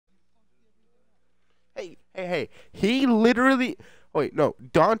Hey. He literally. Wait, no.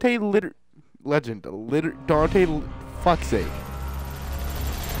 Dante legend. Dante. Fuck's sake.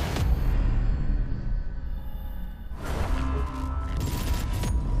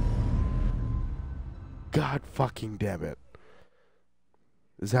 God fucking damn it.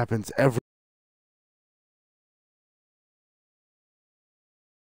 This happens every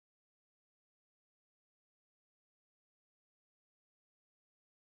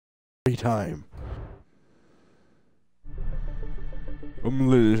time. I'm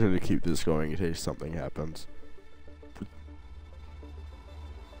literally trying to keep this going in case something happens.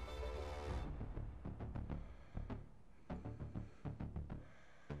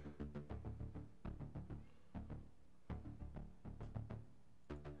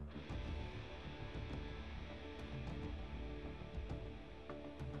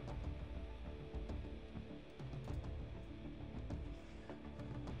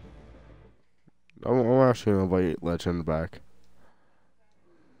 I'm actually gonna invite Legend back.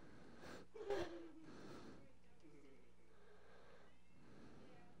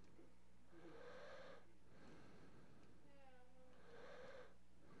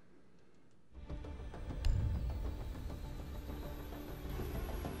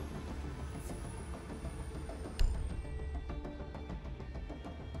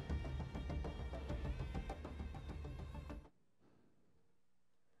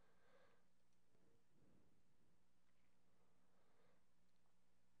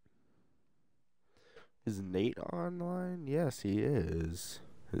 Is Nate online? Yes, he is.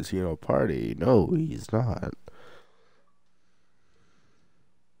 Is he in a party? No, he's not.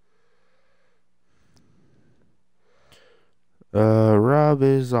 Rob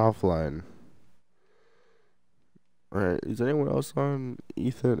is offline. Alright, is anyone else on?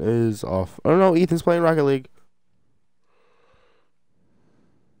 Ethan is off. Oh no, Ethan's playing Rocket League.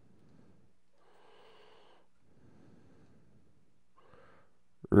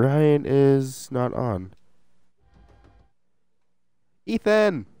 Ryan is not on.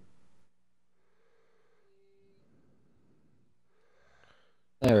 Ethan!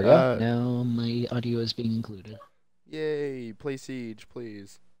 There we go. Now my audio is being included. Yay, play Siege,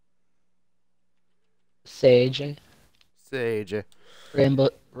 please. Sage. Sage.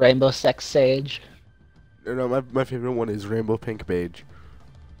 Rainbow Sex Sage. No, my favorite one is Rainbow Pink Beige.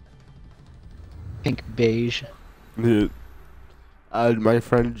 Pink Beige. My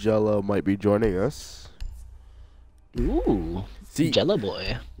friend Jello might be joining us. Ooh. Jello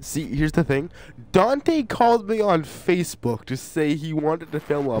boy. See, here's the thing. Dante called me on Facebook to say he wanted to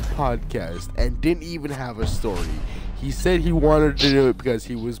film a podcast and didn't even have a story. He said he wanted to do it because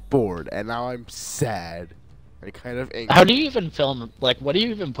he was bored, and now I'm sad. And kind of angry. How do you even film, like, what do you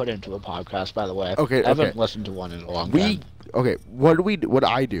even put into a podcast, by the way? Okay, I haven't listened to one in a long time. Okay, what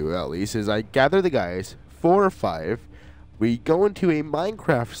I do, at least, is I gather the guys, 4 or 5, we go into a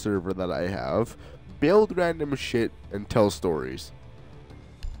Minecraft server that I have, build random shit, and tell stories.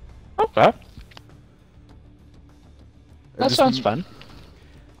 Okay. That sounds fun.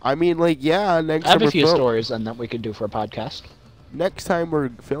 I mean, like, yeah, I have a few stories then that we could do for a podcast. Next time we're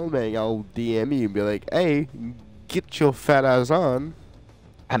filming, I'll DM you and be like, hey, get your fat ass on.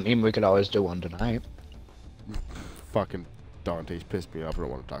 I mean, we could always do one tonight. Fucking Dante's pissed me off. I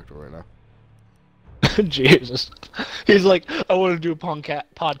don't want to talk to her right now. Jesus. He's like, I want to do a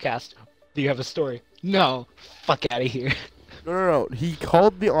podcast. Do you have a story? No. Fuck out of here. No. He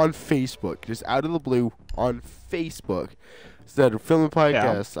called me on Facebook, just out of the blue, on Facebook. Said, film a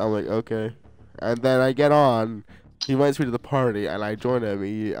podcast. Yeah. I'm like, okay. And then I get on. He invites me to the party, and I join him.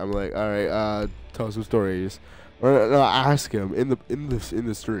 I'm like, all right, tell us some stories. Or no, I ask him in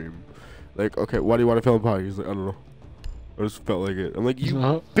the stream, like, okay, why do you want to film a podcast? He's like, I don't know. I just felt like it. I'm like, you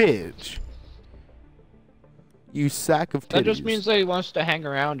bitch. You sack of titties. That just means that he wants to hang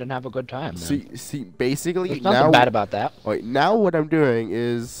around and have a good time. See, basically, there's nothing bad about that. Wait, now what I'm doing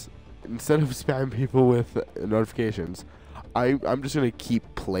is, instead of spamming people with notifications, I'm just gonna keep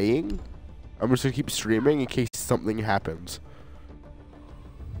playing. I'm just gonna keep streaming in case something happens.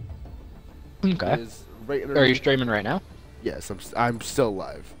 Okay. Are you streaming right now? Yes, I'm still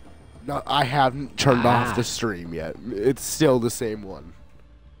live. No, I haven't turned off the stream yet. It's still the same one.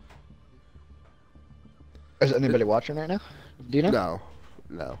 Is anybody watching right now? Do you know?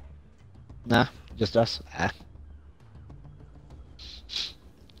 No. Nah, just us.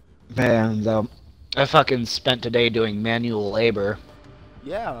 Man, though, I fucking spent today doing manual labor.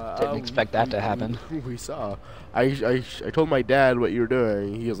 Yeah. Didn't expect that to happen. We saw. I told my dad what you were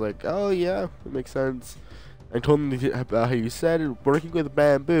doing. He was like, oh yeah, it makes sense. I told him about how you said working with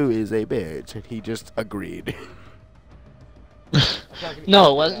bamboo is a bitch, and he just agreed.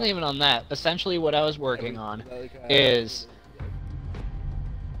 No, it wasn't even on that. Essentially, what I was working on is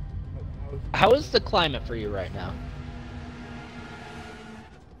how is the climate for you right now?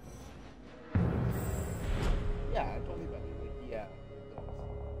 Yeah, I told you about it. Like, yeah.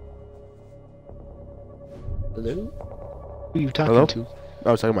 Hello? Who are you talking Hello? to?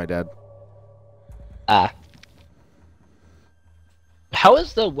 I was talking to my dad. Ah. How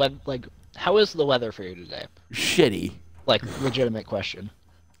is the how is the weather for you today? Shitty. Like, legitimate question.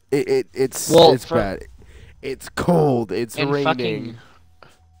 It's bad. It's cold. It's raining.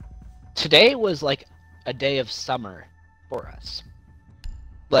 Today was like a day of summer for us.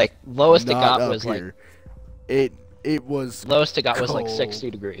 Like, lowest it got was here. like it was lowest it got cold. was like 60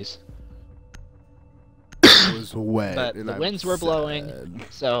 degrees. It was wet. But and the I'm winds were sad. blowing,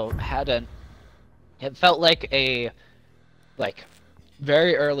 so it felt like a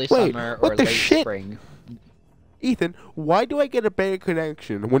very early summer or what the late shit? spring. Ethan, why do I get a bad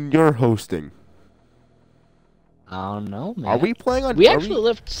connection when you're hosting? I don't know, man. Are we playing on? We actually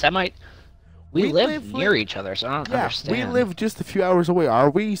live We live live, near like- each other, so I don't Yeah, understand. we live just a few hours away.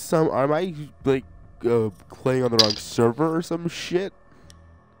 Am I like playing on the wrong server or some shit?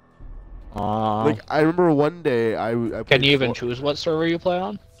 Like I remember one day I can played you even choose what server you play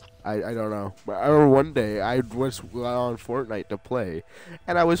on? I don't know. But I remember one day I was on Fortnite to play,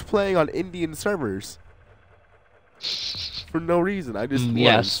 and I was playing on Indian servers for no reason. I just was.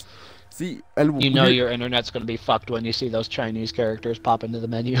 Yes. See, and You know your internet's gonna be fucked when you see those Chinese characters pop into the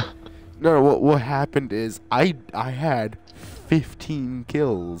menu. No, what happened is I had 15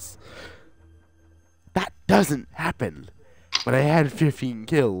 kills. That doesn't happen. But I had 15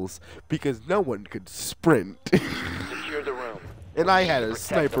 kills because no one could sprint. Secure the room. And I had a Protect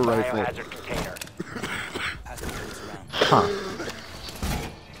sniper the rifle. biohazard container. Huh.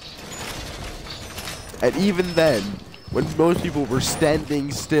 And even then, when most people were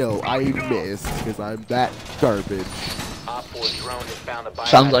standing still, I missed because I'm that garbage. Op 4 drone has found the biohazard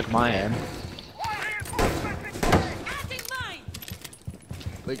Sounds like my container. aim.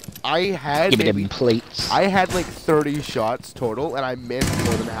 Like I had Give me maybe, them plates. I had like 30 shots total, and I missed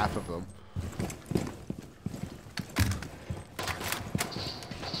more than half of them.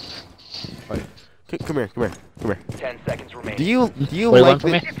 Wait, come here. 10 seconds remaining. Do you What do you like want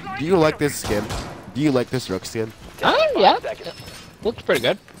from this? Do you like this skin? Do you like this Rook skin? Oh, yeah. 5 seconds. Looks pretty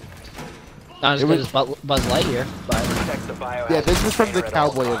good. Not as It good was- as Buzz Lightyear, but Protect the biohazard Yeah, this is from the container at all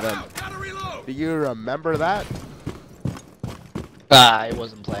cowboy times. event. Do you remember that? I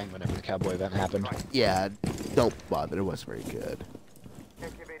wasn't playing whenever the cowboy event happened. Yeah, don't bother. It was very good.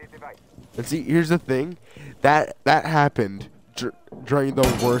 And see, here's the thing, that happened during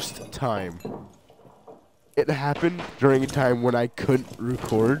the worst time. It happened during a time when I couldn't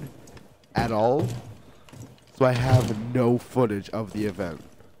record at all, so I have no footage of the event.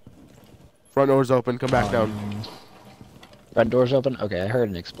 Front door's open. Come back down. Front door's open? Okay, I heard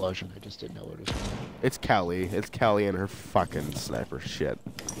an explosion. I just didn't know what it was. It's Callie. It's Callie and her fucking sniper shit.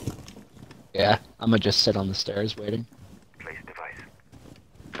 Yeah, I'm gonna just sit on the stairs waiting. Place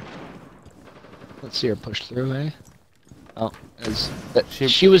device. Let's see her push through, eh? Oh, She-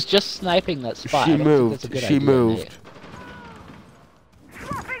 she was just sniping that spot. She I don't moved. Think that's a good She idea, moved. mate.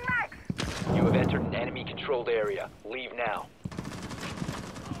 You have entered an enemy-controlled area. Leave now.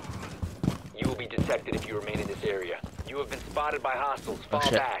 You will be detected if you remain in this area. You have been spotted by hostiles. Oh Fall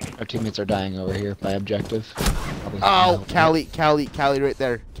shit, back. our teammates are dying over here by objective. Probably Oh, no. Callie right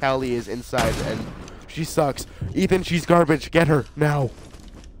there. Callie is inside and she sucks. Ethan, she's garbage. Get her now.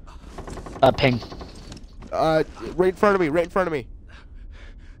 Ping. Right in front of me.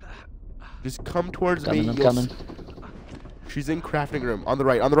 Just come towards me. I'm coming. She's in crafting room. On the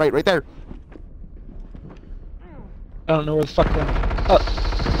right, right there. I don't know where the fuck they are.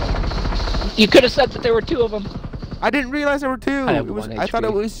 Oh. You could have said that there were two of them. I didn't realize there were two. I have It was. 1 I thought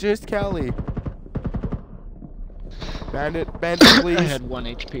it HP. was just Callie. Bandit, I please. had 1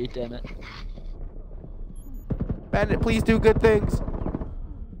 HP, damn it. Bandit, please do good things.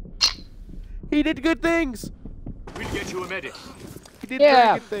 He did good things. We'll get you a medic. He did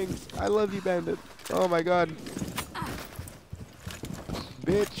Yeah. very good things. I love you, Bandit. Oh my god.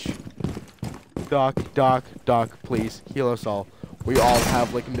 Bitch. Doc, please heal us all. We all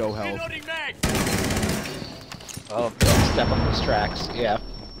have like no health. Reloading mag. Oh, don't step on those tracks. Yeah.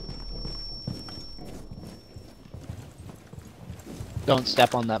 Don't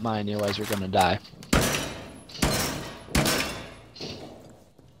step on that mine, otherwise you're gonna die.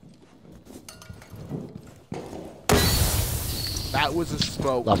 That was a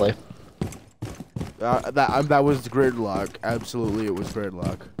smoke. Lovely. That was gridlock. Absolutely, it was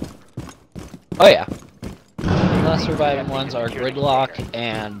gridlock. Oh yeah. less surviving ones are Gridlock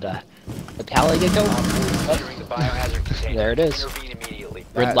and the Tally get killed. Securing the biohazard container. There it is. Intervene immediately.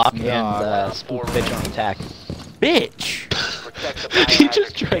 Gridlock That's and not- Spook Bitch on attack. Bitch! Protect the He biohazard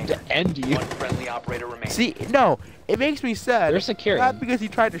just tried container. to end you. One friendly operator remains. See, no, it makes me sad. They're securing. Not because he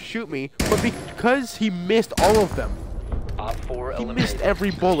tried to shoot me, but because he missed all of them. Op 4 He eliminated. missed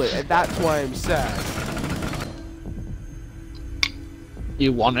every bullet, and that's why I'm sad.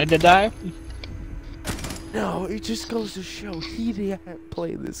 You wanted to die? No, it just goes to show he didn't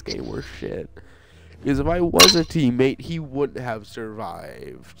play this game worth shit. Because if I was a teammate, he wouldn't have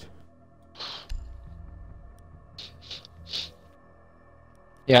survived.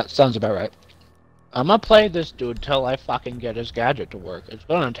 Yeah, sounds about right. I'm gonna play this dude till I fucking get his gadget to work. It's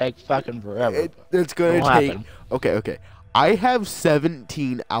gonna take fucking forever. It's gonna It'll take. happen. Okay. I have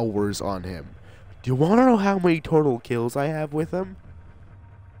 17 hours on him. Do you want to know how many total kills I have with him?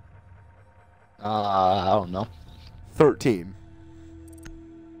 I don't know. 13.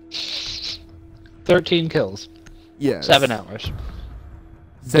 13 kills. Yes. 7 hours.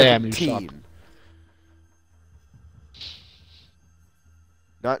 Damn, you 17. suck.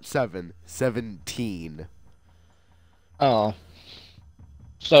 Not 7. 17. Oh.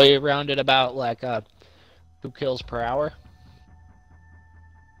 So you rounded about like 2 kills per hour?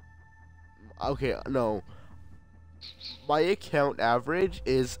 Okay, no. My account average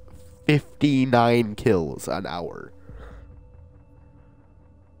is 59 kills an hour.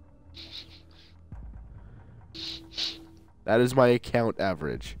 That is my account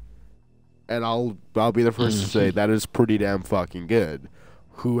average. And I'll be the first to say that is pretty damn fucking good.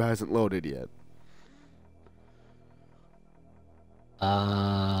 Who hasn't loaded yet?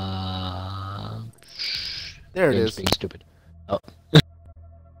 There it Game's is. being stupid. Oh.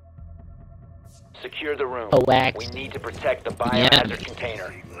 Secure the room. Oh, wax. We need to protect the biohazard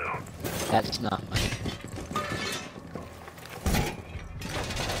container. That's not my...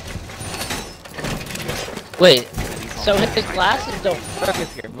 Wait, so his glasses don't work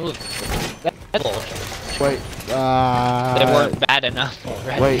if you're moving. That's bullshit. Wait, They weren't bad enough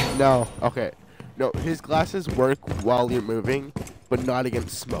already. Wait, no. Okay. No, his glasses work while you're moving, but not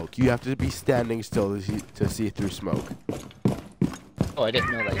against smoke. You have to be standing still to see through smoke. Oh, I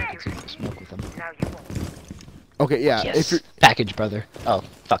didn't know that you could see the smoke with them. Okay, yeah. Yes. If you're Package, brother. Oh,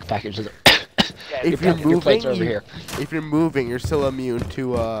 fuck, package. if you're Your plates moving, are over you- here. if you're moving, you're still immune to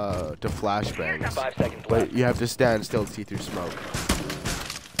flashbangs. 5 seconds But left. you have to stand still to see through smoke.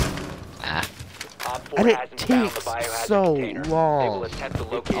 Ah. Op 4 And it hasn't found the takes biohazard so container. They will long. attempt to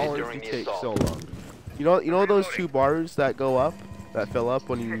It locate it honestly during the takes assault. so long. You know those 2 bars that go up, that fill up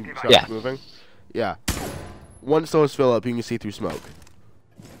when you start Yeah. moving? Yeah. Once those fill up, you can see through smoke.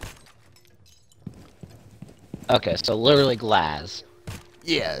 Okay, so literally glass.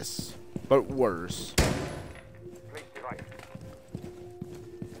 Yes, but worse.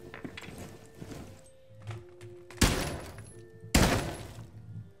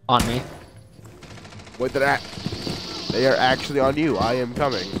 On me. Wait, they are actually on you. I am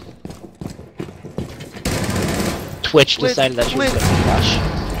coming. Twitch Blitz, decided that she was Blitz. gonna rush.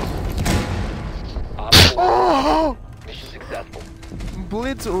 Op 4 Oh! mission successful.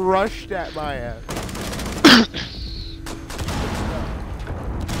 Blitz rushed at my ass.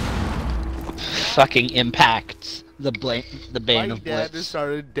 Fucking impacts the bane My of dad Blitz. just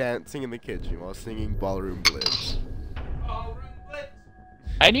started dancing in the kitchen while singing Ballroom Blitz.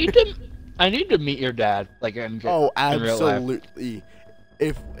 I need to meet your dad, like in Oh, in real life. absolutely.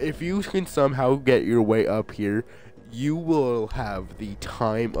 If you can somehow get your way up here, you will have the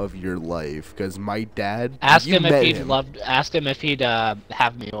time of your life. Cause my dad. Ask you him if met he'd him. ask him if he'd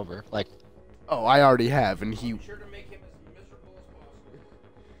have me over. Like, Oh, I already have, and he.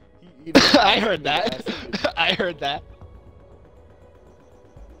 I heard that. I heard that.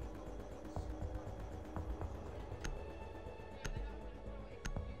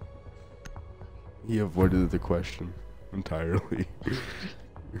 He avoided the question entirely.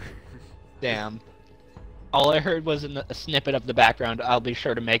 Damn. All I heard was a snippet of the background. I'll be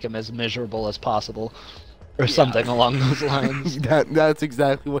sure to make him as miserable as possible, or something along those lines. That's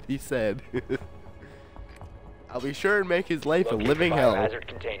exactly what he said. I'll be sure and make his life a Locate living the hell. biohazard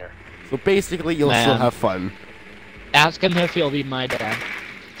container. So basically, you'll still Man. have fun. Ask him if he'll be my dad.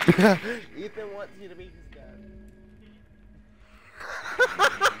 Ethan wants you to be his dad.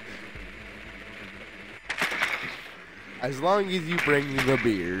 As long as you bring the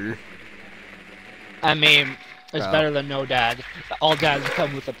beer. I mean, it's Oh. better than no dad. All dads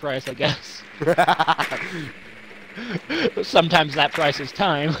come with a price, I guess. Sometimes that price is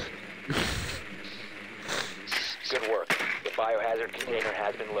time. Good work. The biohazard container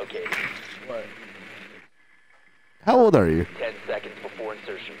has been located. What? How old are you? 10 seconds before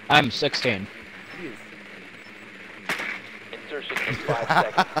insertion. I'm 16. Insertion in 5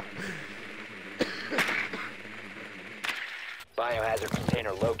 seconds. Biohazard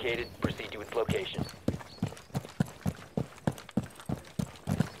container located. Proceed to its location.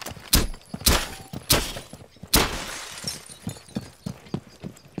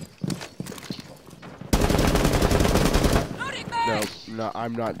 No,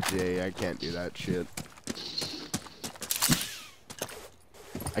 I'm not Jay. I can't do that shit.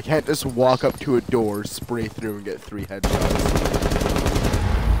 I can't just walk up to a door, spray through, and get 3 headshots.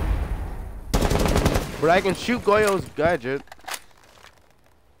 But I can shoot Goyo's gadget.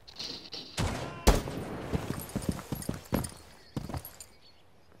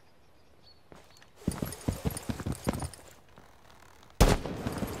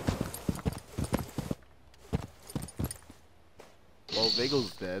 Well,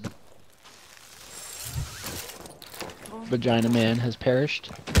 Vigel's dead. Vagina Man has perished.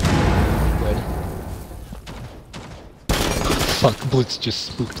 Good. Fuck, Blitz just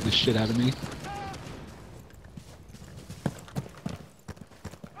spooked the shit out of me.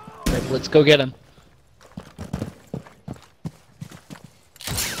 Alright, Blitz, go get him.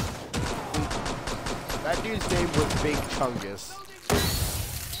 That dude's name was Big Chungus.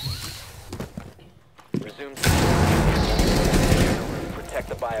 Resume. Protect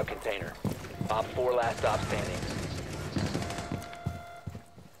the bio container. Op 4 last stop standing.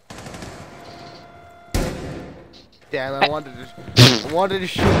 Damn, I wanted to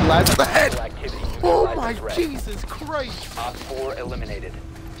shoot last head. Activity. Oh Neutralize my the threat. Jesus Christ! Op 4 eliminated.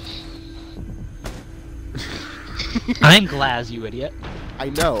 I'm Glaz, you idiot.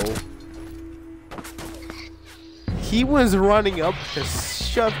 I know. He was running up to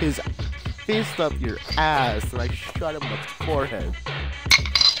shove his fist up your ass, and I shot him in the forehead.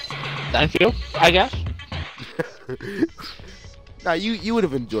 Thank you, I guess. Now you would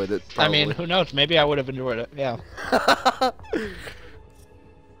have enjoyed it. I mean, Probably. who knows? Maybe I would have enjoyed it. Yeah.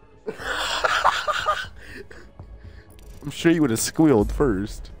 I'm sure you would have squealed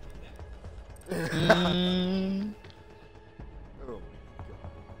first. Mm,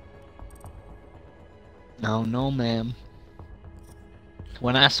 no, ma'am.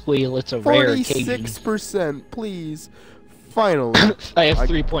 When I squeal, it's a rare occasion. 46%, please. Finally. I have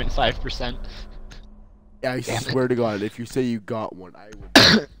 3.5%. I Damn swear to God, if you say you got one, I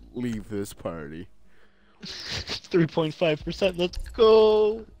would leave this party. 3.5%. Let's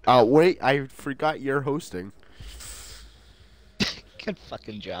go. Wait, I forgot you're hosting. Good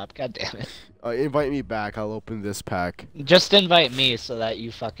fucking job. God damn it. Invite me back. I'll open this pack. Just invite me so that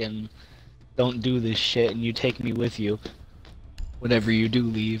you fucking don't do this shit and you take me with you. Whenever you do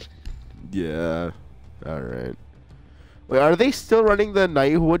leave. Yeah. All right. Wait, are they still running the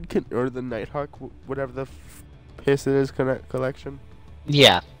Nightwood or the Nighthawk, whatever the piss it is, collection?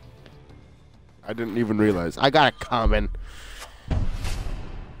 Yeah. I didn't even realize. I got it coming.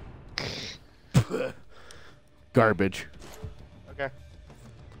 Garbage. Okay.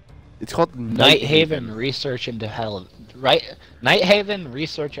 It's called Nighthaven Research and Development. Right? Nighthaven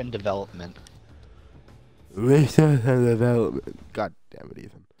Research and Development. Research and Development. God damn it,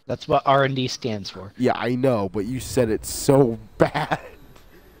 Ethan. That's what R&D stands for. Yeah, I know, but you said it so bad.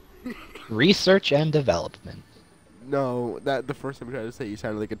 Research and Development. No, that the first time you tried to say you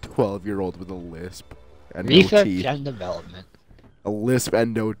sounded like a 12-year-old with a lisp and Research no teeth. and Development. A lisp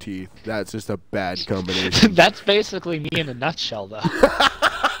and no teeth. That's just a bad combination. That's basically me in a nutshell, though.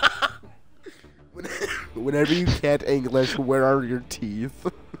 Whenever you can't English, where are your teeth?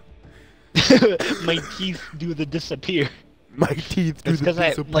 My teeth do the disappear. My teeth do It's the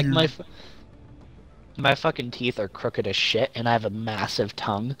because disappear. my fucking teeth are crooked as shit, and I have a massive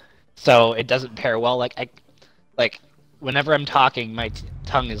tongue, so it doesn't pair well. Like whenever I'm talking, my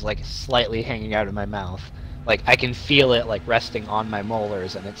tongue is like slightly hanging out of my mouth. Like I can feel it like resting on my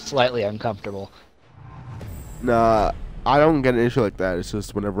molars, and it's slightly uncomfortable. Nah, I don't get an issue like that. It's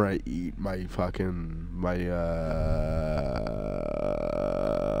just whenever I eat, my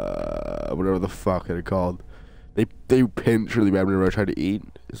whatever the fuck they're called. They pinch really bad whenever I try to eat,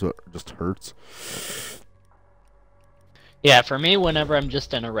 so it just hurts. Yeah, for me, whenever I'm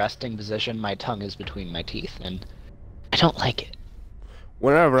just in a resting position, my tongue is between my teeth, and I don't like it.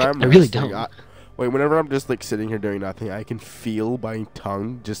 Whenever I'm I really resting, don't. whenever I'm just like sitting here doing nothing, I can feel my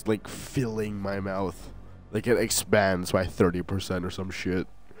tongue just like filling my mouth. Like it expands by 30% or some shit.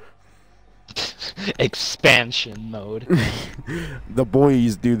 Expansion mode. The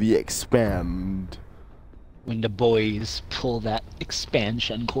boys do the expand. When the boys pull that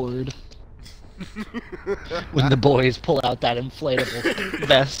expansion cord. When the boys pull out that inflatable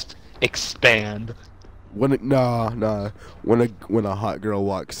vest, expand. Nah. When a hot girl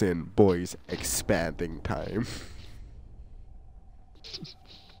walks in, boys, expanding time.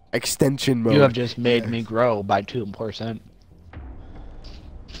 Extension mode. You have just made me grow by 2%.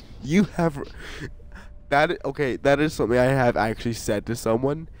 You have okay. That is something I have actually said to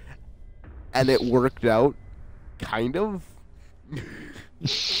someone, and it worked out, kind of.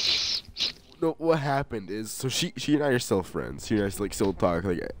 No, what happened is, so she and I are still friends. She and I still talk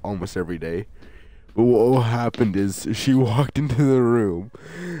like almost every day. But what happened is she walked into the room,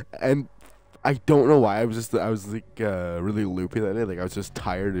 and I don't know why I was really loopy that day. Like I was just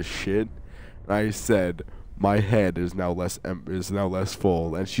tired as shit. And I said, my head is now less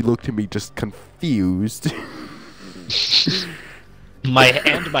full, and she looked at me just confused. My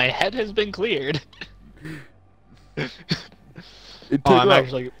head has been cleared. It took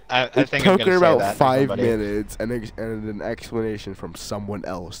I think I'm took gonna her say about that to 5 somebody. minutes and an explanation from someone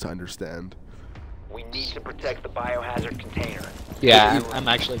else to understand. We need to protect the biohazard container. Yeah, I'm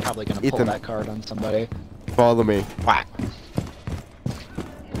actually probably gonna pull Ethan. that card on somebody. Follow me. Whack.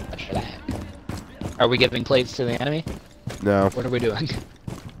 What should I have? Are we giving plates to the enemy? No. What are we doing?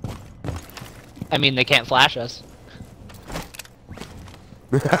 I mean, they can't flash us.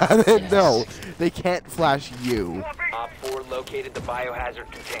 No, they can't flash you. Op 4 located the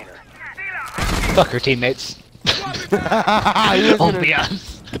biohazard container. Fuck her teammates. Only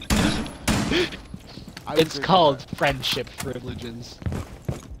us. It's called friendship privileges.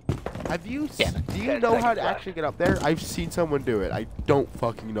 Have you? Damn it. Do you 10 know how seconds to left. actually get up there? I've seen someone do it. I don't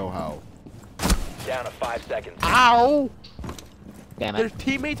fucking know how. Down to 5 seconds. Ow! Damn Their it.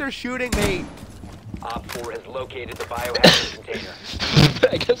 teammates are shooting me. Op 4 has located the biohazard container.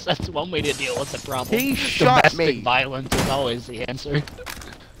 I guess that's one way to deal with the problem. He shot Domestic me. violence is always the answer.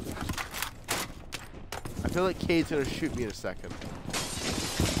 I feel like Cade's gonna shoot me in a second.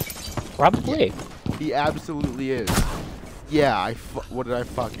 Probably. He absolutely is. Yeah, what did I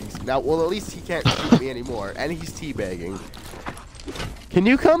fucking see? Now, well, at least he can't shoot me anymore, and he's teabagging. Can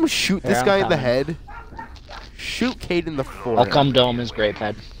you come shoot this Yeah, I'm guy in the coming. head? Shoot Cade in the forehead. I'll come dome his grape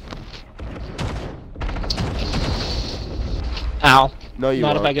head. Ow. No, you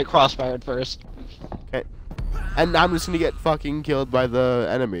Not won't. if I get crossfired first. Okay. And I'm just gonna get fucking killed by the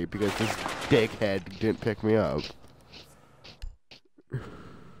enemy because this dickhead didn't pick me up.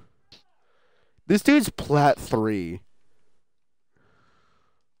 This dude's plat 3.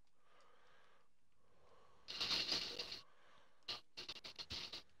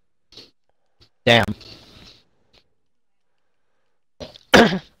 Damn.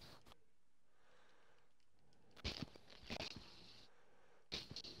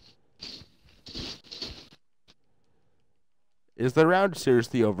 Is the round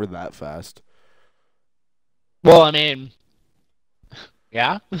seriously over that fast? Well, I mean...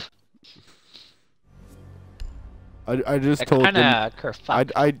 Yeah? I just I told them. kinda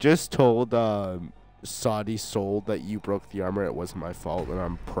kerfucked. I just told Saudi Soul that you broke the armor. It wasn't my fault, and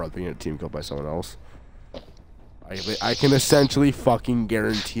I'm probably gonna team killed by someone else. I can essentially fucking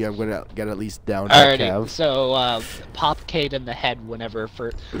guarantee I'm gonna get at least down to Alrighty, Cav. so, pop Cade in the head whenever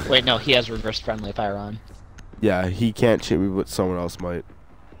for... Wait, no, he has reverse friendly fire on. Yeah, he can't shoot me, but someone else might.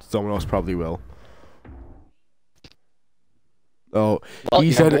 Someone else probably will. Oh, Well, he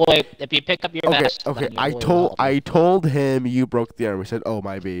your said. boy, if you pick up your Okay, vest, okay. then your boy will help. I told him you broke the armor. He said, "Oh,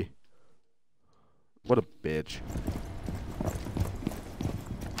 my B." What a bitch.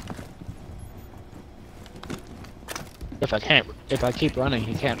 If I keep running,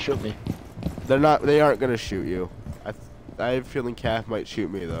 he can't shoot me. They aren't gonna shoot you. I have a feeling Cav might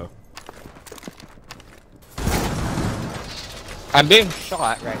shoot me though. I'm being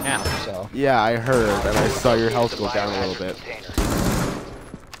shot right now, so... Yeah, I heard, and I saw your health go down a little bit.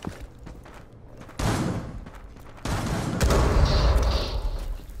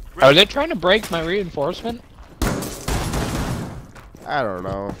 Are they trying to break my reinforcement? I don't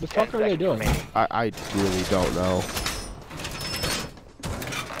know. The fuck are they doing? I really don't know.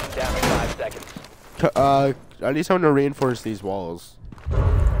 Down to 5 seconds. I need someone to reinforce these walls.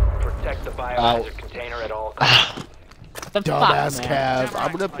 Protect the biohazard container at all costs. The Dumbass fuck, man? Cav.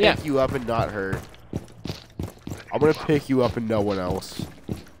 I'm gonna pick Yeah. you up and not her. I'm gonna pick you up and no one else.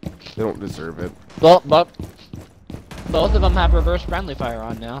 They don't deserve it. Well, but both of them have reverse friendly fire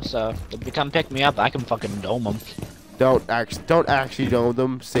on now, so if they come pick me up, I can fucking dome them. Don't actually dome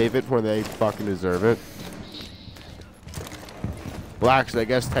them. Save it when they fucking deserve it. Well, actually, I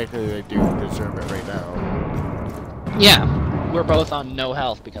guess technically they do deserve it right now. Yeah, we're both on no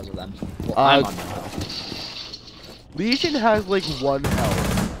health because of them. Well, I'm on no health. Legion has like 1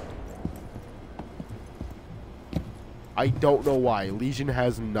 health. I don't know why. Legion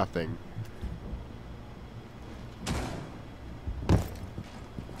has nothing.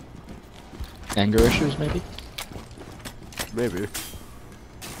 Anger issues, maybe? Maybe.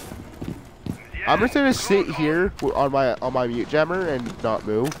 I'm just gonna sit here on my mute jammer and not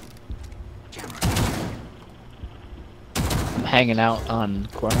move. I'm hanging out on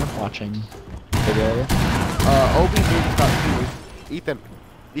corner watching the area. OB just got fused.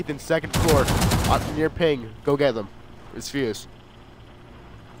 Ethan, second floor, on near ping. Go get them. It's fused.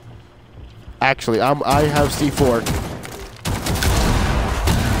 Actually, I have C4.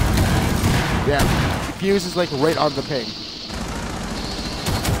 Yeah, the fuse is like right on the ping.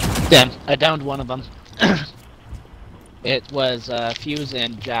 Damn, I downed one of them. It was Fuse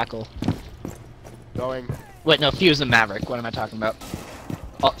and Jackal. Going. Wait, no, Fuse and Maverick. What am I talking about?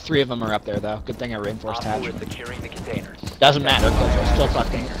 All three of them are up there, though. Good thing I reinforced Op 4 hatch. is securing the container. Doesn't matter, because they're still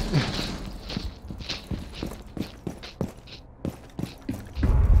fucking.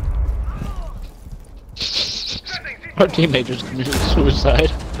 Our teammate just committed suicide.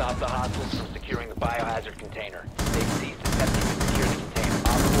 Stop the hostiles from securing the biohazard container. They've ceased attempting to secure the container.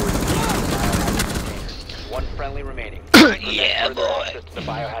 Op 4 is securing the biohazard container. One friendly remaining. Yeah, Further boy. access to the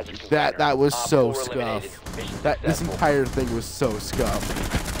biohazard container. That was Op so 4 eliminated. scuff. Mission This successful. entire thing was so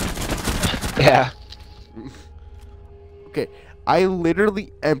scuff. Yeah. Okay, I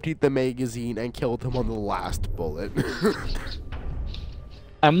literally emptied the magazine and killed him on the last bullet.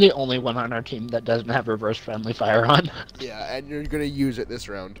 I'm the only one on our team that doesn't have reverse friendly fire on. Yeah, and you're gonna use it this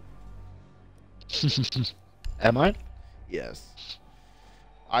round. Am I? Yes.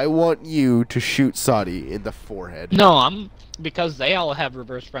 I want you to shoot Saudi in the forehead. No, because they all have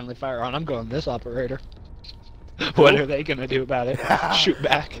reverse friendly fire on, I'm going this operator. What are they gonna do about it? Shoot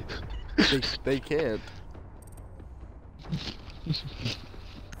back. They can't.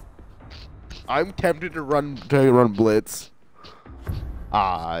 I'm tempted to run blitz.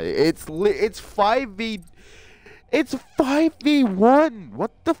 It's 5v. It's 5v1.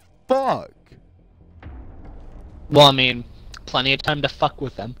 What the fuck? Well, I mean, plenty of time to fuck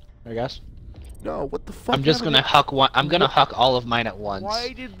with them, I guess. No, what the fuck? I'm just gonna huck one. I'm gonna huck all of mine at once.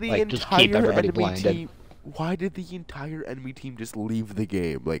 Why did the like, just keep entire everybody enemy blinded. team? Why did the entire enemy team just leave the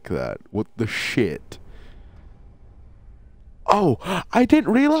game like that? What the shit? Oh, I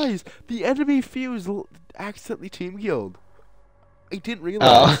didn't realize the enemy fuse accidentally team killed. I didn't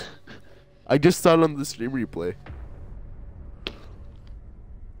realize. Oh. I just saw it on the stream replay.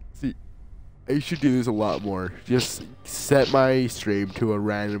 See, I should do this a lot more. Just set my stream to a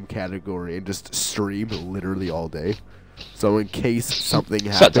random category and just stream literally all day. So in case something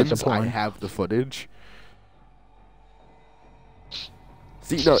Sounds like happens, a porn. I have the footage.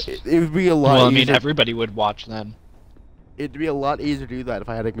 See, no, it would be a lot Well, I easier. mean, everybody would watch then. It'd be a lot easier to do that if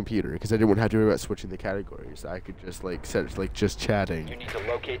I had a computer, because I didn't have to worry about switching the categories. I could just like set like just chatting You need to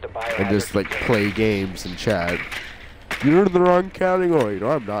locate the biohazard and just like container. play games and chat. You're in the wrong category.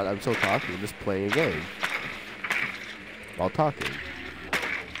 No, I'm not. I'm still talking. I'm just playing a game while talking.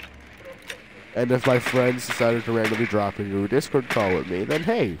 And if my friends decided to randomly drop into a Discord call with me, then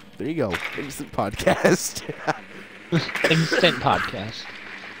hey, there you go, instant podcast. Instant podcast.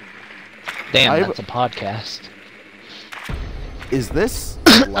 Damn, I've- that's a podcast. Is this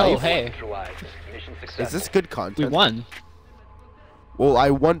Oh, life? hey, Neutralized. Mission Is successful. this good we content? won. Well, I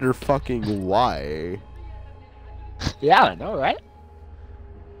wonder fucking why. Yeah, I know, right?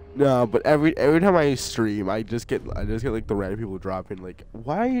 No, but every time I stream, I just get like the random people dropping like,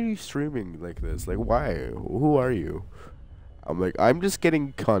 why are you streaming like this? Like, why? Who are you? I'm like, I'm just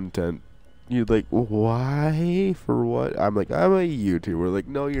getting content. You're like, why? For what? I'm like, I'm a YouTuber. Like,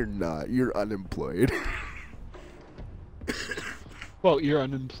 no, you're not. You're unemployed. Well, you're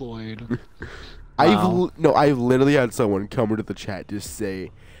unemployed. I've literally had someone come into the chat just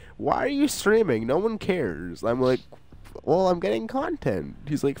say, why are you streaming? No one cares. I'm like, well, I'm getting content.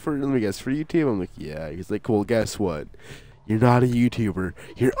 He's like, let me guess, for YouTube? I'm like, yeah. He's like, well, guess what? You're not a YouTuber.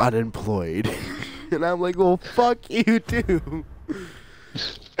 You're unemployed. And I'm like, well, fuck you too.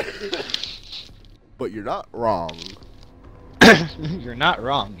 But you're not wrong. You're not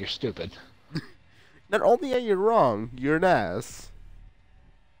wrong. You're stupid. Not only are you wrong, you're an ass.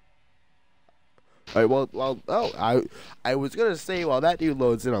 Alright, I was gonna say while that dude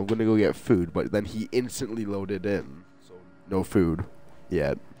loads in, I'm gonna go get food, but then he instantly loaded in, so no food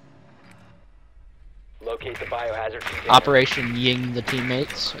yet. Locate the biohazard container. Operation Ying the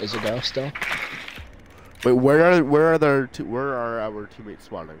teammates is a go still. Wait, where are our teammates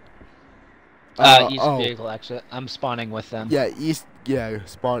spawning? East vehicle exit. I'm spawning with them. Yeah,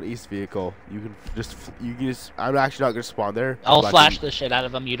 spawn east vehicle. You can just I'm actually not gonna spawn there. I'll but I flash can- the shit out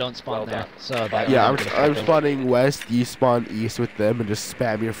of them. You don't spawn Well there. done. So that Yeah, way we get I'm affected. spawning west. You spawn east with them, and just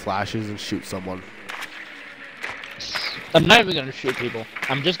spam your flashes and shoot someone. I'm not even gonna shoot people.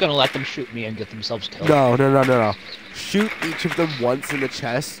 I'm just gonna let them shoot me and get themselves killed. No. Shoot each of them once in the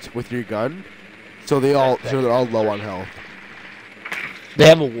chest with your gun, so they're all low on health. They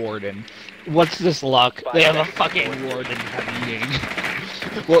have a warden. What's this luck? They have a fucking warden coming.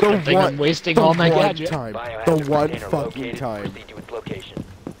 Well, I think I'm wasting all my gadget. The one fucking time. Proceed to its location.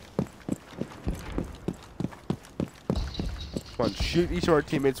 Come on, shoot each of our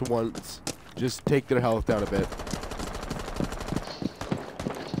teammates once. Just take their health down a bit.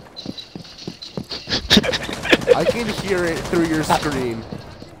 I can hear it through your screen.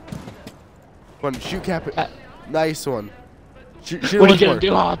 Come on, shoot Cap. Nice one. Shoot What are you him gonna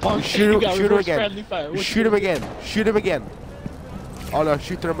do, punk? Shoot him again. Friendly fire. Shoot him again. Shoot him again. Oh no,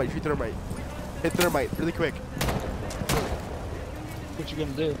 shoot thermite. Hit thermite really quick. What you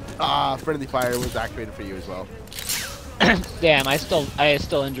gonna do? Friendly fire was activated for you as well. Damn, I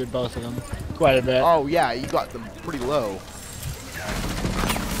still injured both of them quite a bit. Oh yeah, you got them pretty low.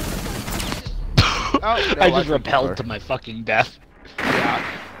 Oh, no, I just repelled to my fucking death. Yeah.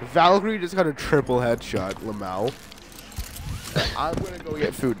 Valkyrie just got a triple headshot, Lamau. I'm gonna go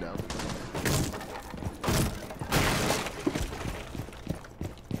get food now.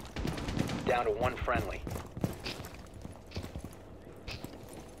 Down to one friendly.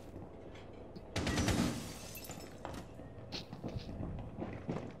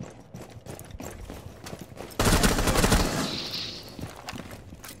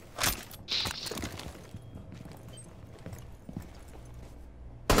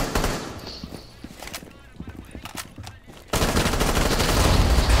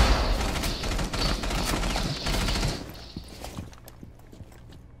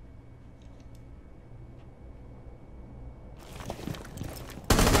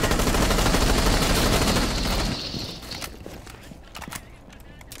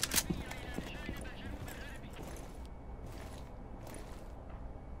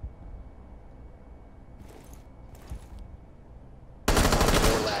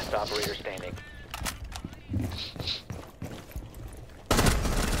 Operator standing.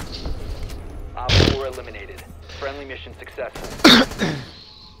 Op 4 eliminated. Friendly mission successful.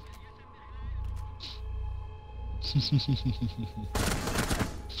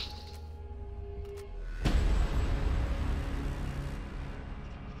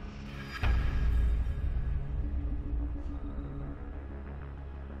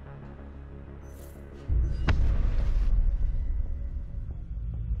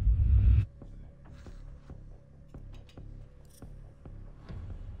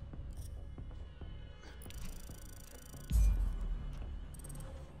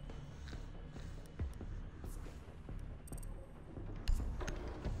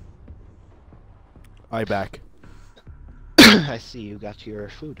 I back. I see you got your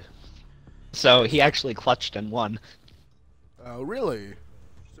food. So he actually clutched and won. Oh, really?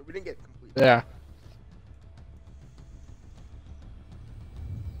 So we didn't get complete. Yeah.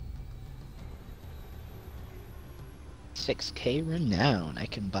 $6K renown. I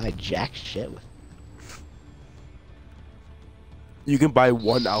can buy jack shit with. You can buy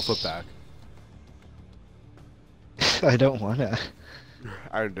one alpha pack. I don't wanna.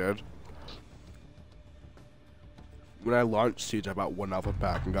 I did. When I launched Siege, I bought one alpha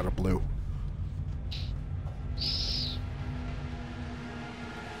pack and got a blue.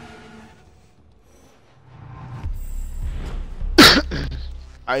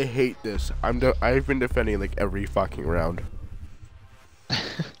 I hate this. I've been defending like every fucking round.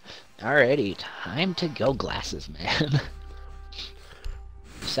 Alrighty, time to go glasses, man.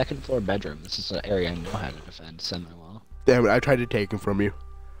 Second floor bedroom. This is an area I know how to defend semi-well. Damn it, I tried to take him from you.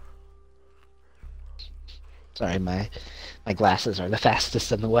 Sorry, my glasses are the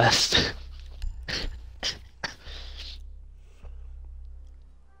fastest in the West.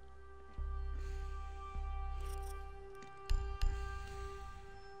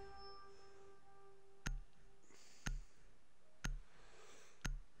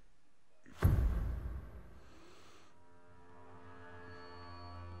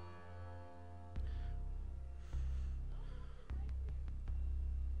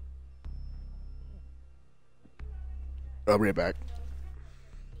 I'll bring it back.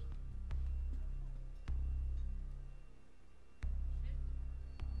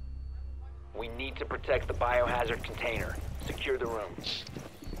 We need to protect the biohazard container. Secure the room.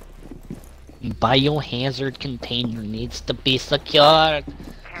 Biohazard container needs to be secured.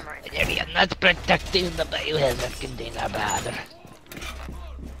 You're not protecting the biohazard container, brother.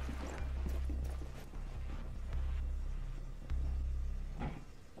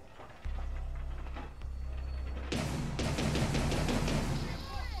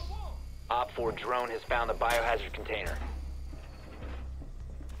 Op 4 drone has found the biohazard container.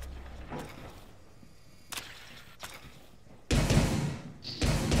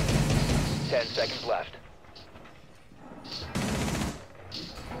 10 seconds left.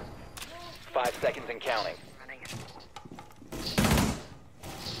 5 seconds and counting.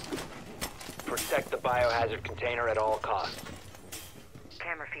 Protect the biohazard container at all costs.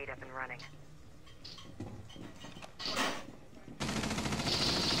 Camera feed up and running.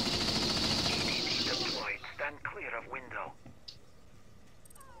 EDD deployed. Stand clear of window.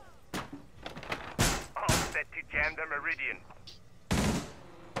 All set to jam the Meridian.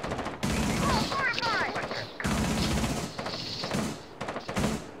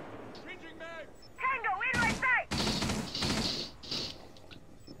 Tango, in my sight!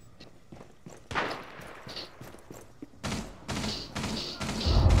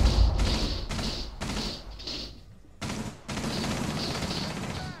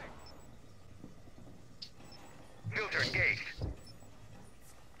 Filter engaged.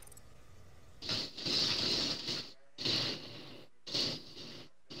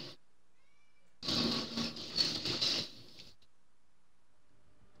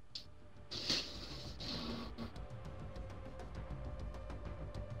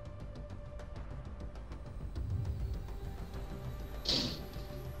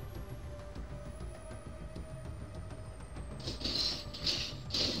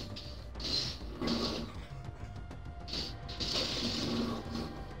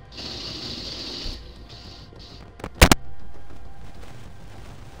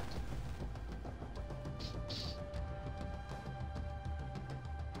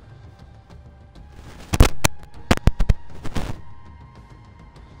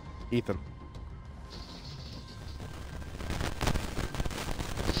 Ethan.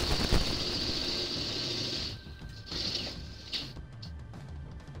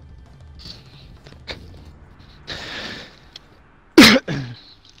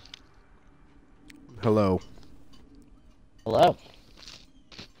 Hello. Hello.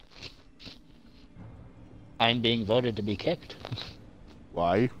 I'm being voted to be kicked.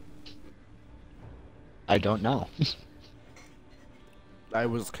 Why? I don't know. I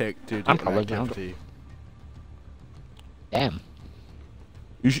was kicked due to I'm probably down. inactivity. Damn.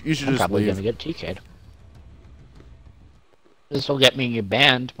 You should I'm just probably leave. gonna get TK'd. This will get me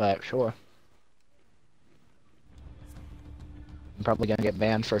banned, but sure. I'm probably gonna get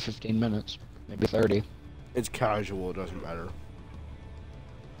banned for 15 minutes, maybe 30. It's casual, it doesn't matter.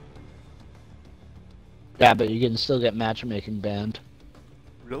 Yeah, but you can still get matchmaking banned.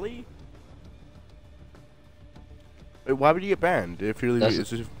 Really? Wait, why would you get banned if you're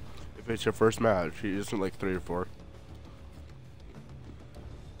That's- if it's your first match? You isn't like 3 or 4.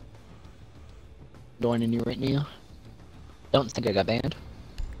 Joining you right now. Don't think I got banned.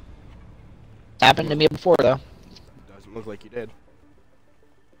 Happened to me before though. Doesn't look like you did.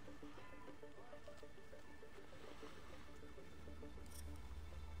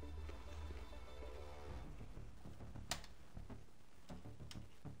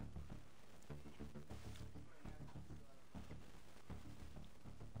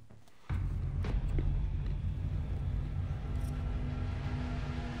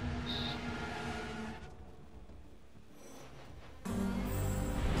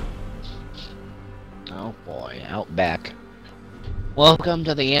 Oh boy, Outback. Welcome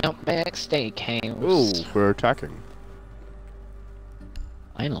to the Outback Steakhouse. Ooh, we're attacking.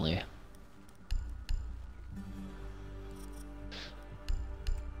 Finally.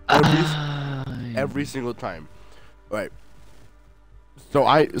 Every single time. Right. So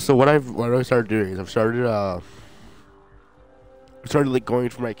what I started doing is I've started like going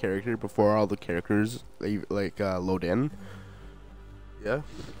for my character before all the characters load in. Yeah.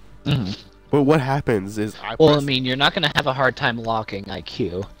 Mhm. But what happens is Well, I mean, you're not gonna have a hard time locking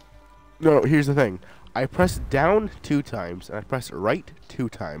IQ. No, here's the thing. I press down 2 times and I press right 2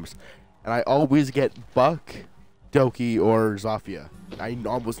 times, and I always get Buck, Doki, or Zafia. I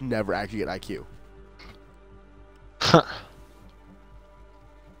almost never actually get IQ.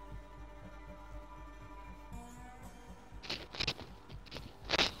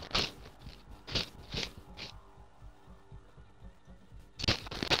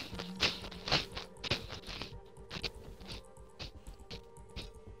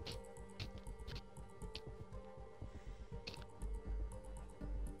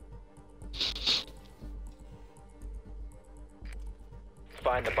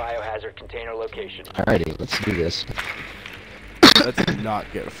 Find the biohazard container location. Alrighty, let's do this. Let's not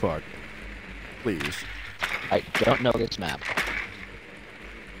get fucked. Please. I don't know this map.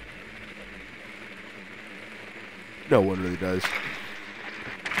 No one really does.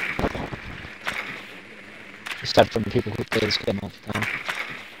 Except from the people who play this game all the time.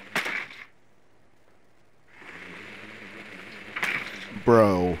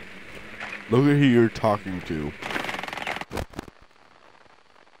 Bro. Look at who you're talking to.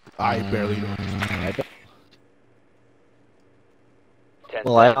 I barely know. I don't- 10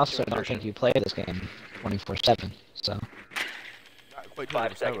 Well, I seconds also to don't insertion. think you play this game 24/7. So Not quite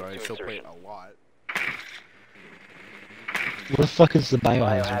 5 24/7, seconds I to still play it insertion. a lot. what the fuck is the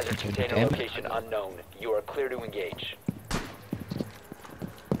biohazard Biohazard container? container Damn it. location unknown. You are clear to engage.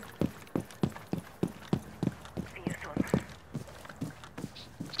 See you soon.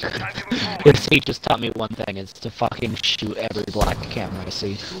 Time to move forward. If he just taught me one thing, it's to fucking shoot every black camera I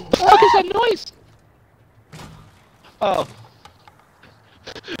see. What the fuck is that noise? Oh.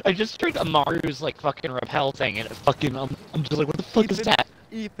 I just heard Amaru's like fucking repel thing and it fucking I'm just like, what the fuck is Ethan, that?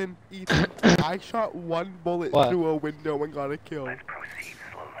 Ethan, I shot one bullet What? through a window and got a kill. Let's proceed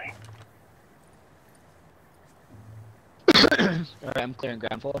slowly. Alright, I'm clearing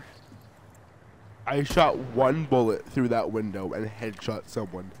ground floor. I shot one bullet through that window and headshot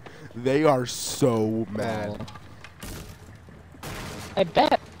someone. They are so mad. Oh. I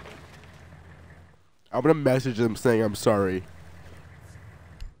bet. I'm gonna message them saying I'm sorry.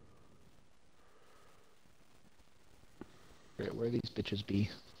 Where these bitches be?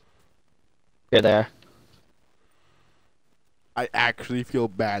 Here they are. I actually feel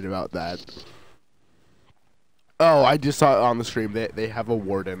bad about that. Oh, I just saw it on the stream. They have a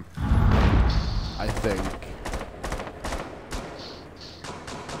warden. I think.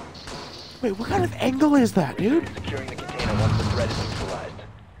 Wait, what kind of angle is that, dude? Securing the container once the threat is neutralized.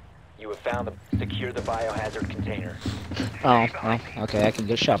 You have found the secure the biohazard container. Oh, well, okay, I can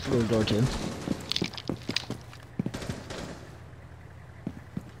get shot through the door too.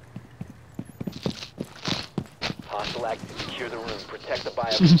 Hostile active. Secure the room. Protect the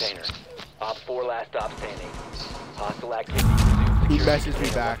bio container. Op 4 last stop standing. Hostile activity. Resume He securing messaged me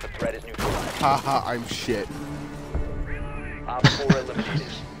container back. once the threat is neutralized. Haha, I'm shit. Op 4 eliminated.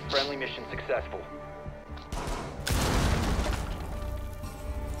 Friendly mission successful.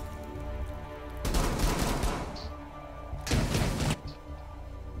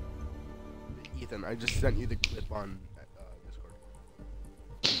 Ethan, I just sent you the clip on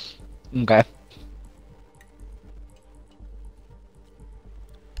Discord. Okay.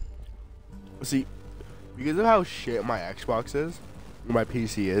 See, because of how shit my Xbox is, my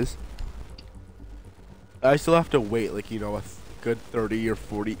PC is, I still have to wait, like, you know, a good 30 or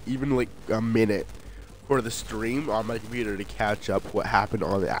 40, even like a minute for the stream on my computer to catch up what happened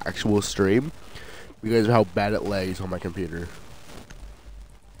on the actual stream because of how bad it lags on my computer.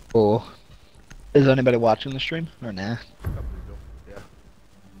 Cool. Is anybody watching the stream or nah? Yeah.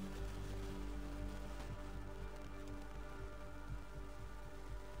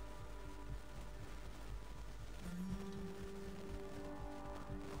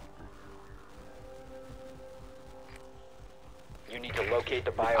 You need to locate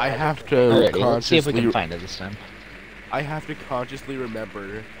the biohazard I have to container. Alrighty, let's see if we can consciously find it this time. I have to consciously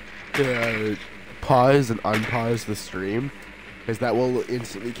remember to pause and unpause the stream because that will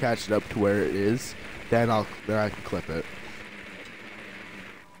instantly catch it up to where it is. Then I can clip it.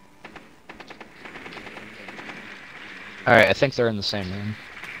 Alright, I think they're in the same room.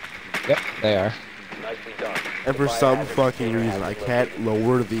 Yep, they are. Nicely done. And The for some biohazard fucking container has reason, I been can't located.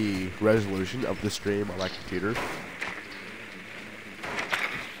 lower the resolution of the stream on my computer.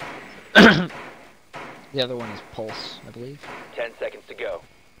 The other one is Pulse, I believe. 10 seconds to go.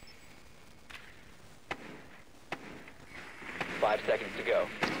 5 seconds to go.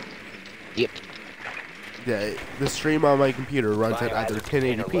 Yep. Yeah, the stream on my computer runs at either Biohazard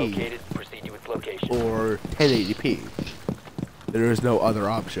container 1080p located. Proceed to its location. or 1080p. There is no other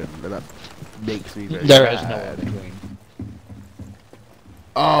option, and that makes me very There is no sad. in between.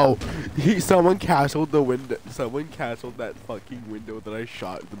 Oh, someone canceled the window. Someone canceled that fucking window that I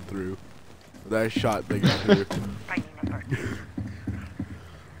shot them through. That I shot the guy through. Finding number.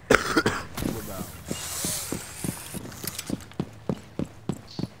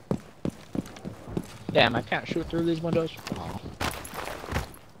 Damn, I can't shoot through these windows. Oh.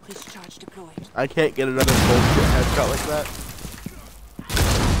 Discharge deployed. I can't get another bullshit headshot like that.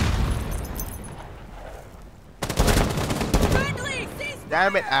 Friendly!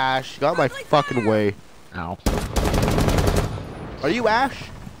 Damn it, Ash! You got my fucking way. Ow. Are you Ash?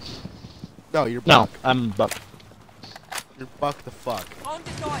 No, you're No, Buck. I'm Buck. You're Buck the fuck. On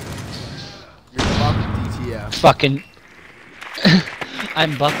deployed. You're Buck DTF. Fucking.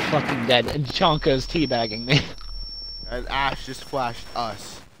 I'm Buck fucking dead, and Chonka's teabagging me. And Ash just flashed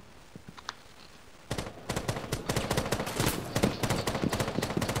us.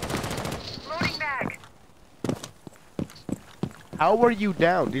 Loading bag. How were you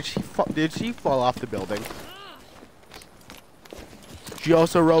down? Did she fall off the building? She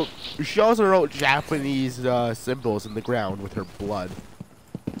also wrote Japanese symbols in the ground with her blood.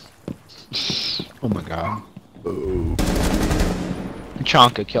 Oh my god. Ooh.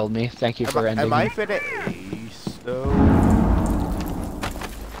 Chonka killed me. Thank you for ending. Am I finna ace though?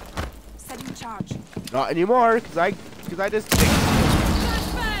 Setting charge. Not anymore, cause I just.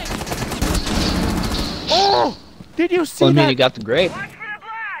 Flashbang! Oh! Did you see Well, I mean, that? you got the grape. Watch for the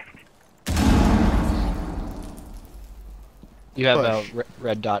blast! You have Push. a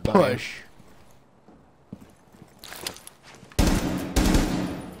red dot behind you. Push.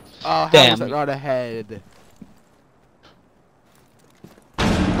 Oh, how Damn. was that not ahead?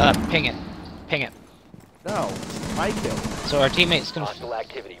 Ping it. Ping it. No, my kill. So our teammate's gonna. Hostile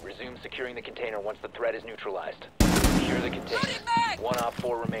activity. Resume securing the container once the threat is neutralized. Secure the container. One op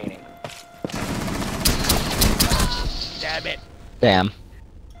 4 remaining. Damn it. Damn.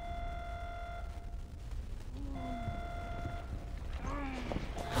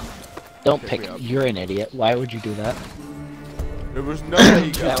 Don't pick. You're an idiot. Why would you do that? There was no way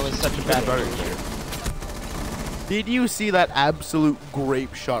you That got. was such a bad move. Did you see that absolute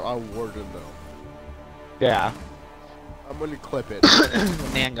grape shot on Warden though? Yeah. I'm gonna clip it. The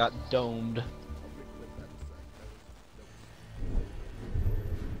man got domed.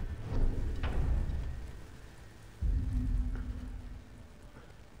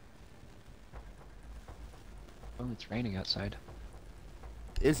 Oh, it's raining outside.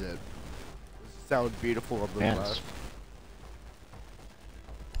 Is it? Does it sound beautiful on the Man, left?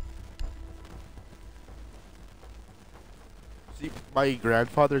 See, my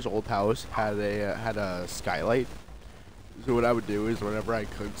grandfather's old house had a skylight. So what I would do is whenever I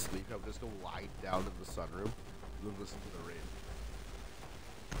couldn't sleep, I would just go lie down in the sunroom and then listen to the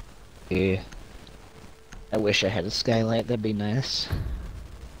rain. Yeah. I wish I had a skylight. That'd be nice.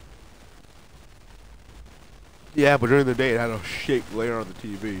 Yeah, but during the day it had a shake layer on the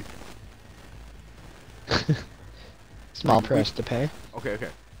TV. Small price to pay. Okay, okay.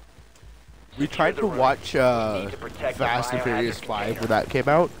 We tried to watch Fast and Furious 5 when that came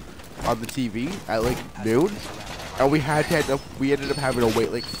out on the TV at like noon, and we ended up having to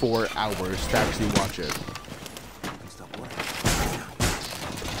wait like 4 hours to actually watch it.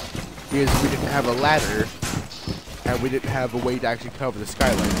 Because we didn't have a ladder, and we didn't have a way to actually cover the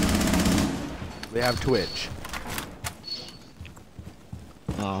skylight. We have Twitch.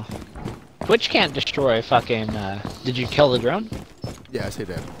 Oh. Twitch can't destroy fucking, did you kill the drone? Yes, it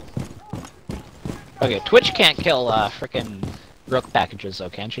did. Okay, Twitch can't kill, frickin' Rook packages though,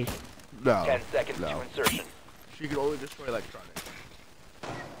 can she? No. 10 seconds no. to insertion. She can only destroy electronics.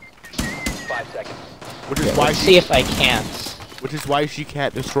 5 seconds. Which is Yeah, why let's she see if I can't. Which is why she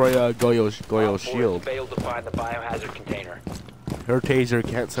can't destroy Goyo's Op 4 has shield. failed to find the biohazard container. Her taser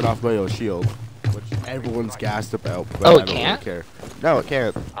can't set off Goyo's shield, which everyone's gassed about. But Oh, I it don't can't? really care. No, it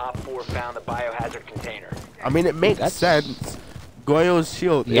can't. Op 4 found the biohazard container. I mean, it makes That's- sense. Goyo's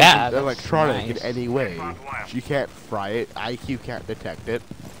shield Yeah, isn't that's electronic in nice. any way. She can't fry it. IQ can't detect it.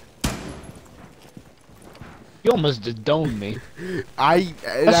 You almost just domed me. I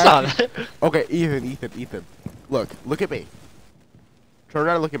saw that. Okay, Ethan. Look at me. Turn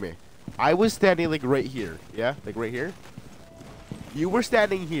around and look at me. I was standing like right here. Yeah, like right here. You were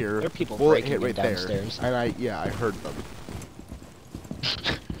standing here. There are people bullet breaking hit in right there, downstairs. and I heard them.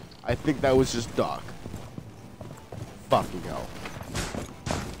 I think that was just Doc. Fucking hell.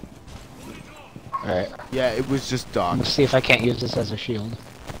 Alright, Yeah, it was just Doc. let's see if I can't use this as a shield.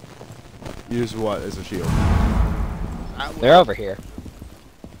 Use what as a shield? They're over here.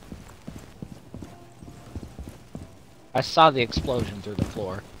 I saw the explosion through the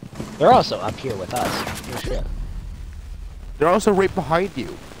floor. They're also up here with us. Oh shit. They're also right behind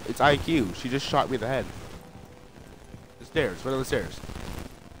you. It's IQ. She just shot me in the head. The stairs. Right on the stairs.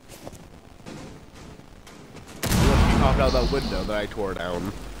 She popped out that window that I tore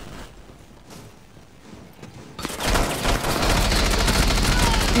down.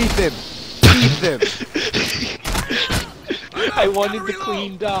 Ethan! I wanted the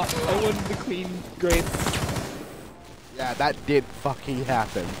clean dot. I wanted the clean grape. Yeah, that did fucking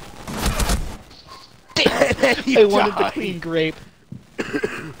happen. I wanted the clean grape.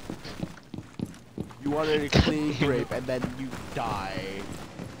 You wanted a clean grape and then you die.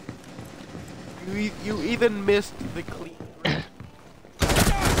 You even missed the clean grape.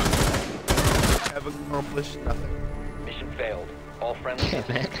 Have accomplished nothing. Mission failed. All friendlies have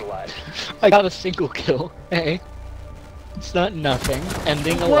been neutralized. I got a single kill. Hey. It's not nothing.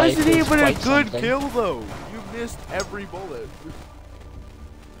 Ending a It life wasn't is even a quite good something. kill though. You missed every bullet.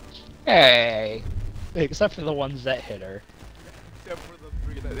 Hey. Except for the ones that hit her. Except for the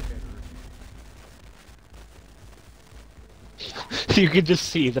 3 that hit her. You could just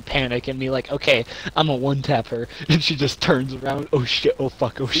see the panic in me, like, okay, I'm a one-tap her, and she just turns around, oh shit, oh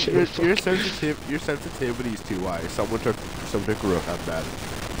fuck, oh shit, oh fuck. Your sensitivity is too high. Someone took Rook, I'm bad.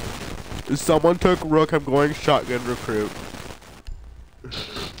 Someone took Rook, I'm going shotgun recruit.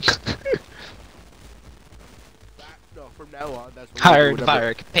 No, from now on, that's what Hard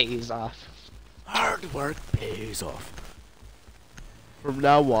work pays off. Hard work pays off. From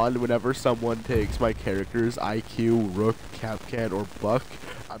now on, whenever someone takes my characters, IQ, Rook, Kapkan, or Buck,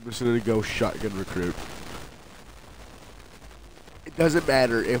 I'm just gonna go shotgun recruit. It doesn't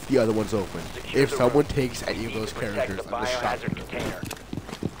matter if the other one's open. Secure If the someone room. takes any We of need those to protect characters, the I'm just biohazard shotgun. container.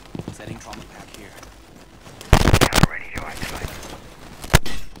 Setting trauma pack here. Scan ready to activate.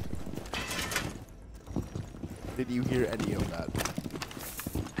 Did you hear any of that?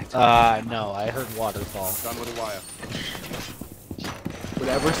 No, I heard waterfall. Done with the wire.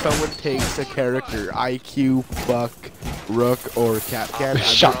 Whenever someone takes a character, IQ, Buck, Rook, or Kapkan,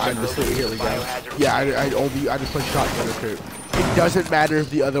 I'm just like, here we go. Yeah, I just play shotgun recruit. It doesn't matter if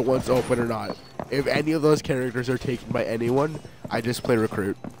the other one's open or not. If any of those characters are taken by anyone, I just play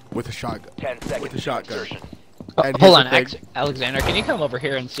recruit with a shotgun. 10 seconds. With the shotgun. Insertion. And Hold here's on, the thing. Alexander, can you come over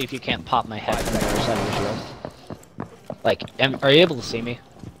here and see if you can't pop my head from the other side of the shield? Like, are you able to see me?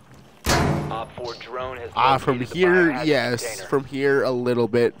 Op 4 drone has From located the here, biohazard yes. container. From here, a little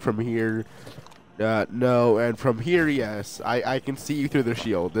bit. From here, no. And from here, yes. I can see you through the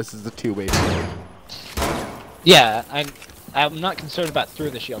shield. This is a two-way field. Yeah, I'm not concerned about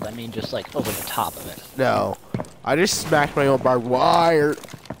through the shield, I mean just like over the top of it. No. I just smacked my own barbed wire.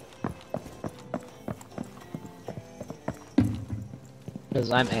 Because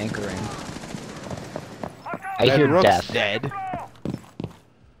I'm anchoring. I And hear Rook's death. dead.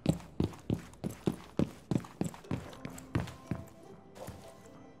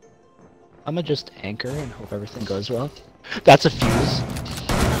 I'ma just anchor and hope everything goes well. That's a fuse.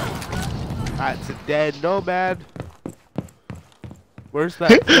 That's a dead nomad. Where's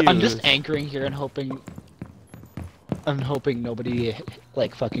that fuse? I'm just anchoring here and hoping. I'm hoping nobody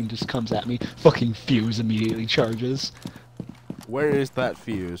like fucking just comes at me. Fucking fuse immediately charges. Where is that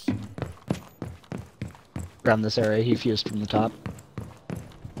fuse? Around this area, he fused from the top.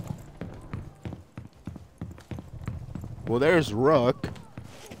 Well, there's Rook.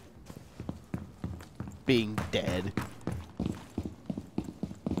 Being dead.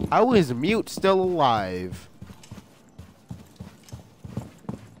 How is Mute still alive?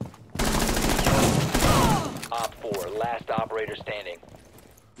 Op 4, last operator standing.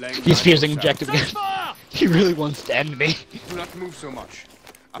 He's fusing objective again. He really wants to end me. Do not move so much.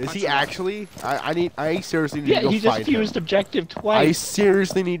 Is he actually? I seriously need Yeah, to go he just find fused him. objective I twice.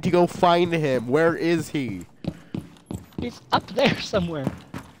 seriously need to go find him. Where is he? He's up there somewhere.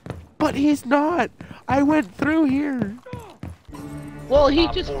 But he's not. I went through here. Well, he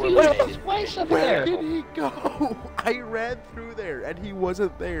Op just 4 fused eliminated. twice up Where there. did he go? I ran through there and he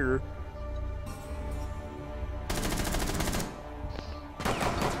wasn't there.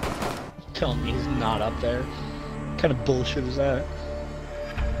 Tell me he's not up there. What kind of bullshit is that?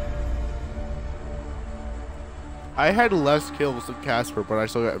 I had less kills than Casper, but I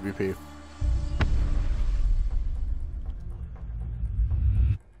still got MVP.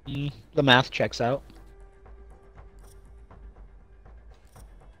 The math checks out.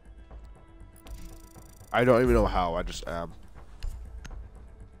 I don't even know how. I just am.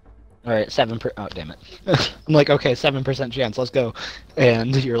 All right, 7%. Oh, damn it! I'm like, okay, 7% chance. Let's go.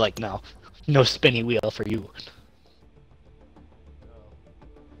 And you're like, no, no spinny wheel for you.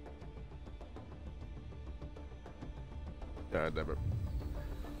 Yeah, never.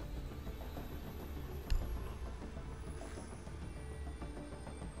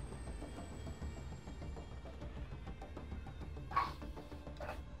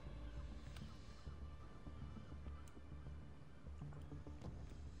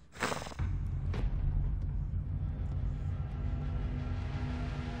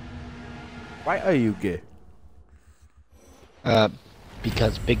 Why are you gay?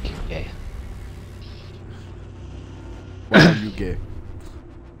 Because big gay. Why are you gay?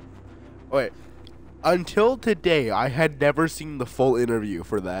 Wait. Until today, I had never seen the full interview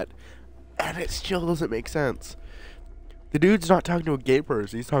for that, and it still doesn't make sense. The dude's not talking to a gay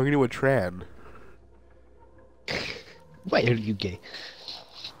person, he's talking to a tran. Why are you gay?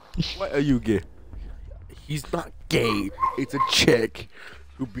 Why are you gay? He's not gay. It's a chick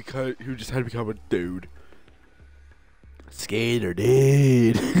who just had to become a dude. Skater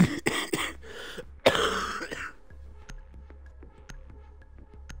dude.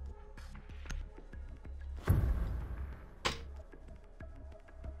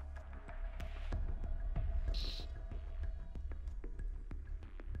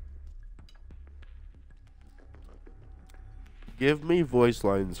 Give me voice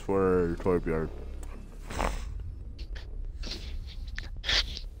lines for Torbjorn.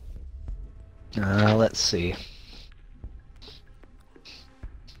 Let's see.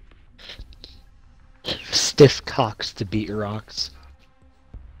 Stiff cocks to beat rocks.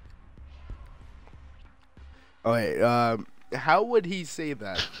 Oh wait, how would he say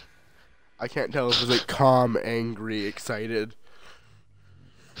that? I can't tell if it was like calm, angry, excited.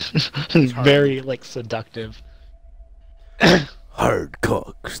 Very like seductive. Hard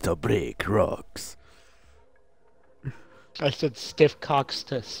cocks to break rocks. I said stiff cocks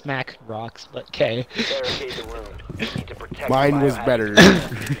to smack rocks, but okay. Barricade the room. You need to protect Mine the was biohazard better.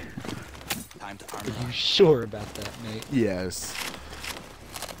 Time to arm Are you up. sure about that, mate? Yes.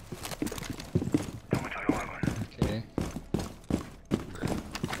 Okay.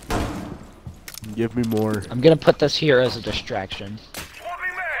 Give me more. I'm gonna put this here as a distraction.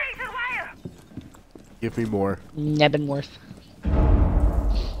 Swapping mag! Give me more. Nebenworth.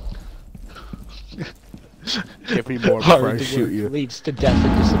 Give me more before I Hard shoot work you. leads to death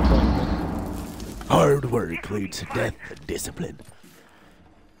and disappointment. Hard work leads to death and discipline.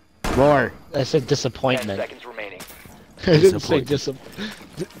 More. I said 10 disappointment. seconds remaining. I didn't say Disappointment.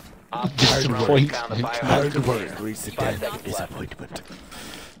 Op 4 drone Disappointment. found the biohazard Hard container. work leads to 5 death and seconds left. disappointment.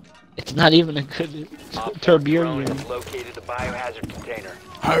 It's not even a good Op 4 drone Torbjorn. has located the biohazard container.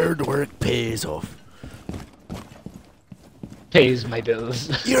 Hard work pays off. Pays my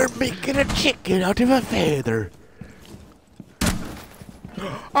bills. You're making a chicken out of a feather.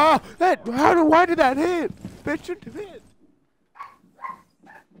 Ah, why did that hit? That shouldn't have hit.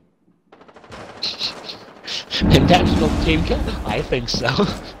 Intentional team kill? I think so.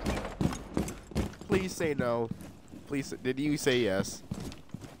 Please say no. Please, did you say yes?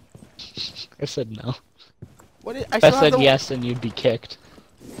 I said no. What? If I said yes, then you'd be kicked.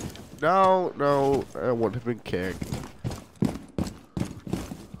 No, I wouldn't have been kicked.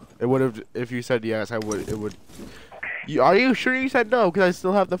 It would have, if you said yes, it would. Are you sure you said no? Because I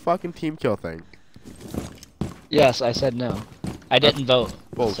still have the fucking team kill thing. Yes, I said no. I didn't vote.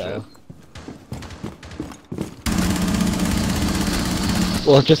 Bullshit. So.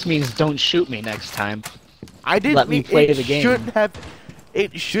 Well, it just means don't shoot me next time. I didn't Let me mean play it the game.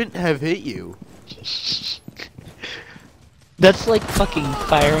 It shouldn't have hit you. That's like fucking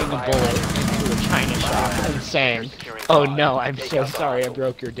firing a bullet into a china shop and saying, "Oh no, I'm so sorry, I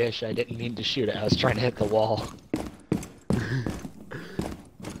broke your dish. I didn't mean to shoot it. I was trying to hit the wall."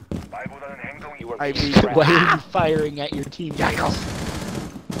 You are I being mean- tracked. Why are you firing at your team? Jackal.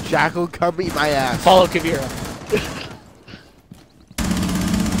 Jackal, come eat my ass. Follow Kavira.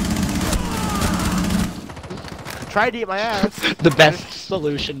 Tried to eat my ass. The best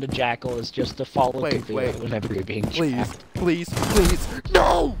solution to Jackal is just to follow Wait, Kavira wait. whenever you're being Please, trapped. please, please.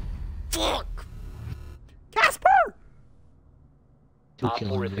 No! Fuck! Casper! Two Op 4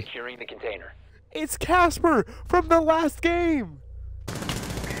 killing is me. securing the container. It's Casper from the last game.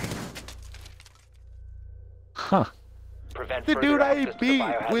 Huh. Prevent The further dude I access to the beat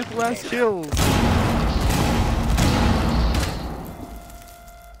biohazard with less container. kills.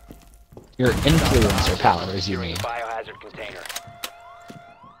 Your influencer powers, you mean? Biohazard container.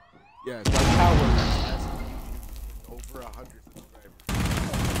 Yeah, my power has over 100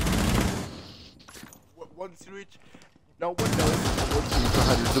 subscribers. Once you reach, no one knows. Once you reach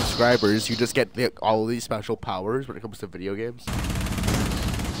 100 subscribers, you just get all of these special powers when it comes to video games.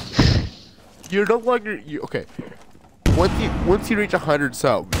 You're no longer okay. Once you reach 100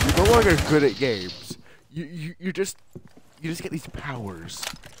 subs, you're no longer good at games. You just get these powers.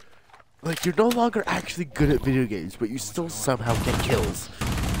 Like you're no longer actually good at video games, but you still somehow get kills.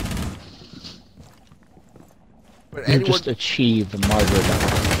 But You anyone, just achieve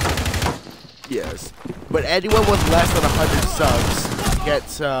martyrdom. yes. But anyone with less than 100 subs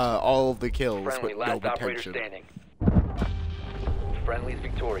gets all of the kills, Friendly, but no last operator retention. standing. Friendly's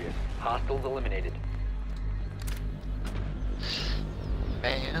victorious. Hostiles eliminated.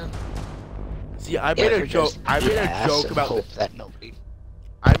 Man. See, I made a joke. I made a joke about hope this. that nobody.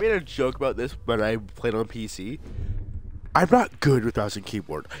 I made a joke about this when I played on PC. I'm not good with mouse and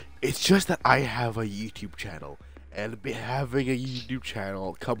keyboard. It's just that I have a YouTube channel, and having a YouTube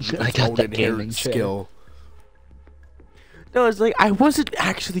channel comes with I its got own that gaming inherent chair. skill. No, it's like I wasn't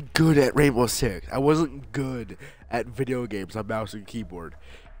actually good at Rainbow Six. I wasn't good at video games on mouse and keyboard.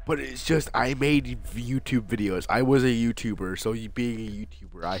 But it's just I made YouTube videos. I was a YouTuber, so being a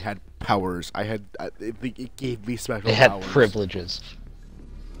YouTuber, I had powers. It gave me special They had powers. privileges.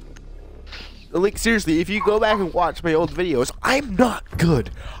 Like seriously, if you go back and watch my old videos, I'm not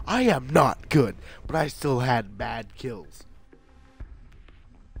good. I am not good, but I still had bad kills.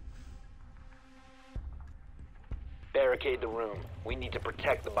 Barricade the room. We need to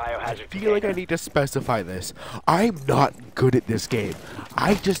protect the biohazard I feel like I container. need to specify this. I'm not good at this game.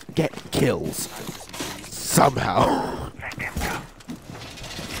 I just get kills. Somehow.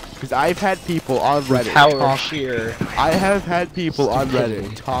 Because I've had people on Reddit Power talk- sheer. I have had people on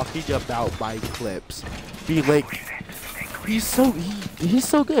Reddit talking about my clips, being like, he's so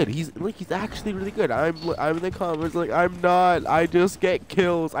good. He's actually really good. I'm in the comments like, I'm not. I just get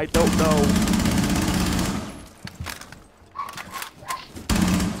kills. I don't know.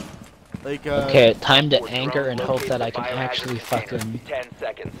 Like Okay, time to Op 4 anchor drone and hope located that the I can biohazard actually container. fucking. 10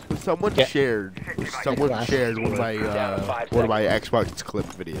 seconds. someone Yeah. shared one of my Xbox clip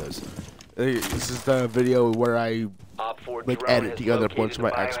videos. This is the video where I Op 4 like drone edit has together a bunch of my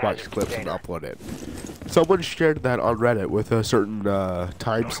located the Xbox biohazard clips and container. upload it. Someone shared that on Reddit with a certain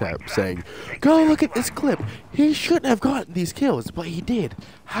timestamp saying, "Go look at this clip. He shouldn't have gotten these kills, but he did.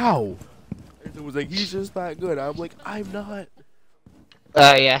 How?" And it was like, he's just that good. I'm like, I'm not.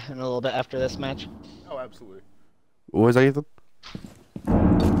 Yeah, in a little bit after this match. Oh, absolutely. What was that, Ethan?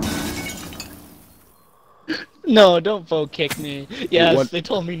 No, don't vote kick me. Yes, What? they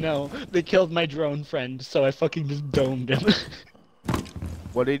told me no. They killed my drone friend, so I fucking just domed him.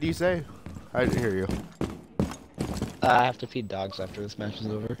 What did he say? I didn't hear you. I have to feed dogs after this match is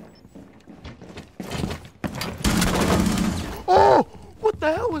over. Oh! What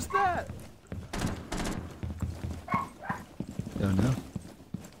the hell was that? Don't know.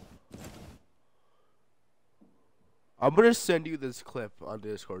 I'm gonna send you this clip on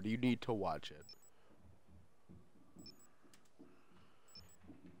Discord. You need to watch it.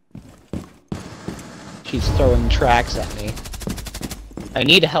 She's throwing tracks at me. I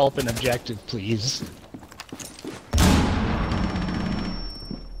need help and objective, please.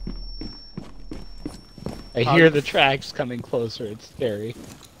 I hear the tracks coming closer. It's scary.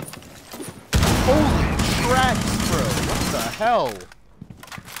 Holy tracks, bro! What the hell?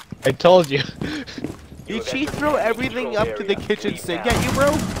 I told you. Did she throw everything up to the kitchen sink at you,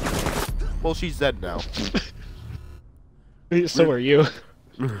 bro? Well, she's dead now. So are you.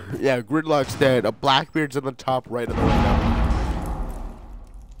 Yeah, Gridlock's dead. A Blackbeard's in the top right of the window.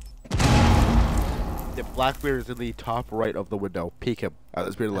 The Blackbeard is in the top right of the window. Peek him at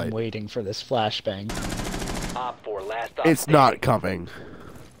the speed of I'm light. waiting for this flashbang. Op 4 last op It's standing. not coming.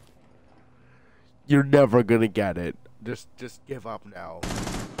 You're never gonna get it. Just give up now.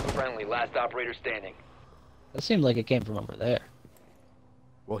 Friendly last operator standing. That seemed like it came from over there.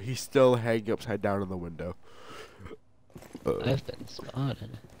 Well, he's still hanging upside down in the window. I've been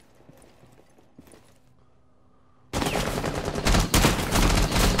spotted.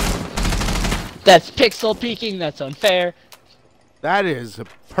 That's pixel peeking. That's unfair. That is a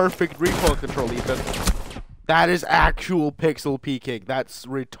perfect recoil control, Ethan. That is actual pixel peeking. That's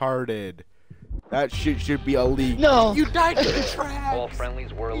retarded. That shit should be illegal. No. You died to the All tracks.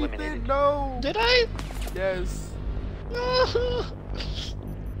 friendlies were Ethan, eliminated. no. Did I? Yes. No.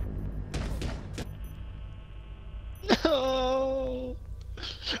 No.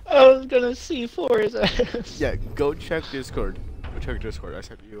 I was gonna C4 his ass. Yeah, go check Discord. Go check Discord. I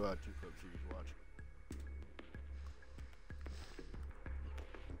sent you 2 clips you can watch.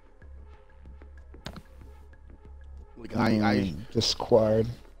 Like I Discord.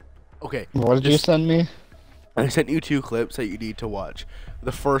 okay. What did you send me? I sent you 2 clips that you need to watch.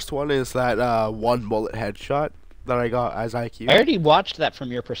 The first one is that one bullet headshot that I got as IQ. I already watched that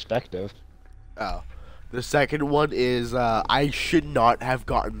from your perspective. Oh. The second one is I should not have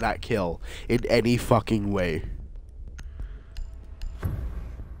gotten that kill in any fucking way.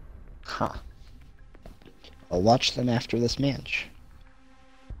 Huh. I'll watch them after this match.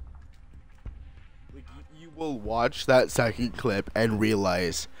 Like, you will watch that second clip and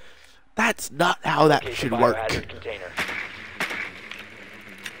realize that's not how that Locate the should biohazard work. container.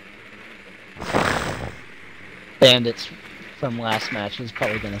 Bandits from last match is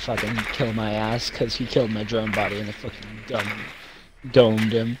probably gonna fucking kill my ass because he killed my drone body and I fucking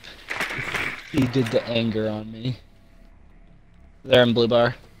domed him. He did the anger on me. There in blue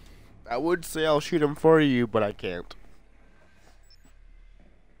bar. I would say I'll shoot him for you, but I can't.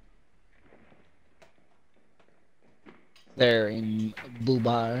 There in blue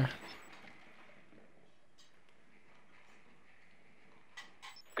bar.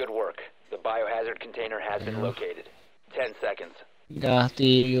 Good work. The biohazard container has been located. 10 seconds. Got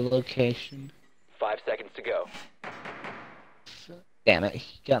the location. 5 seconds to go. Damn it,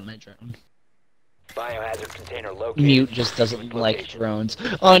 he got my drone. Biohazard container located. Mute just doesn't like Location. drones.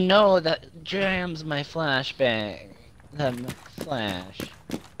 Oh no, that jams my flashbang. That flash.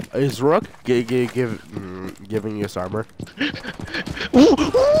 Is Rook giving you armor?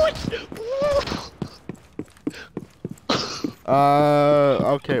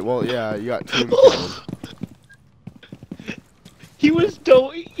 Okay, well, yeah, you got two killed. He was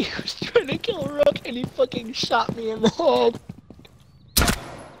trying to kill Rook and he fucking shot me in the head.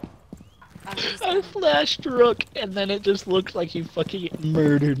 I flashed Rook and then it just looked like he fucking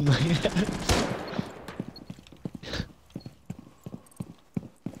murdered my ass.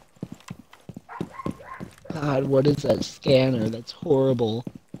 God, what is that scanner? That's horrible.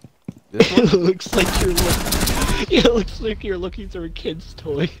 This one? It looks like you're it looks like you're looking through a kid's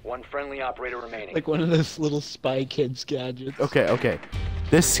toy. One friendly operator remaining. Like one of those little Spy Kids gadgets. Okay.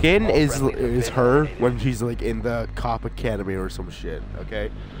 This skin is her when she's like in the cop academy or some shit. Okay,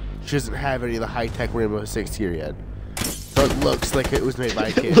 she doesn't have any of the high tech Rainbow Six here yet, so it looks like it was made by a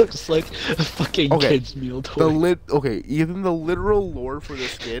It kid. looks like a fucking Okay, kid's meal toy. Even the literal lore for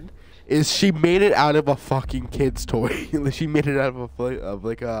this skin is she made it out of a fucking kid's toy. She made it out of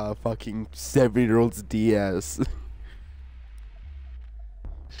like a fucking 7-year-old's DS.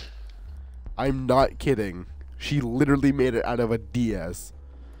 I'm not kidding. She literally made it out of a DS.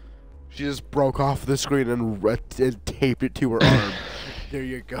 She just broke off the screen and taped it to her arm. There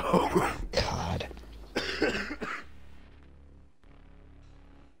you go. God.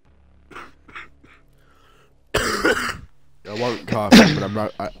 I want coffee, but I'm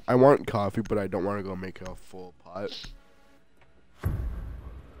not. I want coffee, but I don't want to go make a full pot.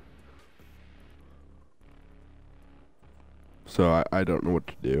 So I don't know what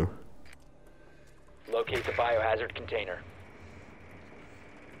to do. Locate the biohazard container.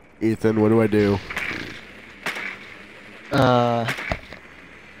 Ethan, what do I do?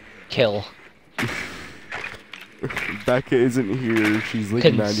 Kill. Becca isn't here. She's like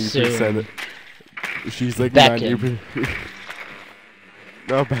Consume. 90%. She's like Becca. 90%.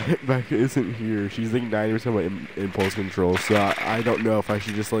 No, Becca isn't here. She's like 90% of my impulse control. So I don't know if I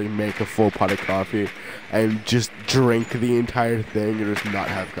should just like make a full pot of coffee and just drink the entire thing or just not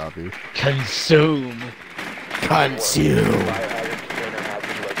have coffee. Consume. Consume. Biohazard container has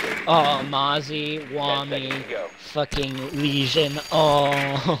been located. Oh, Mozzie, 10 Wami, seconds to go. fucking Legion.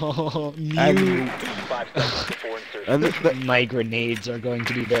 Oh, And, mute. 5 seconds before insertion. and My grenades are going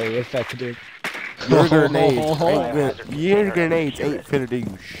to be very effective. your grenades ain't finna do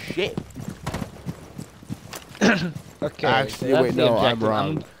shit. Okay, Actually, so wait, that's the no, I'm objective.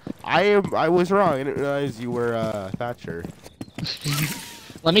 wrong. I was wrong. I didn't realize you were Thatcher.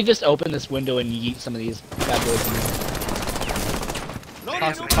 Let me just open this window and yeet some of these bad boys in.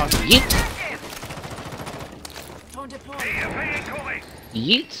 Yeet! Drone deployed.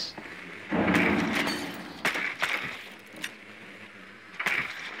 Yeet!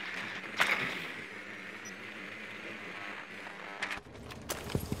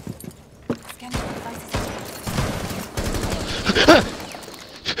 Scanning devices.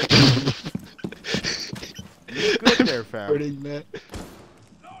 Good there, fam. Hurting that.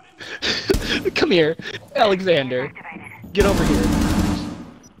 Come here, Alexander. Get over here.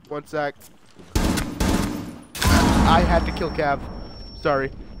 1 sec. I had to kill Cav.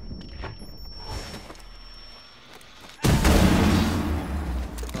 Sorry.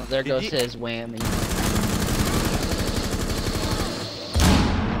 Oh, there goes you- his whammy.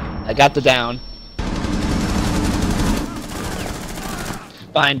 I got the down.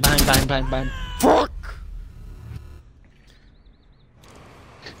 Bind. Fuck!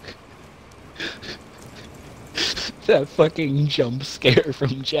 That fucking jump scare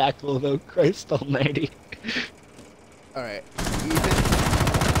from Jackal, though, Christ almighty. Alright.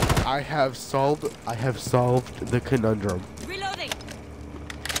 Ethan, I have solved the conundrum. Reloading.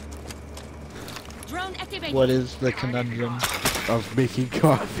 Drone activated. What is the conundrum? Of making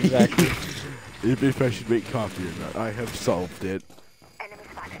coffee. Exactly. if I should make coffee or not. I have solved it. Enemy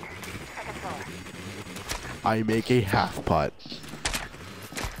spotted. Second floor. I make a half pot.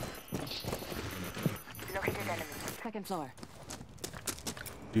 Located enemy. Second floor.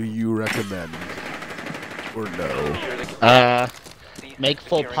 Do you recommend? Or no? Secure the container. Cease Make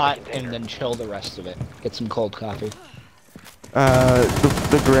full securing the pot container. and then chill the rest of it. Get some cold coffee.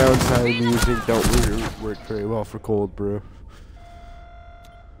 The grounds I'm using don't really work very well for cold brew.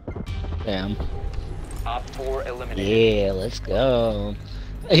 Damn. Op 4 eliminated. Yeah, let's go.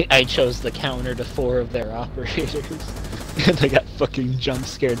 I chose the counter to 4 of their operators. And I got fucking jump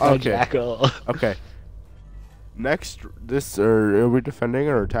scared by Okay. Jackal. Okay. Next, are we defending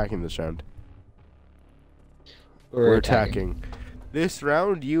or attacking this round? We're attacking. This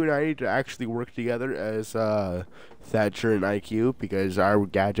round, you and I need to actually work together as Thatcher and IQ because our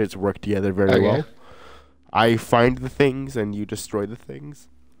gadgets work together very Okay. well. I find the things and you destroy the things.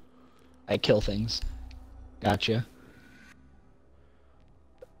 I kill things. Gotcha.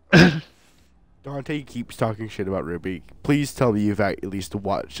 Dante keeps talking shit about Ruby. Please tell me you've at least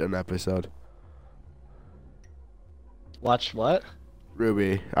watched an episode. Watch what?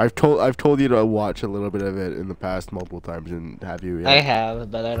 Ruby, I've told you to watch a little bit of it in the past multiple times, and have you yet? I have,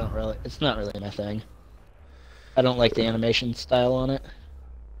 but I don't really. It's not really my thing. I don't like the animation style on it.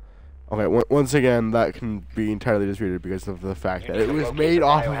 Okay, once again, that can be entirely disputed because of the fact that You need it to was locate made the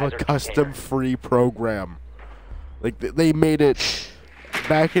off of a biohazard custom-free program. Like, they made it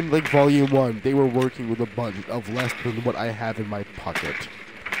back in, like, Volume 1. They were working with a budget of less than what I have in my pocket.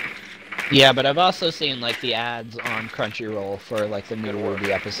 Yeah, but I've also seen like the ads on Crunchyroll for like the new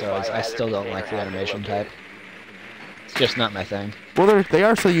Ruby episodes. I still don't like the animation type. It's just not my thing. Well, they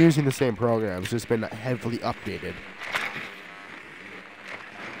are still using the same program. It's just been heavily updated.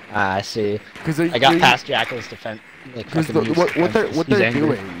 Ah, I see. Because I got past Jackal's defense. Like Because fucking what they're angry.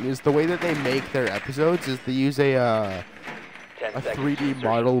 doing is the way that they make their episodes is they use a 10 seconds 3D to insertion.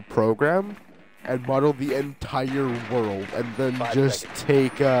 model program and model the entire world, and then 5 just seconds.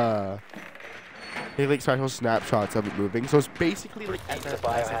 take like special snapshots of it moving. So it's basically like Proceed to the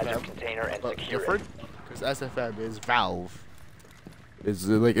biohazard SFM, container and but secure it. different. Because SFM is Valve. It's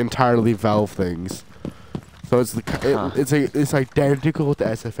like entirely Valve things. So it's it's identical to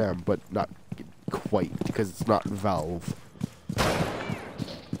SFM, but not quite because it's not Valve.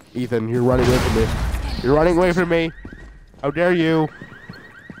 Ethan, you're running away from me. You're running away from me. How dare you?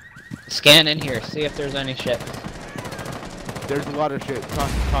 Scan in here, see if there's any shit. There's a lot of shit.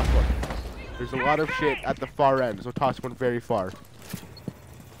 Toss one. There's a lot of shit at the far end, so toss one very far.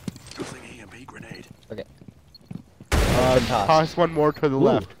 Tossing EMP grenade. Okay. Toss. Toss. One more to the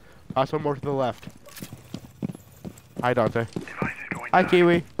left. Toss one more to the left. Hi, Dante. Device is going Hi, down.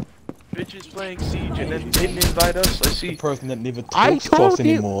 Kiwi. Bitches playing Siege and then didn't invite us. I The see. person that never I talks to told us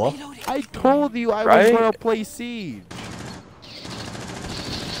you- anymore. I told you I was Right? gonna play Siege.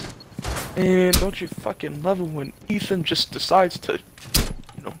 And don't you fucking love it when Ethan just decides to,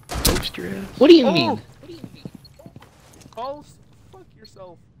 you know, roast your ass? What do you Oh. mean? Calls? Fuck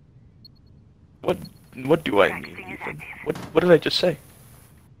yourself. What do I mean, Ethan? What did I just say?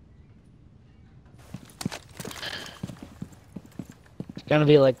 It's gonna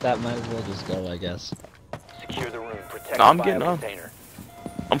be like that, might as well just go, I guess. Secure the room. Protect No, I'm the getting on. container.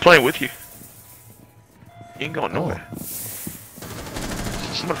 I'm playing with you. You ain't going nowhere.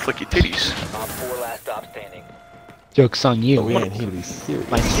 I'm gonna flick your titties. Op 4 last stop standing. Joke's on you. But we ain't here to be serious.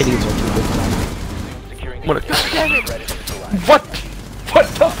 My titties are too big for Securing I'm the gonna. container. Ready to neutralize. What? What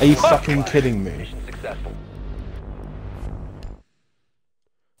the Are you fuck? fucking kidding me? Mission successful.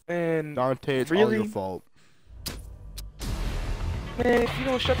 Man, Dante, it's all Really? your fault. man, if you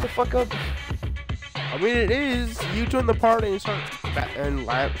don't shut the fuck up. I mean, it is. You join the party and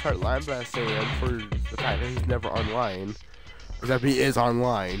start lambasting him for the fact that he's never online. Except he is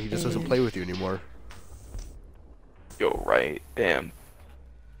online. He just doesn't play with you anymore. Yo, right. Damn.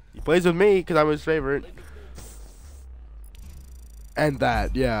 He plays with me because I'm his favorite. And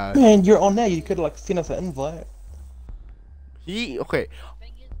that, yeah. Man, you're on there. You could have like seen us an invite. Okay.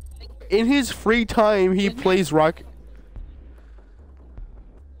 In his free time, he plays Rock.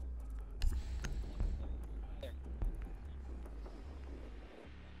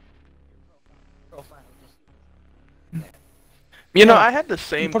 You know, Yeah. I had the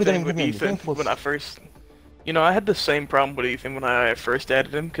same probably don't thing even with give me Ethan anything. when I first. You know, I had the same problem with Ethan when I first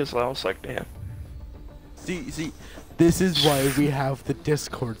added him because I was like, damn. See, this is why we have the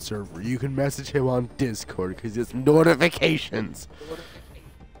Discord server. You can message him on Discord because it's notifications.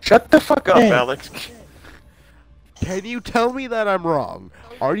 Shut the fuck up, Hey. Alex. Can you tell me that I'm wrong?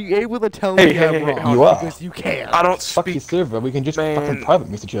 Are you able to tell Hey, me hey, I'm hey, wrong? you are. Because you can't. I don't Fuck your speak. server. We can just Man. fucking private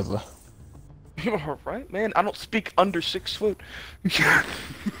message each other. You're right, man. I don't speak under 6 foot.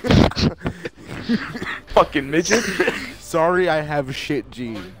 Fucking midget. Sorry, I have shit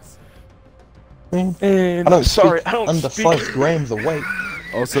genes. Man, And I don't sorry, speak I don't under speak. 5 grams of weight.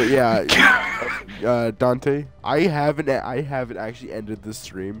 Also, yeah, Dante, I haven't actually ended the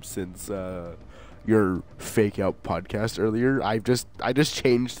stream since your fake out podcast earlier. I just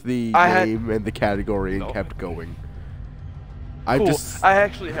changed the name and the category and kept going. Cool. I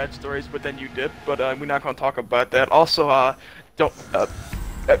actually had stories, but then you did. But we're not gonna talk about that. Also, don't.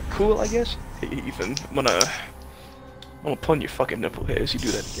 Cool, I guess. Hey, Ethan, I'm gonna pull on your fucking nipple hairs. You do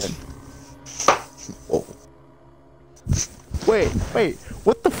that again. Oh. Wait,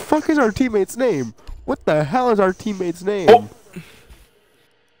 what the fuck is our teammate's name? What the hell is our teammate's name? Oh.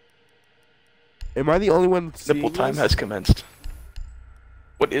 Am I the only one seeing Nipple time this? has commenced.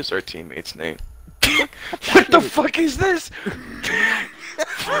 What is our teammate's name? What the fuck is this?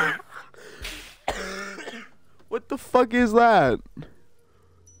 What the fuck is that?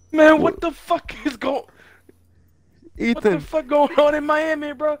 Man, what the fuck is going? What the Ethan, fuck going on in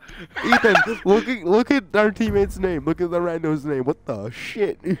Miami, bro? Ethan, look at our teammate's name. Look at the rando's name. What the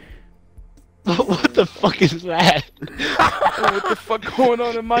shit? What the fuck is that? What the fuck going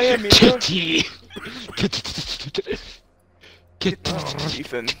on in Miami, bro? Kitty.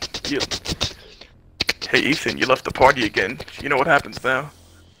 Ethan, hey Ethan, you left the party again. You know what happens now.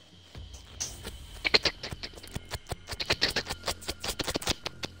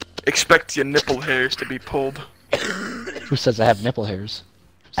 Expect your nipple hairs to be pulled. Who says I have nipple hairs?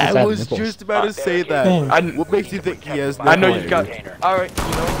 Who says I have was nipples? just about to say that. What makes you think he has I know nipple you got. hairs? All right,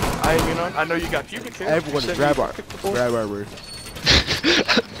 I know you got pubic hair. Everyone, You said grab you our, picked the ball. grab armor.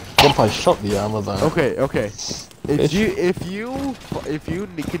 What if I shot the armor though? Okay. If you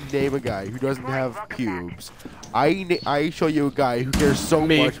can name a guy who doesn't have pubes, I show you a guy who cares so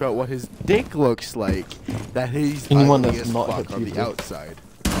Me. much about what his dick looks like that he's Anyone ugly that's as not fuck had on the puberty. outside.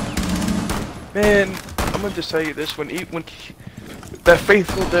 Man, I'm gonna just tell you this: when that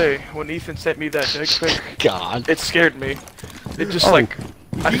faithful day when Ethan sent me that dick pic, God. it scared me. It just Oh. like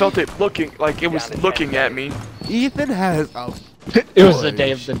I felt it looking like it was looking at me. Ethan has a It was the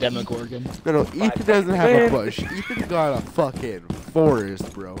day of bush. the Demogorgon. No, Ethan doesn't have Man. a bush. Ethan got a fucking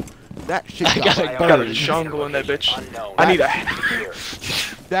forest, bro. That shit I got, got a I got a burned. jungle in that bitch. Unknown. I need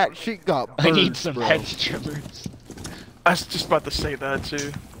a. That shit got I burned, need some bro. head trimmers. I was just about to say that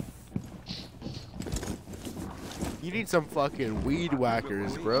too. You need some fucking weed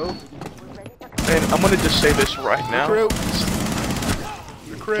whackers, bro. Man, I'm gonna just say this right now.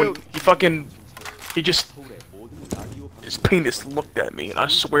 Recruit. When he just his penis looked at me, and I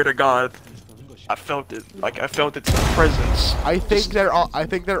swear to God, I felt it. Like I felt its presence. I think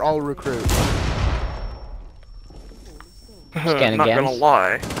they're all recruits. Scan I'm not again. gonna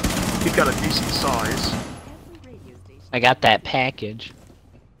lie, he's got a decent size. I got that package.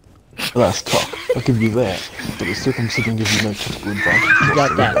 That's tough. I'll give you that. But the circumcision gives you no typical advantage. I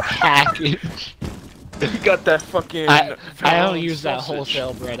got that package. He got that fucking. I don't vanilla use that sausage.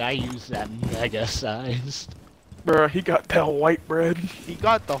 wholesale bread. I use that mega sized. Bruh, he got that white bread. He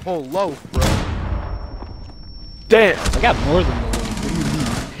got the whole loaf, bro. Damn, I got more than the one. What do you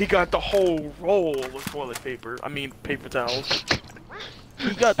mean? he got the whole roll of toilet paper. I mean, paper towels.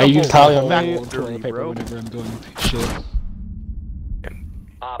 He got I the use whole Italian that made whole factory, toilet paper bro. whenever I'm going shit.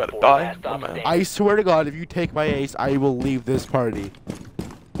 Op Better 4 die. last Oh, op man. standing. I swear to God, if you take my ace, I will leave this party.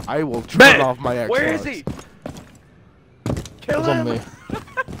 I will turn Man, off my Xbox. where is he? Kill It's on him.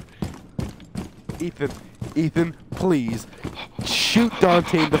 me. Ethan, please shoot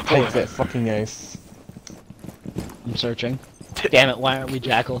Dante in the Take forehead. that fucking ace. I'm searching. Damn it, why aren't we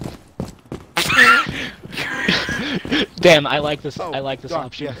Jackal? Damn, I like this. I like this Doc,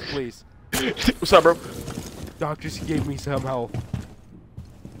 option. Yes, please. What's up, bro? Doc just gave me some help.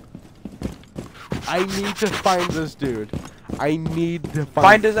 I need to find this dude. I need to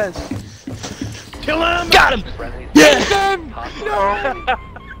Find his ass. Kill him. Got him! Friendly Ethan! No!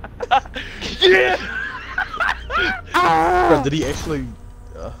 Yeah. Bro, did he actually...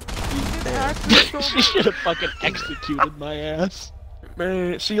 She should have fucking executed my ass.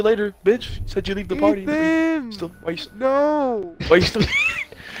 Man, see you later, bitch. Said you leave the party. Ethan! Still, why you, No! why you still?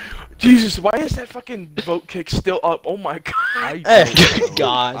 Jesus, why is that fucking vote kick still up? Oh my God. I Hey, don't know.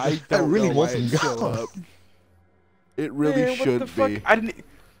 God. I That don't really know why wasn't it's still gone. up. It really Man, what should the fuck? be.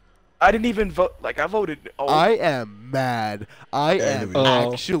 I didn't even vote. Like I voted. Oh, I am mad. I am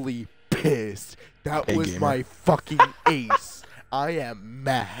Oh. actually pissed. That Hey, was gamer. my fucking ace. I am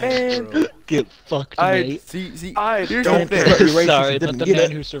mad, Man. bro. Get fucked, I- mate. See, I here's don't the think- thing. You're racist, Sorry, you but didn't the get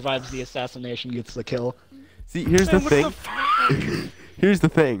man it. who survives the assassination gets the kill. See, here's the Man, what thing. the fuck? Here's the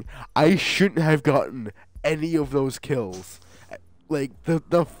thing. I shouldn't have gotten any of those kills. Like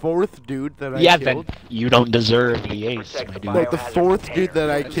the fourth dude that I Yeah, killed. then you don't deserve the ace, my dude. No, the fourth dude that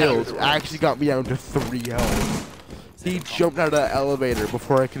I killed actually got me down to 3 health. He jumped out of the elevator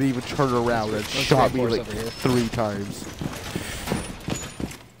before I could even turn around and shot me force like over here. 3 times.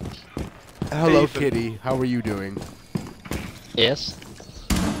 Hello, Ethan. Kitty. How are you doing? Yes.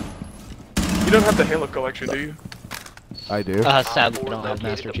 You don't have the Halo collection, do you? I do. Sadly, Op I don't 4 have located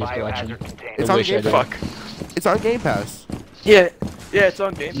Master the Chief Collection. biohazard container. It's I on wish I Game did. Fuck. It's on Game Pass. Yeah, it's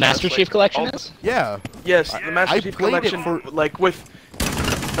on Game Pass. Master like, Chief Collection all- is? Yeah. Yes, the Master I Chief played it Collection, for- like with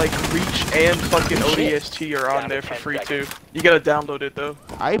like Reach and fucking Shit. ODST are on there for free too. You gotta download it though.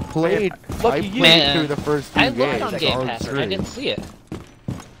 I played. Lucky I you. played Man, through the first 2 I games. looked on Game on Pass and I stream. didn't see it.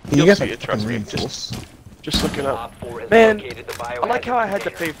 You You'll guys see like it, trust me. reinforce. Just look it up. Op 4 has Man, located the I like how I had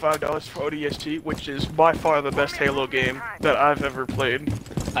to container. pay $5 for ODST, which is by far the best Halo game that I've ever played.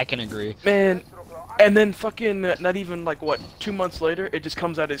 I can agree. Man, And then fucking, not even like, what, 2 months later, it just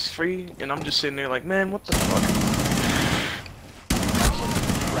comes out as free, and I'm just sitting there like, man, what the fuck?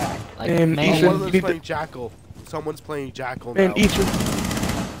 Like, And man, Ethan, One of you them's need playing Jackal. Someone's playing Jackal Man, now. Ethan,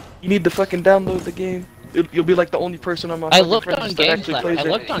 you need to fucking download the game. You'll be like the only person on my I fucking looked friends on that Game actually Pass. plays I it.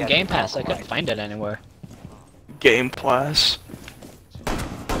 looked on Game Pass. I couldn't find it anywhere. Game Pass.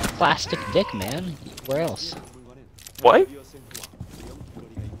 Plastic dick, man. Where else? What?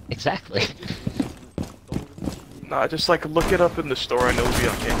 Exactly. Nah, just like look it up in the store and it'll be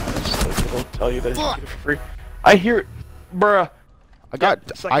on Game Pass. Like, it'll tell you that you can get it for free. I hear it, bruh. I got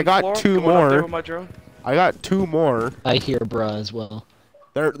Second floor, 2 going up there more. with my drone. I got 2 more. I hear bruh as well.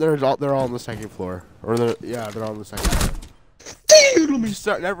 They're all on the second floor. Or they're on the second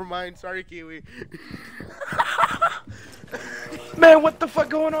floor. Never mind. Sorry, Kiwi. Man, what the fuck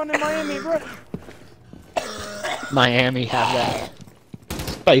going on in Miami, bruh? Miami have that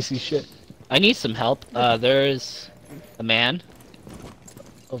spicy shit. I need some help. There's a man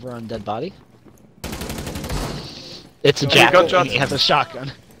over on dead body. It's a Jackal. And he has a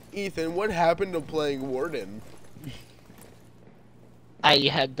shotgun. Ethan, what happened to playing Warden? I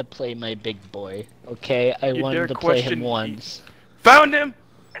had to play my big boy. Okay, I You wanted dare to play him question me? once. Found him!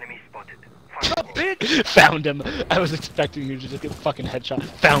 Enemy spotted. What's up, bitch? Found him. I was expecting you to just get fucking headshot.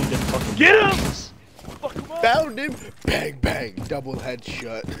 Found him. Fucking Get him! nice. Fuck him up! Found him. Bang bang. Double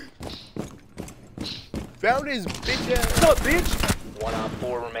headshot. Found his bitch ass. What's up, bitch? 1 on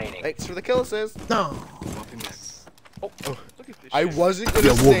 4 remaining. Thanks for the kill assist. Oh, look at this I shit. wasn't gonna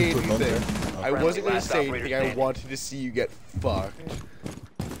Yeah, say we'll put it on anything. I Friendly, wasn't gonna last say operator anything. I standing. wanted to see you get fucked.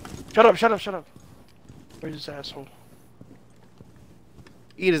 Shut up, shut up, shut up. Where's this asshole?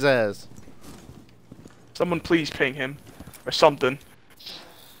 Eat his ass. Someone please ping him. Or something.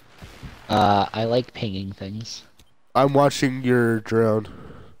 I like pinging things. I'm watching your drone.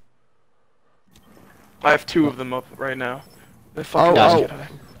 I have 2 of them up right now. They Oh, fucking oh.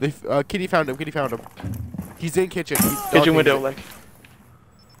 get high. Kitty found him. Kitty found him. He's in kitchen. Kitchen window, like.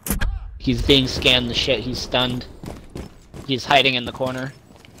 He's being scanned the shit. He's stunned. He's hiding in the corner.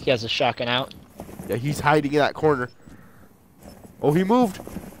 He has a shotgun out. Yeah, he's hiding in that corner. Oh, he moved.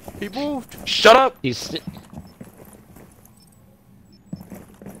 He moved. Shut up!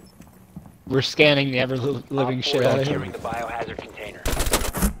 We're scanning the ever-living Op shit 4 out of securing him. the biohazard container.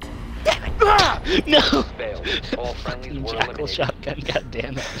 No! Failed. All friendlies were Jackal eliminated. shotgun. God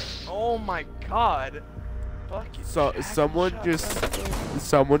damn it. Oh my god. Fuck you. So someone Shut just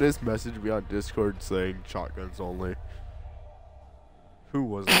messaged me on Discord saying shotguns only. Who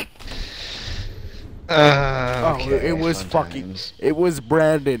was it? It was fucking. It was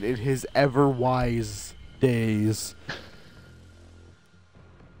Brandon in his ever wise days.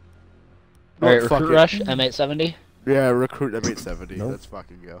 Alright, fuck Recruit it. Rush, M870. Yeah, recruit M870. Nope. Let's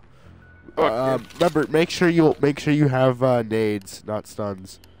fucking go. Fuck Remember, make sure you have nades, not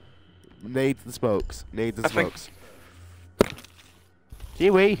stuns. Nades and smokes. Nades and I think- smokes.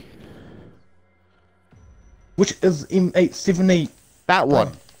 Kiwi, Which is M870? that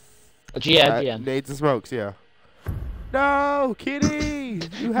one. GM. Nades and smokes, yeah. No, Kitty,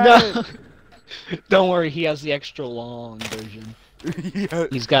 you have No! Don't worry, he has the extra long version. it. Yeah.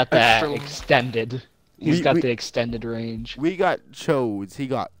 He's got that Extra long. extended. He's We- got we- the extended range. We got chodes. He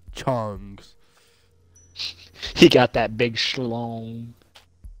got chungs. He got that big schlong.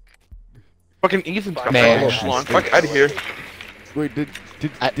 Fucking Ethan's got Man. fucking schlong. Fuck out of here. Wait, did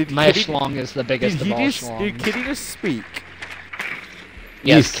My Kitty, schlong is the did biggest of he all just did schlongs. Kitty just speak?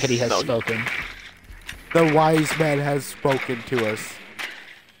 Yes, Yes. Kitty has No. spoken. The wise man has spoken to us.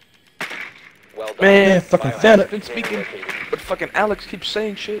 Well done. Man, fucking Biohazard found it. Been container speaking, located. but fucking Alex keeps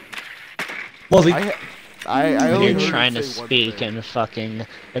saying shit. Was he? I only You're heard him trying to say one speak thing. and fucking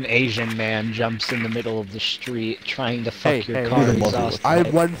an Asian man jumps in the middle of the street trying to fuck Hey, your hey, car hey, exhaust I'm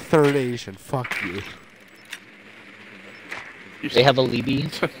pipe. 1/3 Asian. Fuck you. They have a Libby.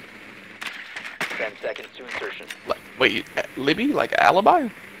 10 seconds to insertion. Wait, Libby? Like alibi?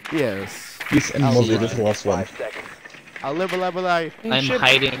 Yes. Yes, and Mozzie, this is the last one. 5 seconds. I'll live a life. I'm Shit.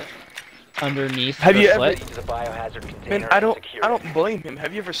 hiding underneath Have the you foot. Proceed to the biohazard container Man, I and don't secure it. blame him.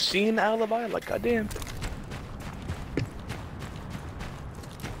 Have you ever seen Alibi? Like, goddamn.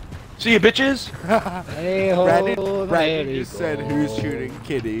 See you, bitches. Brandon just said who's shooting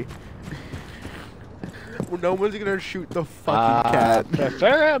Kitty. Well, no one's gonna shoot the fucking cat.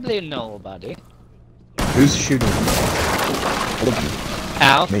 Preferably nobody. Who's shooting?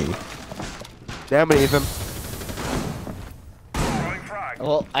 Al? Me. Damn it, Ethan. Throwing frag.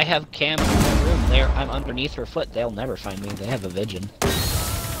 Well, I have Cam in my room. There, I'm underneath her foot. They'll never find me. They have a Virgin.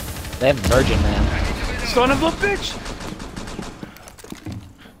 They have a Virgin, man. Son of a bitch.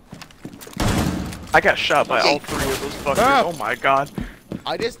 I got shot by all three of those fuckers. Ah. Oh my god.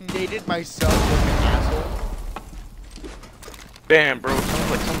 I just naded myself like an asshole. Damn, bro.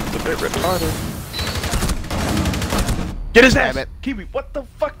 Sounds like something's a bit retarded. Get his ass! Damn it. Kiwi, what the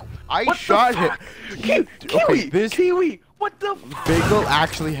fuck? I What the shot him. fuck? Kiwi! Okay, this Kiwi! What the fuck? Bagel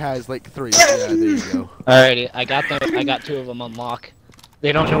actually has like 3. Yeah, there you go. Alrighty, I got 2 of them on lock.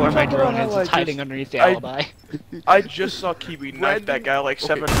 They don't know where my drone is. It's hiding underneath the alibi. I just saw Kiwi knife that guy like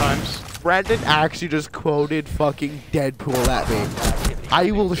 7 times. Brandon actually just quoted fucking Deadpool at me.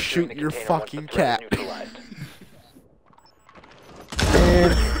 I will shoot your fucking cat.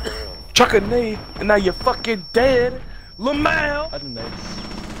 And chuck a knee, and now you're fucking dead. Lamau! I think that's...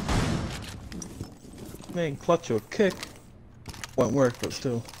 Man, clutch or kick. Won't work, but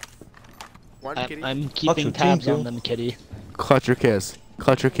still. I'm keeping tabs on them, kitty. Clutch or kiss.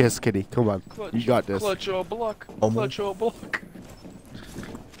 Clutch or kiss, kitty. Come on. Clutch, You got this. Clutch or block. Almost. Clutch or block.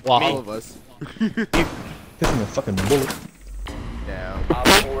 Wow. All of us. Hit him a fucking bullet. Damn. Op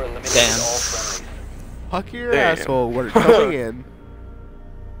 4 eliminated Damn. all friendlies. Fuck your Damn. asshole. We're coming in.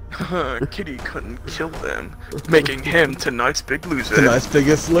 Kitty couldn't kill them, making him tonight's big loser. Tonight's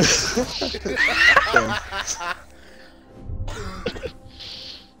biggest list.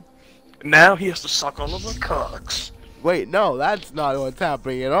 Now he has to suck all of the cocks, Wait, no, that's not what's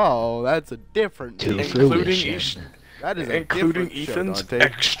happening at all. That's a different To thing. including fruition. That is a including different show, Ethan's Dante.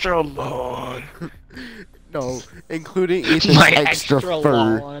 extra long. No, including Ethan's My extra fur.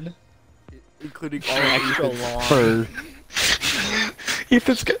 lawn. Including all Extra Ethan's long. fur.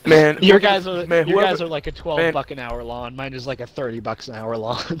 Ethan's got, man. Your guys are man, your guys whoever- are like a $12 an hour lawn. Mine is like a $30 an hour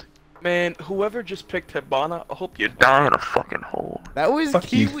lawn. Man, whoever just picked Hibana, I hope you die in a fucking hole. That was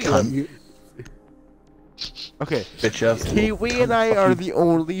Fuck you, Kiwi. cunt. Okay, Bitch ass. Kiwi and I are the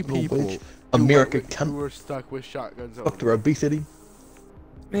only little people bitch. America who cunt. are stuck with shotguns Fuck only. their obesity.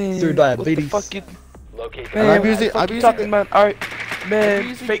 Man, Through diabetes. What the fuck you, Locate man, I'm what using- the fuck I'm you using- talking about? Alright, man,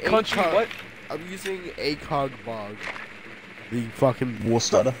 using fake country, ACOG. what? I'm using ACOG bog. The fucking War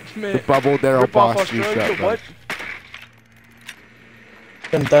starter. Man, bubble Daryl rip off Boston Australia, shotgun. what?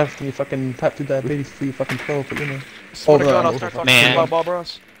 Gonna die from your fucking type 2 diabetes for your fucking 12, but you know. Swear to Hold God, on. I'll start talking Man. about Bob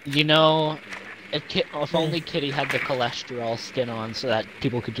Ross. You know, if only Kitty had the cholesterol skin on, so that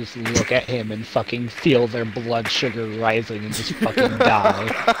people could just look at him and fucking feel their blood sugar rising and just fucking die.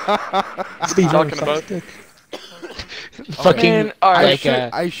 Speed talking on about? stick. Fucking Man, alright,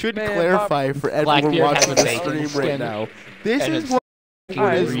 I should man, clarify for everyone Blackbeard watching has the a bacon stream right skin. now. This And is it's what it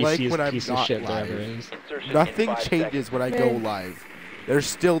is greasiest like when I'm piece of not shit there ever live. is. Insertion in Nothing 5 changes seconds. when I go live. They're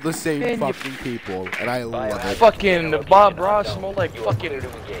still the same Man, you fucking people, and I love it. Fucking Bob Ross smell like You are fucking. clear to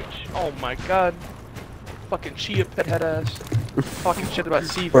engage. Oh my god. Fucking chia pet head ass. Talking shit about Bro,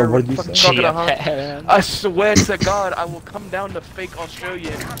 Seabird. what did you Fucking say? talking Chia to Hunt. pet head. I swear to God, I will come down to fake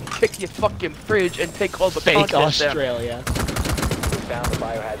Australia and kick your fucking fridge and take all the Fake content down. Australia. We found the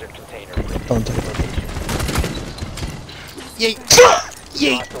biohazard container. Don't take it.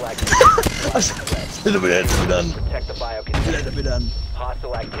 Hostile activity. Little bit done. Protect the bio container. Little bit done.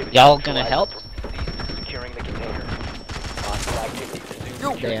 Hostile activity. Y'all gonna help? Cease securing the container. Hostile activity. Resume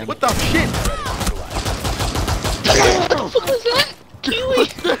Yo, Damn. what the shit? What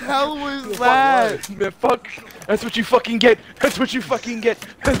the hell was that? Man, fuck. That's what you fucking get. That's what you fucking get.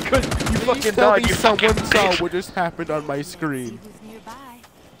 That's good. You Please fucking tell died. me You someone fucking saw bitch. what just happened on my screen. Who's nearby?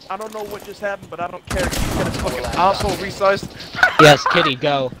 I don't know what just happened, but I don't care. You get his fucking asshole resized. Yes, Kitty,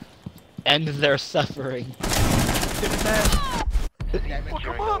 go. End their suffering. Securing Come the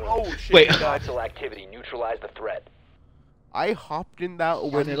on. room. Oh shit. Wait. he died. Hostile activity. Neutralize the threat. I hopped in that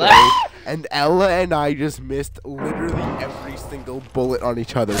window, left. and Ella and I just missed literally every single bullet on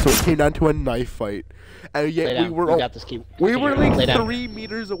each other, so it came down to a knife fight. And Lay yet down. we were We all, got this. Keep. we were like Lay down. 3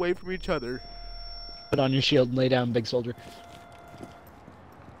 meters away from each other. Put on your shield and lay down, big soldier.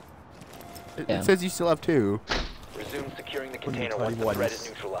 It Yeah. says you still have 2. Resume securing the container tidy once the threat whities. is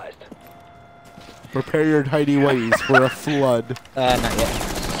neutralized. Prepare your tidy whities for a flood. Not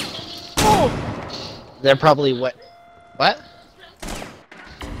yet. They're probably what? What?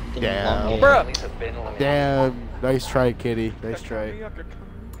 Damn. Elongated. Friendlies have been eliminated. Damn, nice try, Kitty. Nice try.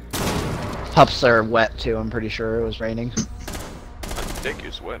 Pups are wet too. I'm pretty sure it was raining. Dick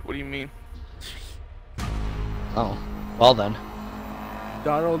is wet. What do you mean? Oh, well then.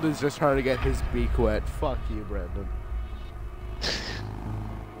 Donald is just trying to get his beak wet. Fuck you, Brandon.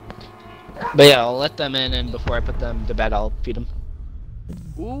 But yeah, I'll let them in, and before I put them to bed, I'll feed them.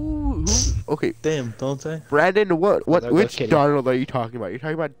 Ooh. Okay, Damn, don't say. Brandon, There goes which Kitty. Donald are you talking about? You're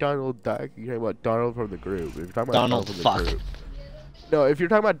talking about Donald Duck. You're talking about Donald from the group. If you're talking about Donald from the fuck. group. No, if you're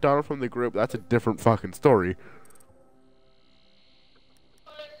talking about Donald from the group, that's a different fucking story.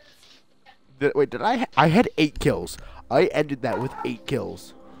 Wait, did I? I had 8 kills. I ended that with 8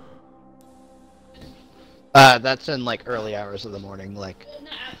 kills. That's in like early hours of the morning, like.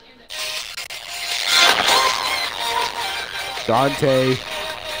 Dante.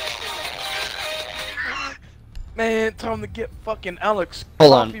 Man, time to get fucking Alex.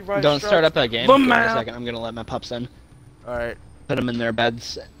 Hold on, Copyright don't start strikes. up a game. Give me a Lamau. second. I'm gonna let my pups in. Alright. Put them in their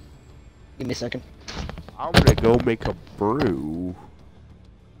beds. Give me a second. I'm gonna go make a brew.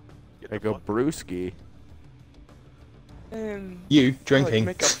 Like a brewski. Man, You like, drinking,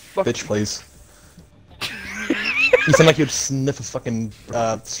 make a fucking- bitch, please. You sound like you'd sniff a fucking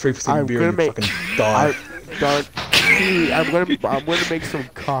street I'm beer gonna and make- you'd fucking die. I'm gonna make some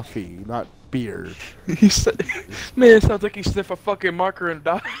coffee, not beer. He said, man, it sounds like he sniffed a fucking marker and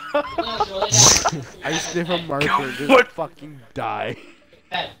died. I sniff a marker and just What? fucking die.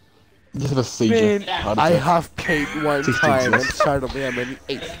 You have a seizure. Man, Heart I attack. huff paint one 16 time and years. startled them in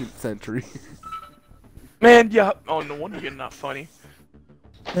the 18th century. Man, yeah. Oh, no wonder you're not funny.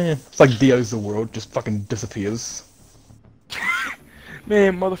 Yeah, it's like Dio's the world, just fucking disappears.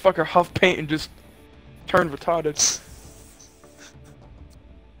 Man, motherfucker huff paint and just turned retarded.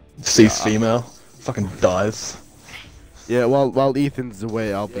 Sees female, fucking dies. Yeah, while Ethan's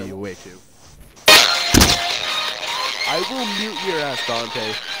away, I'll be away too. I will mute your ass,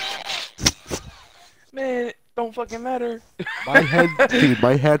 Dante. Man, it don't fucking matter. Dude,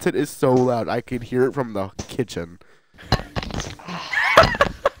 my headset is so loud, I could hear it from the kitchen.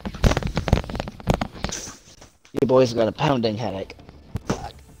 You boys got a pounding headache.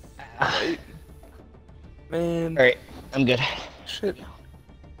 Man, Alright, I'm good. shit.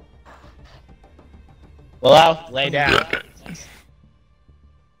 Willow, lay down.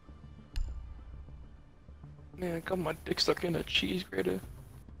 Man, I got my dick stuck in a cheese grater.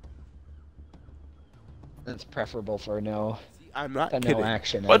 That's preferable for no I'm not no kidding.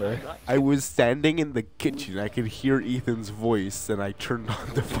 action What? ever. I was standing in the kitchen, I could hear Ethan's voice, and I turned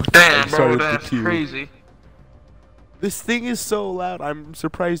on the fucking Damn, I bro, started the that's TV. crazy. This thing is so loud, I'm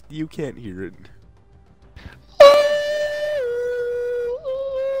surprised you can't hear it.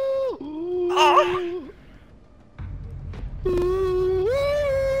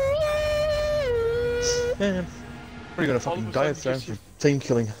 Man, we're gonna All fucking of a die sudden, at time just for team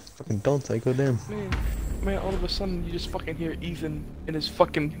killing fucking Dante, goddamn. Man, all of a sudden you just fucking hear Ethan in his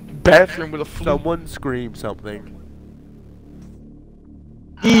fucking bathroom with a flu. Someone scream something.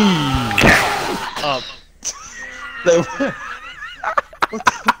 Oh,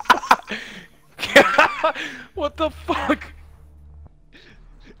 What the fuck?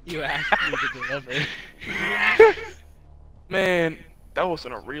 you asked me to deliver. Man, that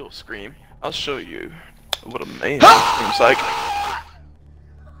wasn't a real scream. I'll show you what a man screams like.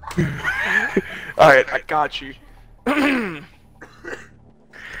 Alright, I got you. Who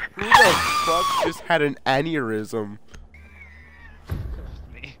the fuck just had an aneurysm?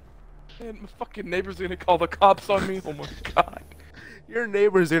 Man, my fucking neighbor's gonna call the cops on me. Oh my god. Your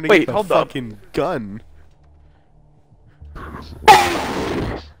neighbor's gonna Wait, get the hold up. fucking gun.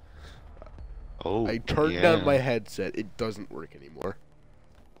 Oh, I turned down my headset, it doesn't work anymore.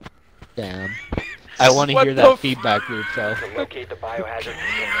 Damn. I want to What hear the that f- feedback loop though. To locate the biohazard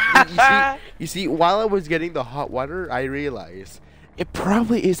container. You see, while I was getting the hot water, I realized it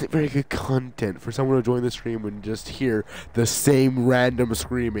probably isn't very good content for someone to join the stream and just hear the same random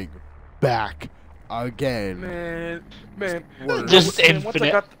screaming back again. Man. Just Man, once I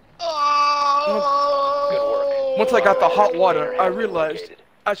infinite. got Good work. Once I got the hot water, I Area realized located.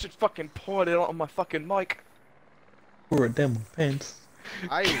 I should fucking pour it on my fucking mic. We're a damn pants.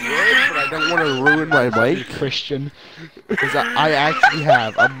 I would, but I don't want to ruin my mic. Christian. Because I actually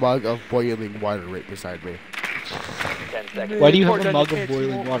have a mug of boiling water right beside me. 10 seconds. Why do you Pour have it a down your mug of pants, you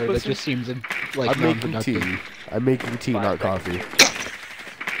boiling won't water? That listen. just seems like I'm making non-productive. tea. I'm making tea, 5 not seconds. coffee.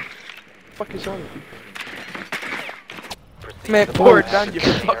 Fuck is wrong with you? Proceed Man, to the pour it biohazard down your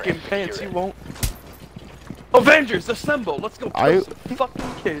container fucking and pants, secure you it. won't. Avengers, assemble! Let's go I- kill some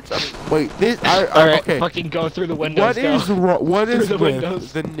fucking kids. I mean, Wait, this Alright, okay. fucking go through the windows. What is what is Through the with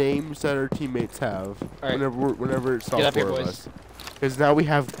windows. the names that our teammates have Alright. whenever it's all Get up here, four of boys. us? Because now we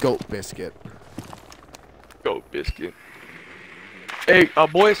have Goat Biscuit. go biscuit. Hey,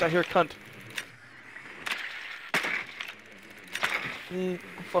 boys, I hear cunt. I'm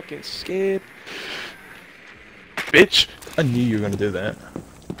fucking scared. Bitch. I knew you were gonna do that.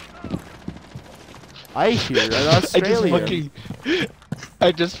 I hear an Australian.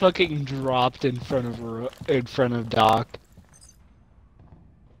 I just fucking dropped in front of Doc.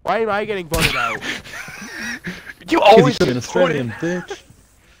 Why am I getting voted out? You Because always you're an get voted. Australian, bitch.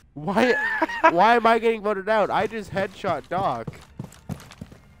 Why am I getting voted out? I just headshot Doc.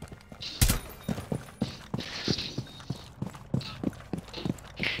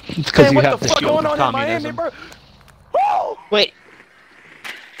 It's because Man, you what have the the fuck shield going of on in Miami, communism. bro? Whoa! Wait.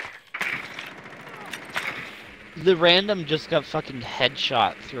 The random just got fucking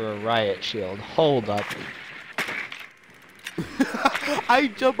headshot through a riot shield. Hold up. I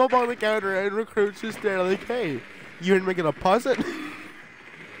jump up on the counter and recruits just there like, hey, you ain't making a deposit?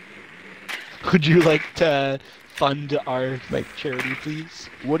 Would you like to fund our charity, please?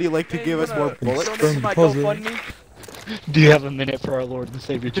 Would you like to Hey, give you us wanna more bullets? donate to my GoFundMe? Do you have a minute for our Lord and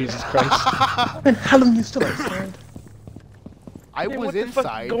Savior Jesus Christ? Man, how long you still outside? I Hey, was what the fuck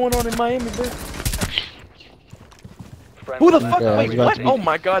inside. going on in Miami, bro? Friendly Who the last fuck? Yeah, I was Wait, about what? to be- Oh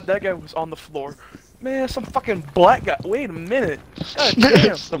my god, that guy was on the floor. Man, some fucking black guy. Wait a minute. God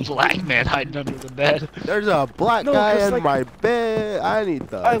damn. Some black man hiding under the bed. There's a black No, guy 'cause, in like, my bed. I need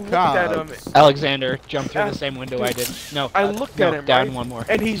the I looked at him. cops. Alexander, jump through Yeah. the same window I did. No, I looked no, at him, down right? one more.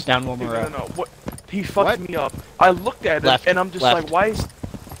 And he's Down one more No, row. no, what? He fucked What? me up. I looked at him Left, and I'm just left. like, why is?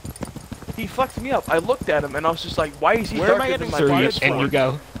 He fucked me up. I looked at him and I was just like, why is he Where am I darker than getting my spotted Three, and from? you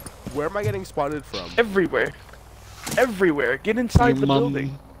go. Where am I getting spotted from? Everywhere. Everywhere. Get inside You the mum-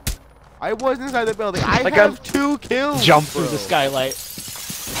 building. I was inside the building. I Like, have 2 kills. Jump through bro. the skylight.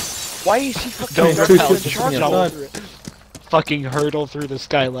 Why is he fucking Don't Hey, darker repel. two than kills Jump from the Charlie? outside. through it. Fucking hurdle through the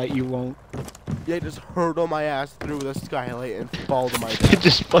skylight. You won't. Yeah, just hurdle my ass through the skylight and fall to my death.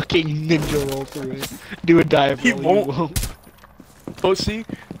 Just fucking ninja roll through it. Do a dive He roll. won't. You won't. Pussy.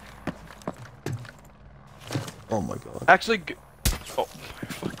 Oh my god. Actually, oh,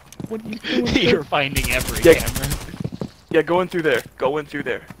 fuck. What are you doing? You're finding every Yeah. camera. Yeah, go in through there. Go in through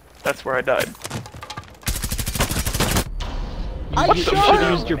there. That's where I died. You shot should him.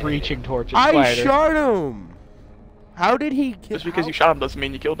 have used your breaching torches I quieter. shot him. How did he kill? Just because you shot him doesn't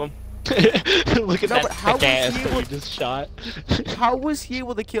mean you killed him. Look at No, that but how thick ass was he that you able- just shot. How was he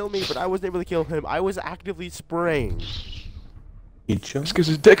able to kill me, but I wasn't able to kill him? I was actively spraying. Each Just because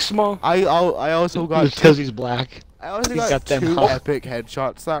his dick's small. I also got Because he's black. I also he's got, got them 2 hot. epic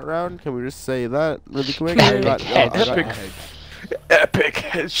headshots that round. Can we just say that really quick? Epic I got Epic. head- Epic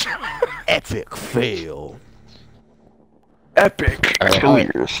headshot. epic fail. Epic. Kill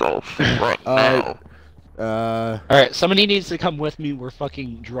yourself right now. Alright, somebody needs to come with me. We're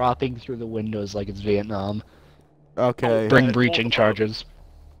fucking dropping through the windows like it's Vietnam. Okay. Bring Hold breaching on. charges.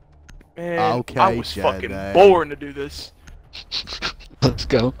 Man, Okay, I was fucking Jedi. born to do this. Let's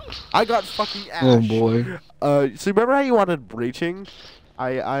go. I got fucking Ash. Oh boy. So remember how you wanted breaching?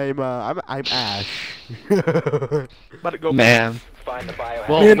 I'm Ash. About to go. Man. Find the biohazard.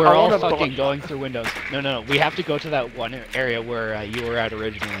 Well, Man, we're I all wanna fucking bu- going through windows. No. We have to go to that one area where you were at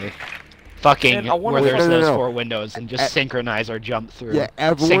originally. Fucking Man, I wanna- where there's No, no, those no. 4 windows and just synchronize our jump through. Yeah,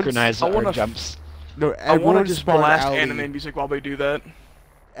 everyone's- Synchronize I our wanna- jumps. No, I want to everyone just spawn blast alley. anime music while they do that.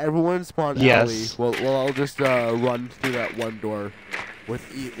 Everyone spawn Yes. alley. Well, I'll just run through that one door with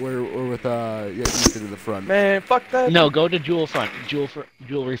Ethan in the front. Man, fuck that. No, go to jewelry front.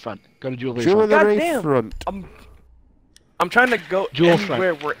 Jewelry front. Go to jewelry front. Jewelry Goddamn. front. I'm trying to go Jewel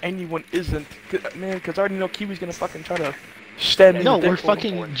anywhere where anyone isn't. Man, because I already know Kiwi's gonna fucking try to stab me. No, in the we're dick.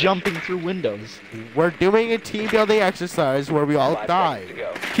 fucking jumping through windows. We're doing a team building exercise where we all 5 die. seconds to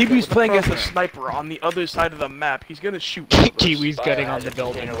go. Kiwi's playing as a program. sniper on the other side of the map. He's gonna shoot. one of us. Kiwi's getting on the Biohazard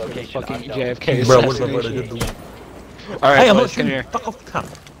building container for the location fucking unknown. JFK Bro, what about assassination. the Alright, Hey, I'm not boys, come shooting. here. Fuck off the camera.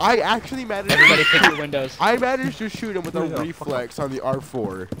 I actually managed. Everybody pick your windows. I managed to shoot him with a Yeah, fuck reflex on the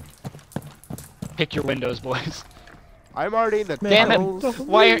R4. Pick your windows, boys. I'm already in the Damn it. tunnels.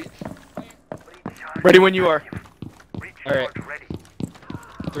 Why are... Ready when you are. Alright.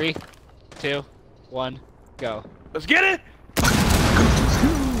 3, 2, 1, go. Let's get it.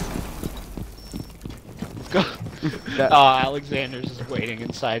 Let's go. That- Oh, Alexander's just waiting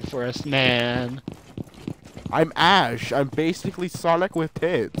inside for us, man. I'm Ash. I'm basically Sonic with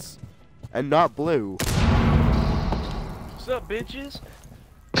tits. And not blue. What's up, bitches?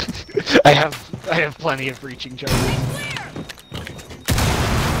 I have plenty of breaching charges.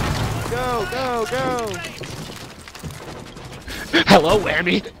 Go, go, go! Hello,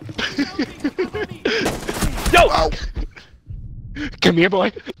 Whammy. Yo! Come here,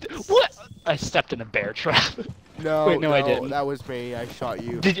 boy. What? I stepped in a bear trap. No, Wait, no, I didn't. That was me. I shot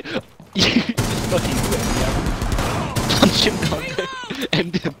you. Did you? You just fucking punch him down there.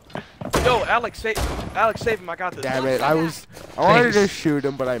 And Yo, Alex, save him. I got this. Damn it! I wanted to shoot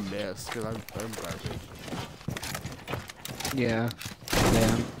him, but I missed because I'm garbage. yeah.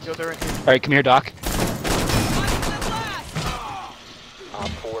 Damn. Yo, they're in here. All right, come here, Doc. Op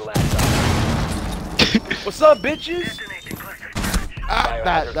 4 last op. What's up, bitches? Ah,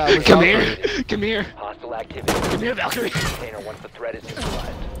 that was Come out. here. Come here. Hostile activity. Come here, Valkyrie. Container once the threat is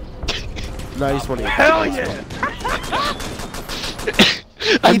neutralized. Nice one. Hell yeah!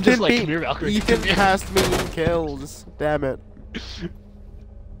 I'm just like, come here, Valkyrie. Ethan come here. passed me in kills. Damn it.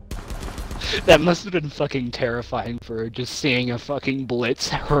 That must have been fucking terrifying for her, just seeing a fucking blitz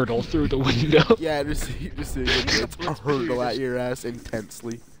hurtle through the window. Yeah, just seeing a hurdle at your ass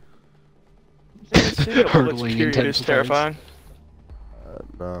intensely. Hurtling Period is intensely. terrifying.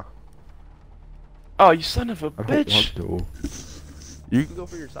 No. Oh, you son of a I don't bitch! want to. You can go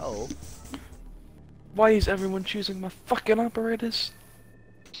for yourself. Why is everyone choosing my fucking operators?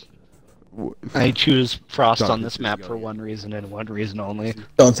 I choose Frost on Dante, this map go. for one reason and one reason only.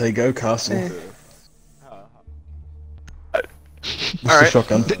 Dante, go castle. What's the Alright.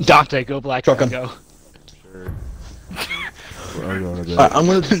 shotgun? Dante, go black. Shotgun. Go. Sure. Where are you on a bit? Alright, I'm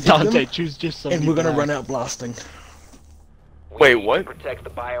gonna defeat Dante, them, choose just some. and we're gonna run out blasting. Wait, what? Protect the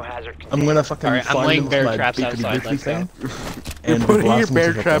biohazard container. I'm gonna fucking Alright, I'm find laying them bear with my traps beacon outside, Ripley let's go. thing. You're And putting your blast them bear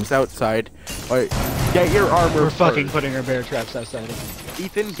to the traps shotgun. outside. Alright, get your armor We're fucking first. putting our bear traps outside.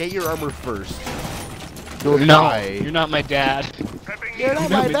 Ethan, get your armor first. You'll No, die. you're not my dad. You're not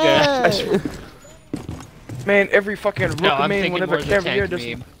you're my not my dad. dad. Man, every fucking rook No, I'm main thinking whenever more the Cavalier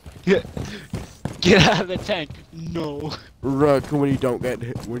tank does. meme. Get out of the tank. No. Rook, when you don't get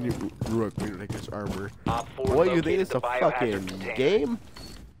hit, when you Rook, when you don't get his armor. Op 4 What, you think located it's the a biohazard fucking container. game?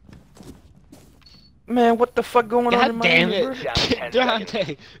 Man, what the fuck going on in God my damn universe? it. Down to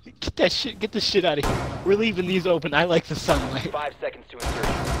 10 Dante, get the shit out of here. We're leaving these open. I like the sunlight. 5 seconds to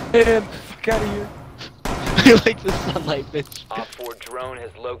insertion. Man, fuck out of here. I like the sunlight, bitch. Op 4 drone has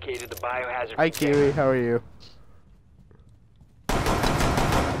located the biohazard Hi container. Kiwi, how are you?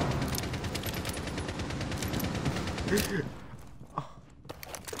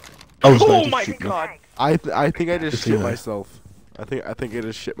 I was going Oh to my shoot you. god! I think I just Just shit you know. myself. I think I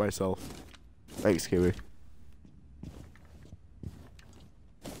just shit myself. Thanks, Kiwi.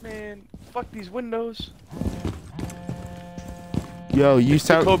 Man, fuck these windows. Yo, you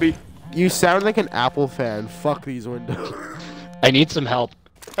sound Kobe. like an Apple fan. Fuck these windows. I need some help.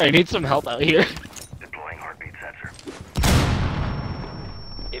 I need some help out here. Deploying heartbeat sensor.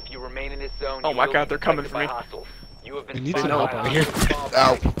 If you remain in this zone, Oh you my will god, be they're coming detected for by me. hostiles. You have been I need spotted some help by out here. hostiles.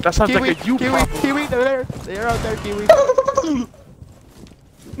 Ow. That sounds Kiwi, like a you Kiwi, problem. Kiwi, they're there. They're out there, Kiwi.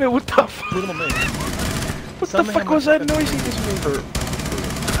 Man, what the fuck? Put 'em on me. What Something the fuck in was my that noise he just made?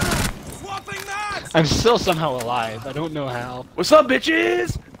 I'm still somehow alive. I don't know how. What's up,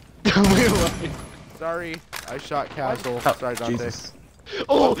 bitches? Wait, what? Sorry, I shot Castle. Sorry, Dante. Jesus.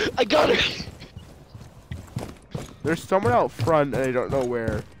 Oh, I got it. There's someone out front and I don't know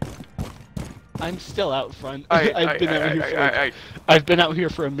where. I'm still out front. Alright, I've been out here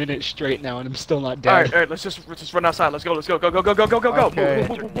for a minute straight now, and I'm still not dead. alright, let's just run outside. Let's go, go, go, go, go, go, go, go. Okay. Move,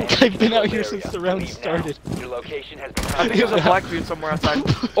 move, move, move. I've been out here since the round Leave now. started. Your location has been I think there's a black dude somewhere outside.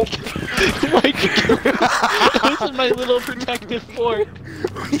 Oh, My God. This is my little protective fort.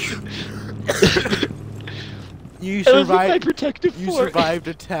 You That was my survived. protective You fort. survived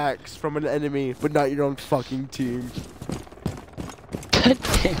attacks from an enemy, but not your own fucking team. God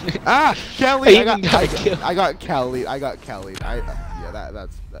damn it. Ah, Kelly! I even got a kill. I got Kelly. I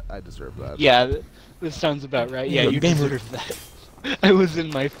deserve that. Yeah, this sounds about right. Yeah, Look, you gamer. deserve that. I was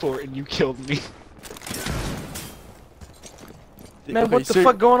in my fort and you killed me. man, Okay, what the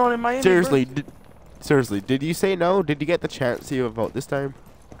fuck going on in Miami? Seriously, did you say no? Did you get the chance to vote this time?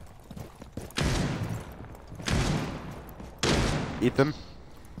 Ethan,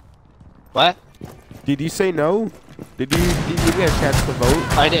 What? did you say no? Did you get a chance to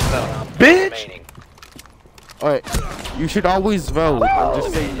vote? I didn't vote. Bitch! remaining. Alright, you should always vote and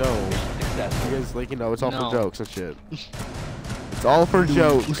just say no. Successful. Because, like, you know, it's all No. for jokes and shit. It's all for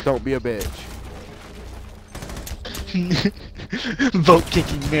jokes, don't be a bitch. Vote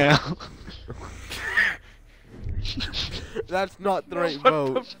kicking now. That's not the right What the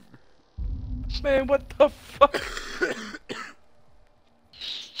vote. Man, what the fuck?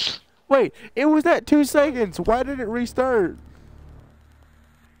 Wait, it was at 2 seconds. Why did it restart?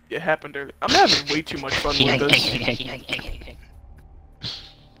 It happened earlier. I'm having way too much fun with this.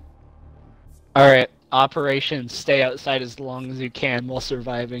 Alright, Operation Stay Outside as long as you can while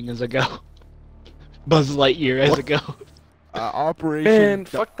surviving as a go. Buzz Lightyear as a go. Operation. Man,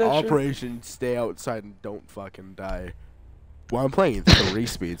 fuck that shit. Operation Stay Outside and Don't Fucking Die. Well, I'm playing 3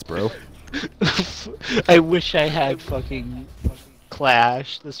 speeds, bro. I wish I had fucking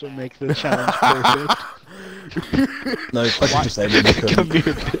Clash. This would make the challenge perfect. No, fucking disabled me. Come here,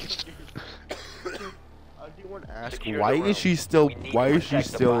 bitch. I do want to ask, Secure why the room. is she still? We need Why to is she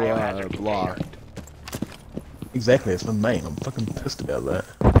protect the still biohazard container. blocked? Exactly, it's my main. I'm fucking pissed about that.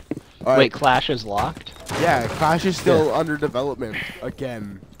 Alright, Wait, Clash is locked? yeah, Clash is still under development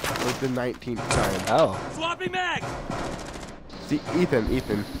again, like the 19th time. Oh. See,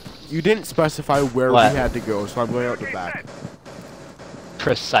 Ethan, you didn't specify where What? we had to go, so I'm going out the back.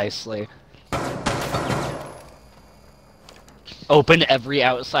 Precisely. Open every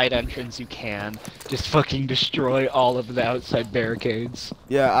outside entrance you can. Just fucking destroy all of the outside barricades.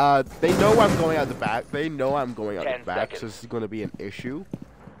 Yeah, they know I'm going out the back. They know I'm going out 10 the back, so seconds. this is going to be an issue.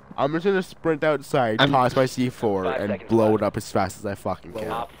 I'm just going to sprint outside, I'm- toss my C4, 5 and seconds blow left. it up as fast as I fucking can.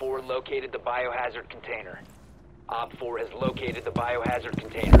 Op 4 located the biohazard container. Op 4 has located the biohazard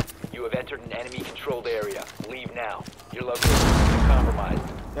container. You have entered an enemy-controlled area. Leave now. Your location has been compromised.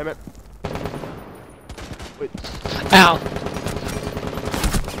 Damn it. Wait. Ow!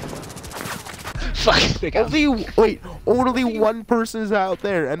 Fuck, they got Only one person is out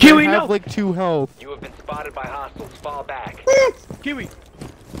there, and Kiwi, they have no! like 2 health. You have been spotted by hostiles. Fall back. Kiwi.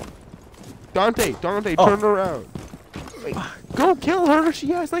 Dante, Oh. turn around. Wait, go kill her,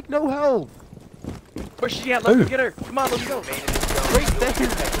 she has like no health. Where's she at? Let's go get her. Come on, let's go. Right there.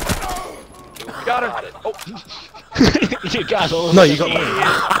 Got her. Oh, You got a little No, bit you got more.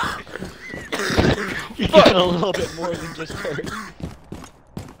 You got a little bit more than just hurt.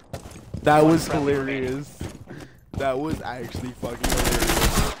 That was hilarious. That was actually fucking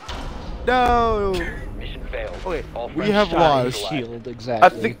hilarious. No! Mission failed. Okay, All we friendly have shots lost. neutralized. Shield,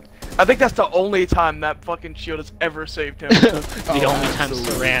 exactly. I think that's the only time that fucking shield has ever saved him. The only time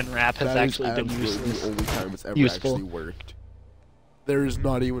absolutely. Saran wrap has That is actually been absolutely useless. the only time it's ever Useful. actually worked. There is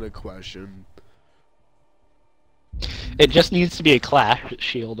not even a question. It just needs to be a clash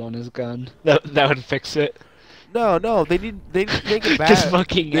shield on his gun. That would fix it. No, they need to take it back. Just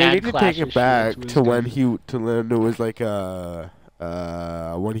fucking they add need to take clash it back shields to was when good. it was like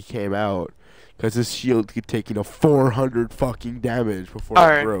when he came out, because his shield could take 400 fucking damage before it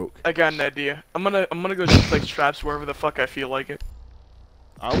Alright, broke. I got an idea. I'm gonna go just place traps wherever the fuck I feel like it.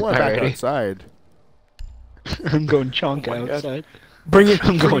 I want back Alrighty. outside. I'm going chonka Oh my God. outside. Bring it.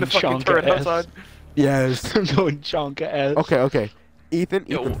 I'm Bring going the fucking chonka turret ass. outside. Yes. I'm going chonka ass. Okay. Ethan,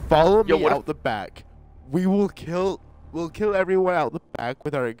 Yo, follow me what if- out the back. We'll kill everyone out the back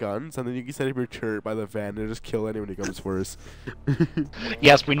with our guns, and then you can set up your turret by the van and just kill anyone who comes for us.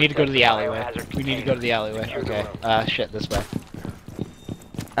 Yes, we need to go to the alleyway. We need to go to the alleyway. Okay. Shit, this way.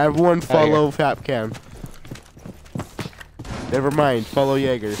 Everyone follow yeah. Fapcam. Never mind, follow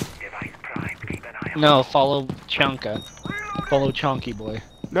Jaeger. Device prime. Keep an eye on No, follow Chonka. Follow Chonky boy.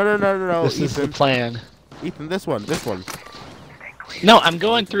 No, This is the Ethan. plan. Ethan, this one. No, I'm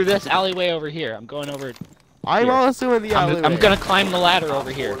going through this alleyway over here. I'm going over. I'm Here. also in the alleyway. I'm gonna climb the ladder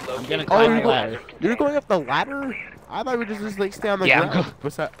over here. I'm gonna Oh, climb the ladder. you're going up the ladder? I thought we were just like stay on the Yeah, I'm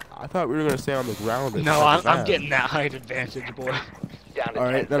ground. I thought we were gonna stay on the ground. and No, set the I'm van. getting that height advantage, boy. Down to All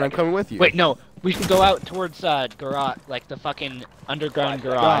 10 right, then I'm seconds. coming with you. Wait, no. We should go out towards garage, like the fucking underground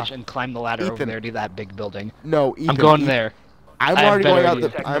garage, and climb the ladder over Ethan. there to that big building. No, Ethan. I'm going Ethan, there. I'm I have already going better out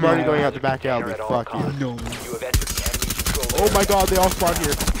ideas. the. I'm already going out the Biohazard back alley. container at all Fuck you. costs. No. You have entered the enemy-controlled Oh my area. God, they all spawned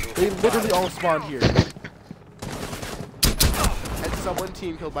here. They literally all spawned here. And someone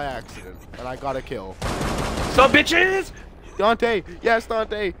team killed by accident, and I got a kill. So bitches! Dante, yes,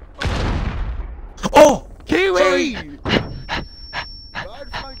 Dante. Oh! Kiwi! God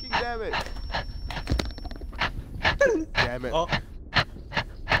fucking damn it. Damn it. Oh.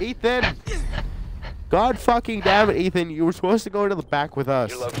 Ethan! God fucking damn it, Ethan. You were supposed to go to the back with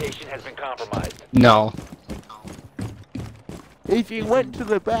us. Your location has been compromised. No. If you went to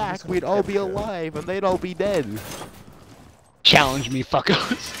the back, we'd all be alive and they'd all be dead. Challenge me,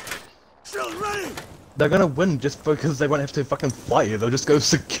 fuckers. They're gonna win just because they won't have to fucking fight you. They'll just go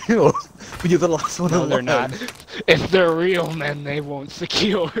secure. But you're the last one No, alive. they're not. If they're real men, they won't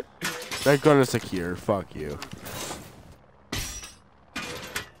secure. They're gonna secure. Fuck you.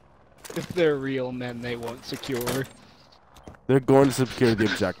 If they're real men, they won't secure. They're going to secure the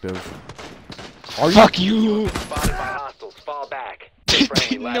objective. Are Fuck you! Spotted by hostiles. Fall back.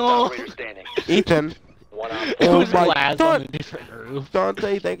 Friendly last No. operator standing. Ethan? One op It Oh was my Laz God. on a different roof.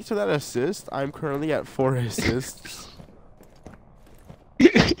 Dante, thanks for that assist. I'm currently at 4 assists.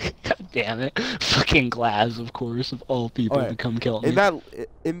 God damn it. Fucking Glaz, of course, of all people Okay. to come kill me.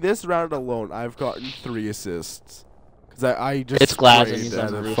 In this round alone, I've gotten 3 assists. Cause I just It's Glaz and sprayed he's on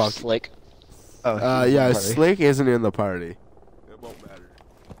and the it roof. fucked- Slick. Oh, yeah, sorry. Slick isn't in the party. It won't matter.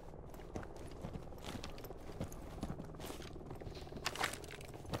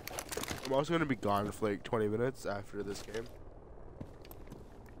 I'm also gonna be gone for like 20 minutes after this game.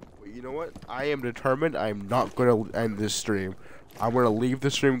 But you know what? I am determined. I'm not gonna end this stream. I'm gonna leave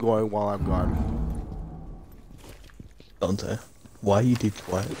the stream going while I'm gone. Dante, why are you deep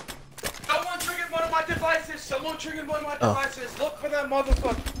quiet? Someone triggered one of my devices! Someone triggered one of my Oh. devices! Look for that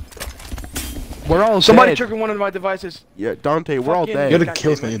motherfucker! We're all Somebody dead. triggered one of my devices. Yeah, Dante, we're all Fucking- dead. You gotta God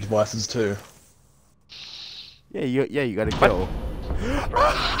kill damn as many it. devices too. Yeah, you gotta kill.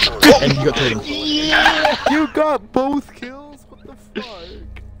 And you got to You got both kills? What the fuck?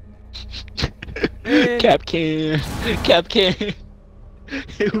 Capcan.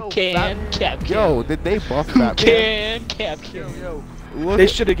 Who can? Capcan. Yo, did they buff Who that man? can? Capcan. Yo, look They at,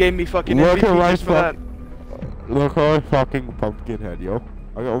 should have gave me fucking look at MVP my just for that. Look at my fucking pumpkin head, yo.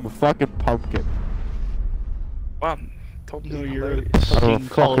 I got a fucking pumpkin. Wow, totally No, you're hilarious. I'm a fucking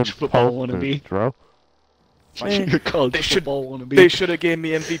college fucking football pumpkin, wannabe. bro. You're college They should- football wannabe. They should have gave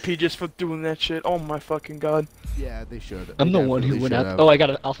me MVP just for doing that shit. Oh my fucking god. Yeah, they should. I'm They the one who definitely went should out. have. Oh, I got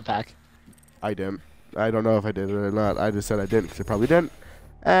an alpha pack. I didn't. I don't know if I did it or not. I just said I didn't because I probably didn't.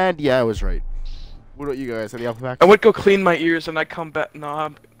 And yeah, I was right. What about you guys? Any alpha packs? I would go clean my ears and I come back.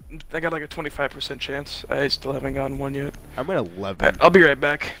 No, I got like a 25% chance. I still haven't gotten one yet. I'm at 11. I'll be right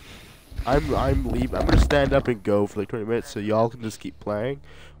back. I'm leave. I'm gonna stand up and go for like 20 minutes so y'all can just keep playing.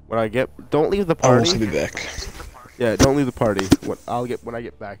 When I get, don't leave the I'll party. also be back. Yeah, don't leave the party. When I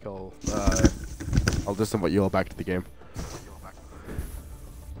get back, I'll just invite you all back to the game.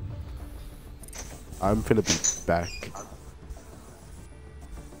 I'm finna be back.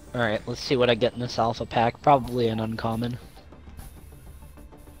 Alright, let's see what I get in this alpha pack. Probably an uncommon.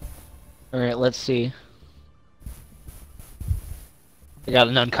 Alright, let's see. I got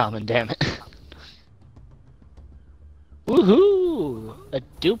an uncommon, damn it. Woohoo! A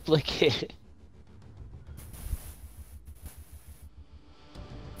duplicate.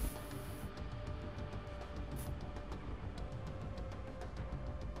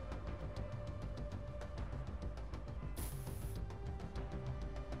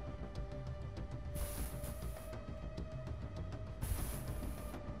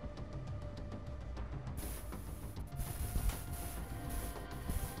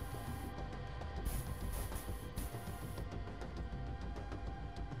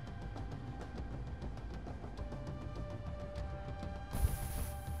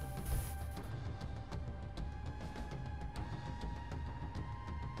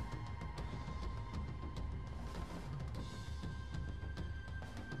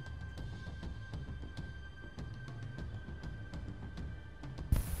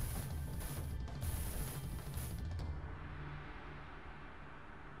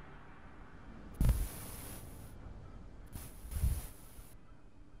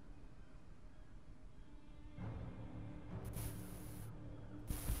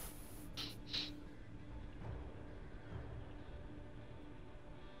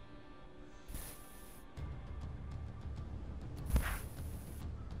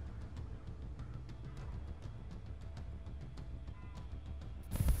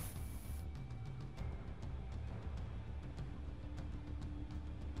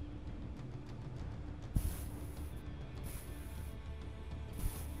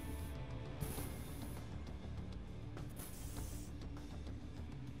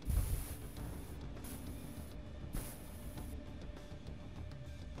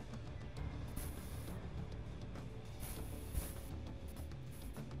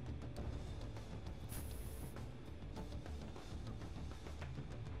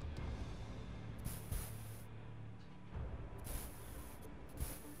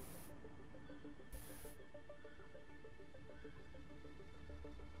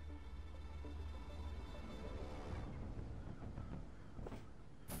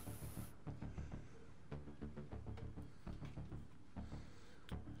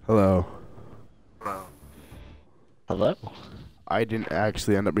 Hello. Hello? I didn't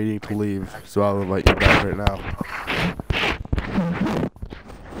actually end up needing to leave, so I'll invite you back right now.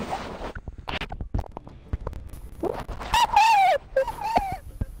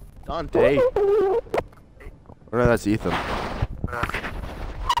 Dante. Oh no, that's Ethan.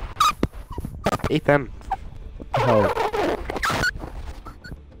 Ethan. Oh.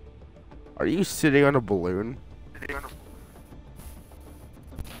 Are you sitting on a balloon?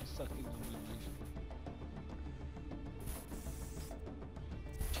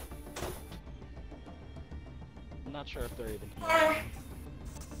 I'm not sure if they're even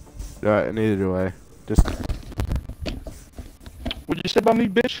No, neither do I. Just What'd you say about me,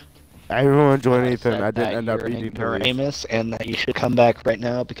 bitch? everyone join I Ethan. said I didn't that end up you're an needing to leave. ignoramus and that you should come back right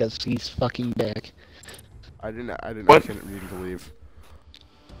now because he's fucking back. I didn't What? actually end up needing to leave.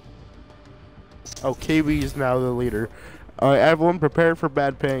 Oh, KB is now the leader. Alright, everyone prepare for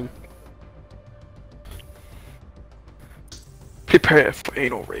bad ping. Prepare for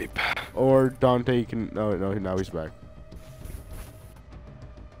anal rape. Or Dante can. No, now he's back.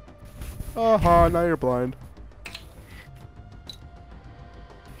 Now you're blind.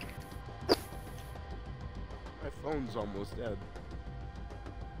 phone's almost dead.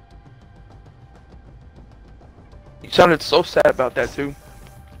 You sounded so sad about that too.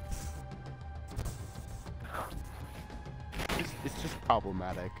 It's just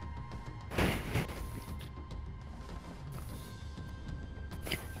problematic.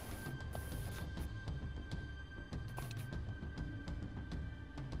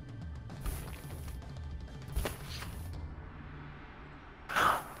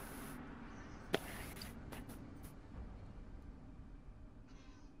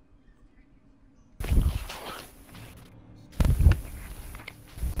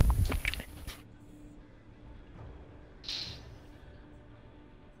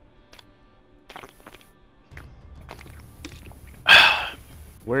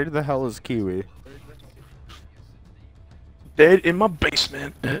 Where the hell is Kiwi? Dead in my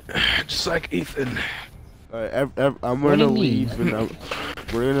basement, just like Ethan. I'm What do gonna you leave mean? and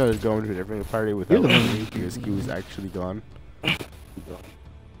we're gonna go into a different party without me because Kiwi's actually gone.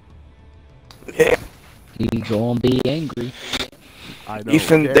 Yeah. He gonna be angry. I know.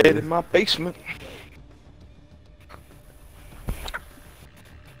 Ethan Gary. dead in my basement.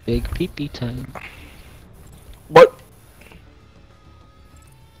 Big pee-pee time. What?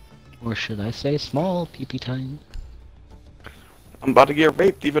 Or should I say small pee-pee time? I'm about to get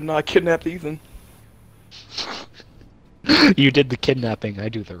raped even though I kidnapped Ethan. You did the kidnapping, I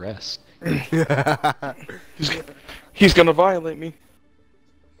do the rest. He's gonna violate me.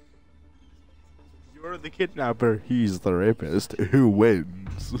 You're the kidnapper. He's the rapist. Who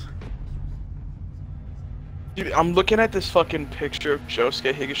wins? Dude, I'm looking at this fucking picture of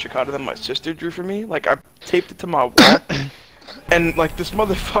Josuke Higashikata that my sister drew for me. Like, I taped it to my wall. And, like, this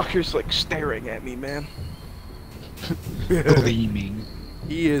motherfucker's, like, staring at me, man. Gleaming.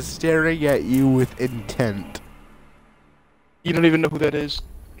 He is staring at you with intent. You don't even know who that is.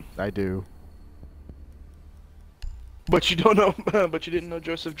 I do. But you don't know, but you didn't know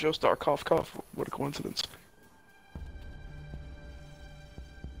Joseph Joestar. Cough, cough. What a coincidence.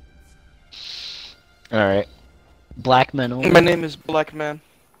 Alright. Black men only. My name is Black Man.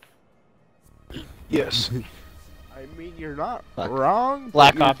 Yes. I mean, you're not Fuck. wrong. but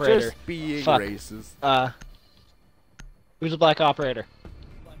Black you're operator. Just being Fuck. racist. Who's a black operator?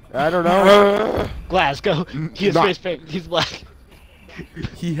 I don't know. Glasgow. He's Not- face paint. He's black.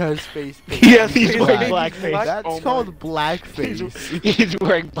 He has face paint. Yes, He's he's wearing black. blackface. That's Oh my- called blackface. He's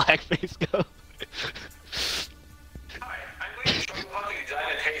wearing blackface. Go.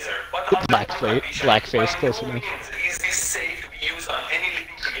 Blackface, close enough. Is this safe to be used on any living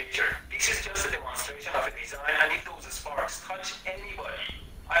creature? This is just a demonstration of a design, and if those sparks touch anybody,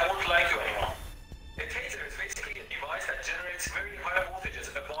 I won't like you anymore. A taser is basically a device that generates very high voltages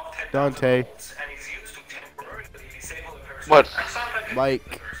above 10,000 Dante. volts and is used to temporarily disable a person. What? And sometimes it Mike.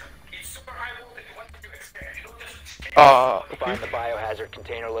 kills the person. It's super high voltage. What do you expect? You don't just Find the biohazard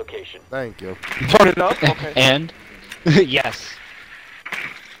container location. Thank you. Turn it up? Okay. And yes.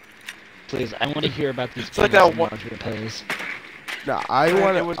 Please, I want to hear about these like penis that one- enlargement pills. No, I And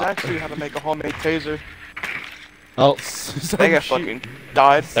want it was actually how to make a homemade taser. Oh, They got fucking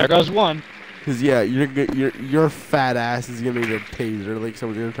died. there goes one. Cause yeah, your fat ass is gonna need a taser. Like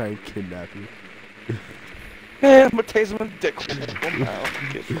someone's gonna try and kidnap you. Yeah, I'm gonna tase him in the dick. Wow,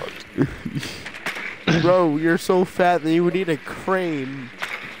 get fucked. Bro, you're so fat that you would need a crane.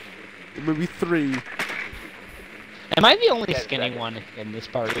 Maybe 3. Am I the only skinny one in this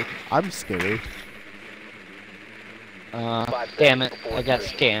party? I'm skinny. Damn it, I got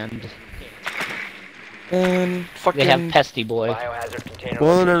scanned. And fucking. They have Pesty Boy. Biohazard container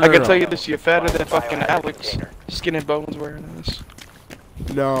Well, no, location. no, I can no. tell you this, you're fatter than fucking Biohazard Alex. container. Skin and bones wearing this.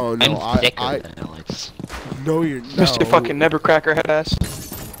 No, no, I'm thicker I than Alex. no, you're no. Mr. fucking Nevercracker head ass.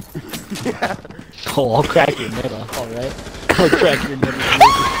 Yeah. Oh, I'll crack your middle, alright? I'll crack your middle.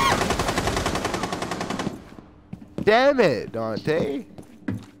 Damn it, Dante.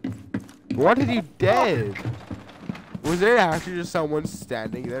 What did you dead? Was there actually just someone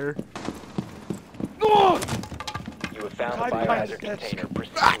standing there? Oh! You have found the Hide behind biohazard the desk. container.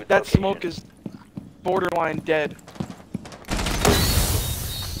 Proceed with That location. smoke is borderline dead.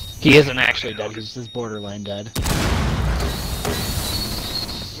 He isn't actually dead, he's just borderline dead. I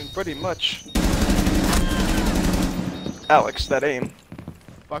mean, pretty much. Alex, that aim.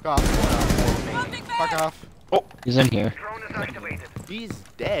 Fuck off. Fuck off. He's in here. Drone is activated. He's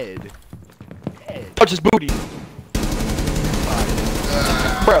dead. Touch his booty.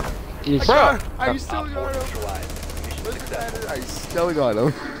 Bruh. He's Bruh. I still got him. Listen at it, I still got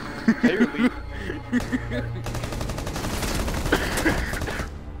him. Barely.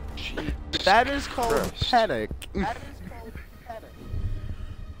 That is called Christ. panic.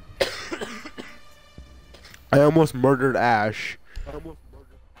 I almost murdered Ash.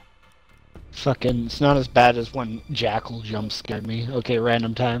 Fucking, it's not as bad as when Jackal jump scared me. Okay,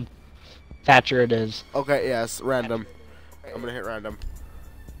 random time. Thatcher it is. Okay, yes, random. I'm gonna hit random.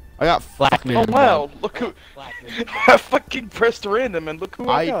 I got Black man. Oh wow, look who I fucking pressed random and look who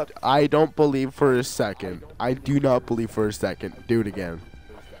I got. I don't believe for a second. I do not believe for a second. Do it again.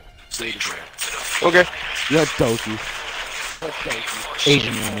 Okay. You got Doki.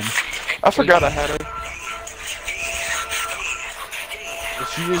 Asian woman. I forgot I had her. Is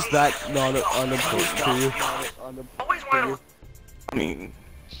she just that not unimportant to you? I mean,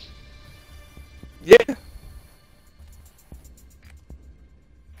 yeah.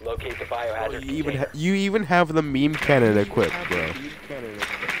 Locate the biohazard container. You even have the meme cannon equipped, bro.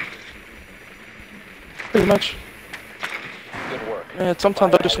 Pretty much. Good work. Man,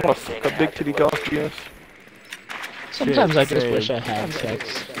 sometimes I just want to fuck a big titty golf GS. Sometimes I just wish I had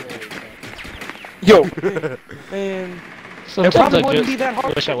sex. Yo, man. Sometimes probably I wouldn't just be that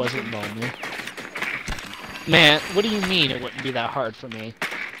hard. wish I wasn't lonely. Man, what do you mean it wouldn't be that hard for me?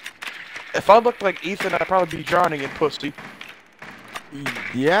 If I looked like Ethan, I'd probably be drowning in pussy.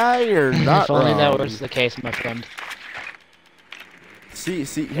 Yeah, you're not If only wrong. that was the case, my friend. See,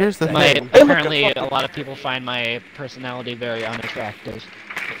 here's the My, thing. apparently, a lot of people find my personality very unattractive.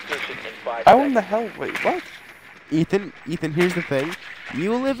 Insertion in 5 How in seconds. the hell? Wait, what? Ethan, here's the thing.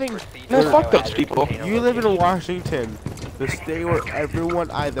 You live in No, fuck those people. You live in Washington, the state where everyone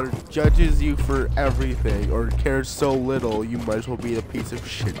either judges you for everything or cares so little you might as well be a piece of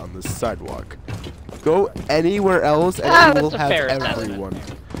shit on the sidewalk. Go anywhere else and you will that's a have fair assessment. everyone.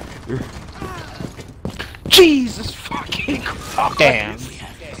 Jesus fucking Christ. Damn.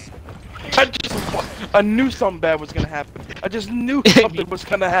 I knew something bad was gonna happen. I just knew something was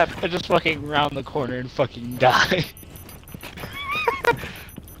gonna happen. I just fucking round the corner and fucking die.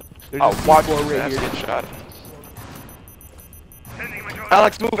 I'll watch this ass get shot.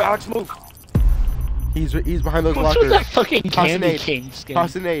 Alex, move! Alex, move! He's behind those What's with lockers. that fucking Toss an Candy aid. King skin?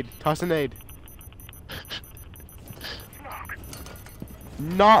 Toss an aid. Toss an aid.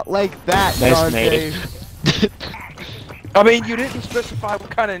 Not like that, Nice Dante. nade. I mean, you didn't specify what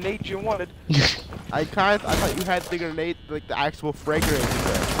kind of nade you wanted. I thought you had the grenade, like the actual fragrance.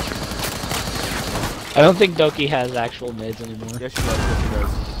 I don't think Doki has actual nades anymore. Yes, she does. Yes, she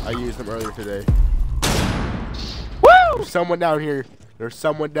does. I used them earlier today. Woo! There's someone down here. There's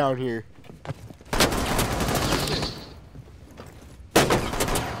someone down here. He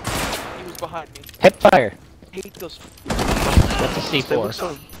was behind me. Hip fire. I hate those. That's a They look C4.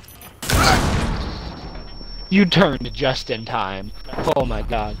 so. You turned just in time. Oh my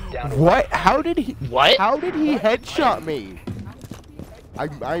god. What? How did he? What? How did he headshot me? How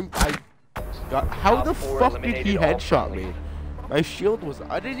the fuck did he headshot me? My shield was.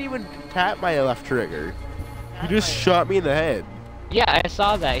 I didn't even tap my left trigger. He just shot me in the head. Yeah, I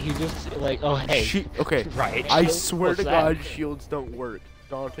saw that. He just like, oh hey. Okay. Right. I swear What's to that? God, shields don't work.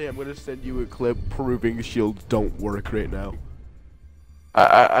 Dante, I'm gonna send you a clip proving shields don't work right now.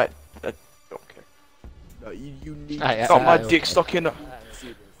 I don't care. No, you need. I got my dick stuck in a.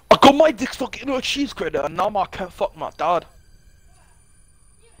 I got my dick stuck in a cheese grater, and now I can't fuck my dad.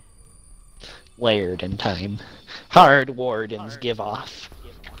 Layered in time. Hard wardens give off.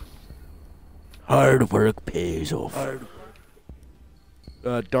 Hard work pays off.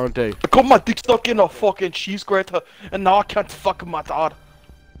 Dante. I got my dick stuck in a fucking cheese grater, and now I can't fuck my dad.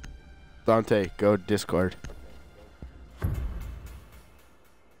 Dante, go Discord.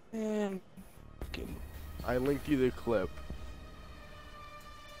 Man, I linked you the clip.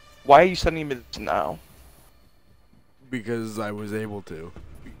 why are you sending me this now? Because I was able to.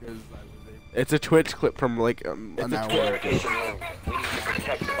 It's a Twitch clip from like an hour ago. We need to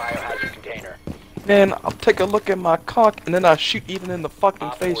protect the biohazard container. Man, I'll take a look at my cock, and then I'll shoot Ethan in the fucking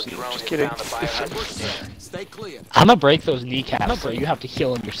Op face. 4 drone Just has kidding. found the biohazard container. I'm gonna break those kneecaps, so you have to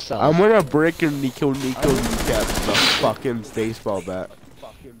heal them yourself. I'm gonna break your Nico kneecap with a fucking baseball bat.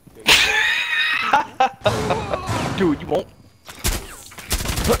 Dude, you won't.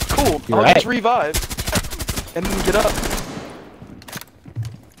 But cool, You're I'll right. just revive. And then get up.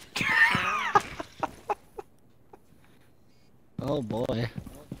 Oh boy.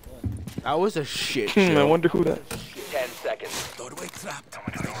 That was a shit I show. wonder who that. 10 seconds.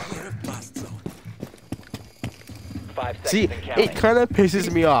 5 seconds See, and counting. it kind of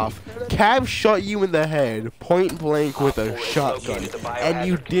pisses me off. Cav shot you in the head, point blank with a shotgun, and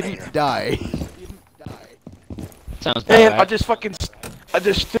you didn't die. Sounds Man, bad. I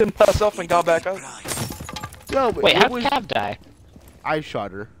just stimmed myself and got back up. No, but Wait, it how'd was. Cav die? I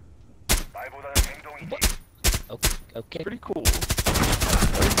shot her. Okay. Pretty cool.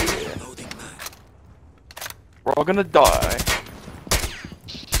 We're all gonna die.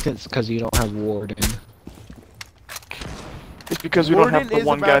 It's because you don't have Warden. It's because we don't have the Warden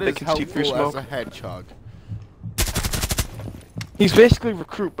one is guy about that as can see through helpful smoke. as a hedgehog. He's basically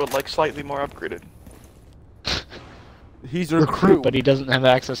recruit, but like slightly more upgraded. He's Recruit, recruit, but he doesn't have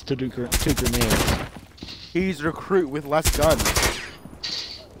access to two grenades. He's recruit with less guns.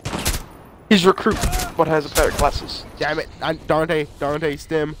 He's recruit, but has better classes. Damn it, Dante,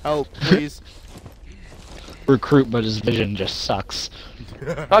 Stim, help, please. Recruit, but his vision just sucks.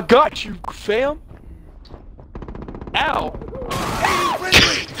 I got you, fam. Ow.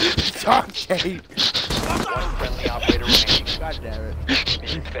 Dante. One friendly operator remaining. God damn it.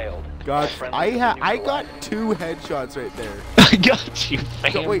 Mission failed. God, Friendly I neutralized. got 2 headshots right there. I got you,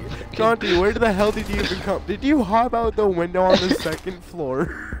 fam. So, wait, Dante, where the hell did you even come? Did you hop out the window on the 2nd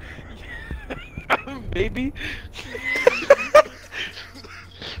floor? Baby.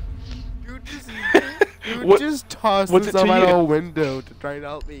 You just tossed what's this it up to out you? a window to try and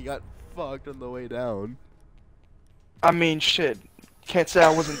help me. You got fucked on the way down. I mean, shit. Can't say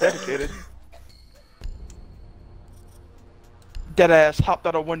I wasn't dedicated. Deadass hopped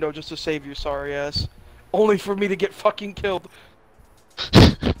out a window just to save you, sorry ass. Only for me to get fucking killed.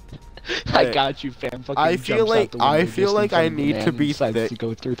 I got you, fam. Fucking I feel jumps out like the window just in I front of the need man to and be decides thick. to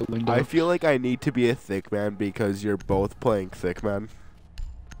go through the window. I feel like I need to be a thick man because you're both playing thick man.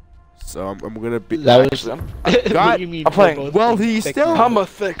 So I'm gonna be. That was. Actually, What God, do you mean? I'm playing- we're both well, thick he's men? still- I'm a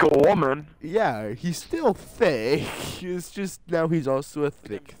thick woman. Yeah, he's still thick. It's just now he's also a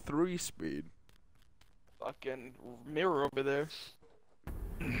thick 3-speed. Fucking mirror over there.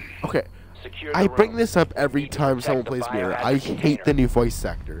 Okay, Secure the I bring room. this up every Need to time protect someone the plays Mirror. biohazard I hate container. the new voice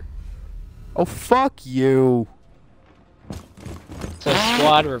sector. Oh, fuck you. So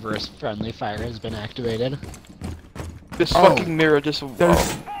squad reverse friendly fire has been activated. This Oh. fucking mirror just.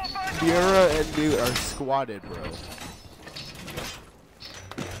 There's Mira and Newt are squatted, bro.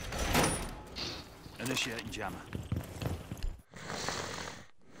 Initiating jammer.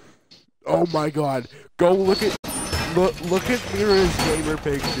 Oh my god. Go look at look at Mira's gamer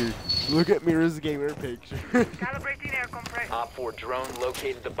picture. Look at Mira's gamer picture. Calibrating air compressor. Op 4 drone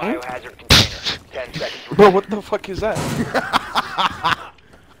located the biohazard container. 10 seconds Bro, remaining. what the fuck is that? 5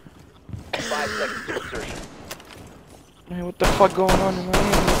 seconds to insertion. Man, what the fuck going on in my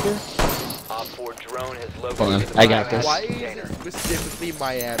hand right there? Op 4 drone has Hold located on, the I got this. biohazard Why is container. it specifically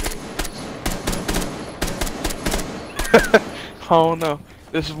Miami? Oh no.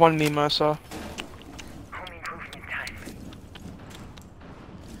 This is one meme I saw. Home improvement time.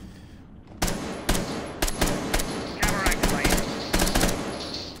 Camera activated.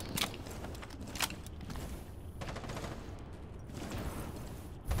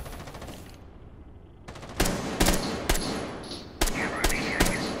 Camera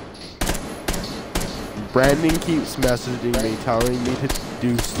activated. Brandon keeps messaging me, telling me to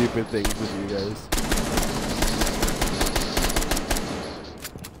do stupid things with you guys.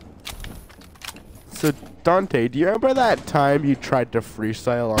 So, Dante, do you remember that time you tried to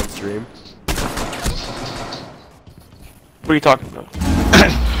freestyle on stream? What are you talking about?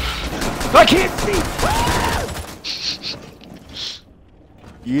 I can't see!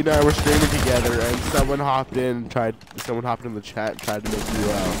 You and I were streaming together, and someone hopped in the chat and tried to make you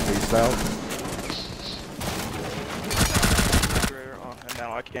freestyle. Oh, and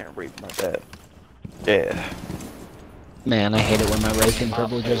now I can't read my bed. Yeah. Man, I hate it when my racing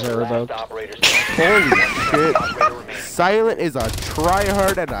privileges are revoked. Holy shit. Silent is a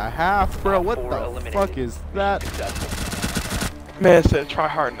tryhard and a half, bro. What the fuck is that? Man, it said try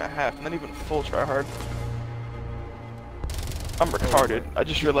hard and a half, not even full try hard. I'm retarded. I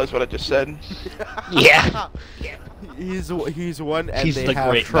just realized what I just said. Yeah. He's one and He's they the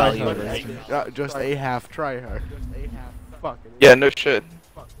have great value tryhard. version. Just a half tryhard. Fucking Yeah, no shit.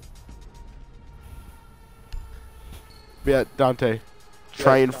 yeah, Dante.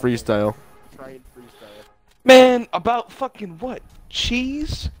 Try and freestyle. Man, about fucking what?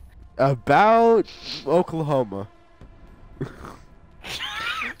 Cheese? About Oklahoma.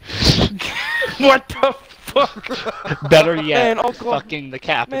 What the fuck? Better yet, Man, fucking the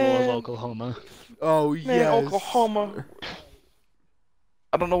capital Man. of Oklahoma. Oh, Man, yes. Oklahoma.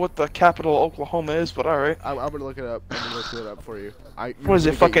 I don't know what the capital of Oklahoma is, but alright. I'm gonna look it up. I'm gonna look it up for you. What is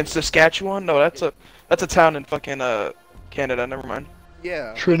it, fucking Saskatchewan? No, that's a town in fucking Canada, never mind.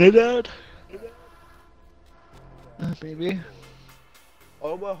 Yeah. Trinidad? Baby.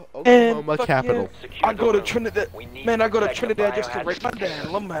 Oklahoma fuck capital. yeah. I go to Trinidad. Man, I go to Trinidad just to rape my dad.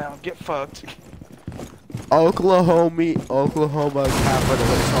 Lamau, get fucked. Oklahoma capital is Oklahoma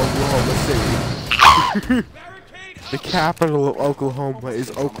City. The capital of Oklahoma is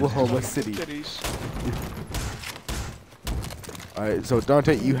Oklahoma City. Cities. Alright, so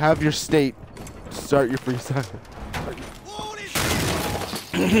Dante, you have your state. Start your freestyle.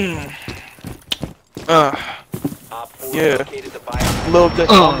 Yeah. Lil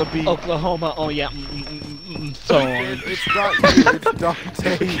Dick on the beat. Oklahoma, oh yeah. So It's not you, it's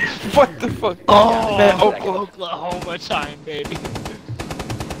Dante. What the fuck? oh, man, Oklahoma time, baby.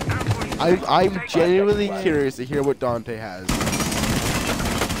 I'm genuinely curious to hear what Dante has.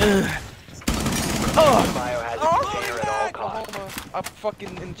 Biohazard container at all costs. I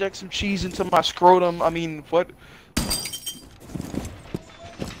fucking inject some cheese into my scrotum. I mean, what?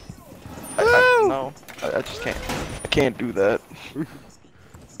 No, I just can't. I can't do that.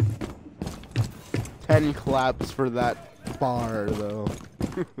 10 claps for that bar, though.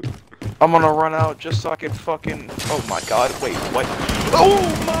 I'm gonna run out just so I can fucking. Oh my god! Wait, what? Oh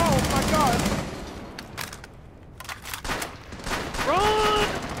my god!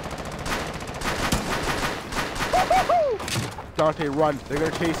 Dante, run. They're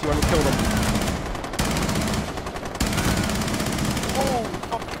gonna chase you. I'm gonna kill them.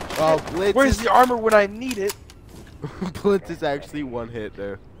 Oh, Blitz where's is... the armor when I need it? Blitz is actually one hit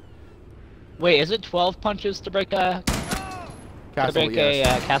there. Wait, is it 12 punches to break a Castle,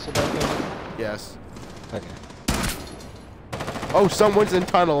 yes. castle door? Yes. Okay. Oh, someone's in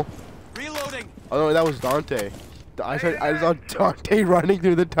tunnel. Reloading. Oh no, that was Dante. I saw Dante running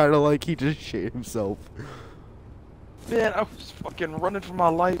through the tunnel like he just shit himself. Man, I was fucking running for my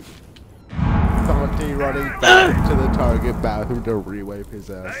life. Dante running back to the target bathroom to re-wipe his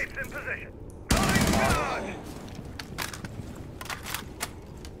ass.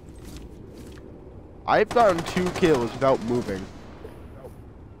 I've gotten 2 kills without moving.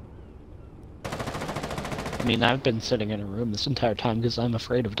 I mean, I've been sitting in a room this entire time because I'm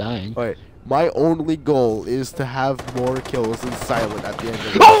afraid of dying. Wait, my only goal is to have more kills than Silent at the end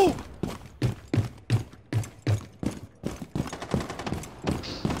of the Oh!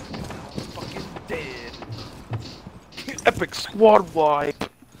 Fucking dead. Epic squad wipe.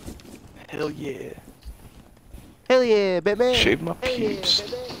 Hell yeah. Hell yeah, baby! Shave my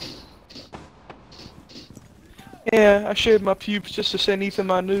pubes. Yeah, I shaved my pubes just to send Ethan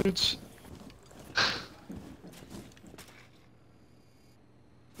my nudes.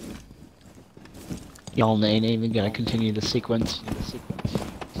 Y'all ain't even gonna continue the sequence.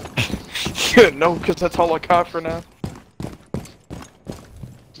 No, because that's all I got for now.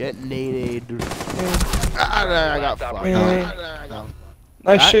 Get nade. I got fucked.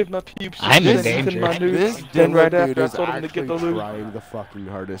 I shaved my pubes just I'm to in send Ethan my danger. nudes. This Then right dude after I is told him to get the actually loot. trying the fucking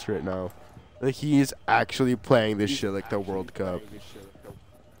hardest right now. Like, he is actually playing this shit like the World Cup.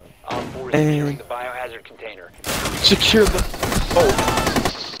 Op 4 is securing the biohazard container. Secure the. Oh.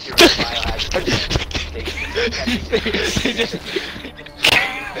 Securing the biohazard container.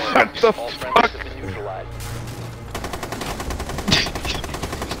 What the All fuck? friendlies have been neutralized.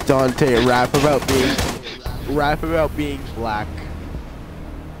 Dante, rap about being black.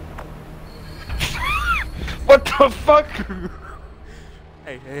 What the fuck?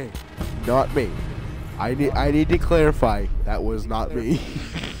 Hey, not me. I need to clarify that was not me.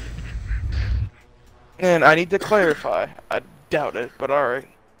 And I need to clarify. I doubt it, but alright.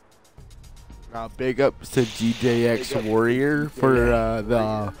 Big ups to DJX Warrior for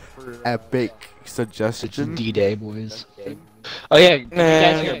the epic suggestion. D-Day, boys. Oh yeah, did you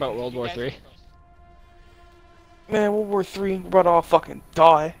guys hear about World War III? Man, World War III, we're about to all fucking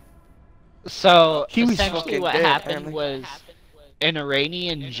die. So, He was essentially fucking what dead, happened apparently. was an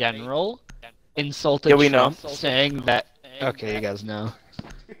Iranian general insulted Yeah, we Trump, know. saying that... Okay, you guys know.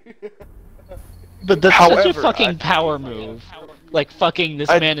 But that's such a However, fucking power move. Like, fucking, this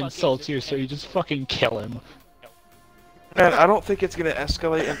man insults you, so you just fucking kill him. Man, I don't think it's gonna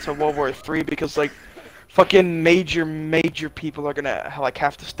escalate into World War III because, like, fucking major people are gonna, like,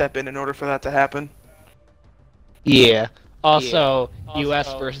 have to step in order for that to happen. Yeah. Also,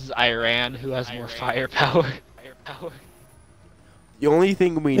 US versus Iran, who has more firepower. The only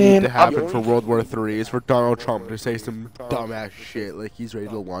thing we need to happen for World War III is for Donald Trump to say some dumbass shit like he's ready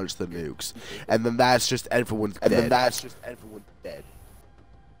to launch the nukes, and then that's just everyone's dead.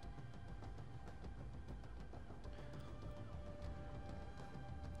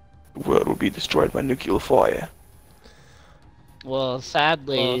 The world will be destroyed by nuclear fire. Well,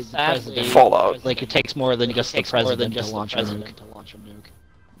 sadly, the president, Fallout. like, it takes more than just the president to launch a nuke.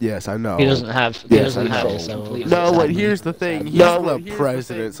 Yes, I know. He doesn't have. Yes, he doesn't I have know. this completely. No, but here's the thing. He's the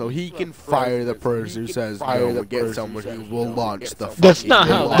president, so he can fire the person who says no and get someone who will launch the fucking That's not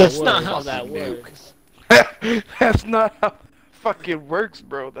how. nuke. That's not how that works. That's not how it fucking works,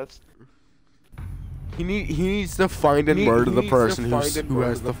 bro. That's. He needs to find and murder the person who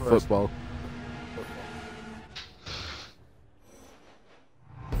has the football.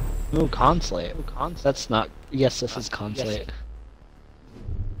 Ooh, consulate. That's not. Yes, this is consulate.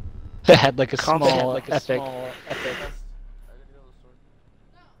 It had like a small, epic.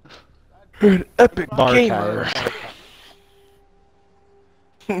 You're an epic Barchives.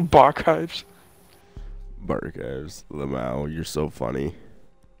 gamer. Barchives. Barchives. Lamau, you're so funny.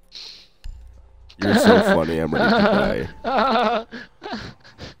 You're so funny, I'm ready to die.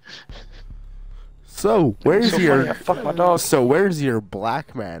 So, where's So your... funny, I fucked my dog. So, where's your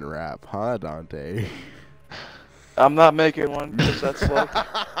black man rap, huh, Dante? I'm not making one, because that's like...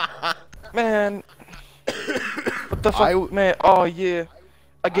 Man... What the fuck, man? Oh, yeah.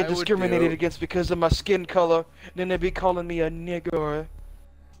 I get discriminated against because of my skin color, and then they be calling me a nigger.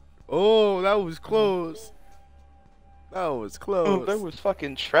 Oh, that was close. That was close. Oh, that was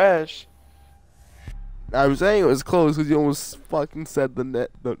fucking trash. I'm saying it was close because you almost fucking said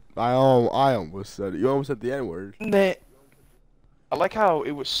I almost said it. You almost said the N-word. Nah. I like how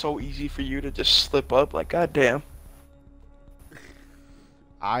it was so easy for you to just slip up, like, goddamn.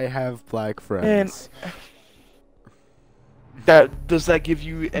 I have black friends. Man, does that give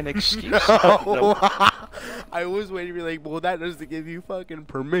you an excuse? No. I was waiting to be like, well, that doesn't give you fucking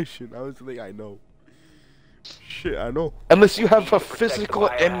permission. I was like, I know. Shit, I know. Unless you have a physical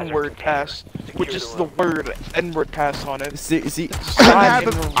N-word pass, which is the word N-word pass on it. See,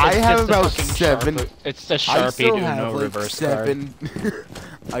 I have about 7. It's the Sharpie Uno like reverse 7.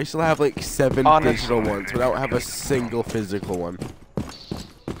 I still have like 7 digital ones, but I don't have a single physical one.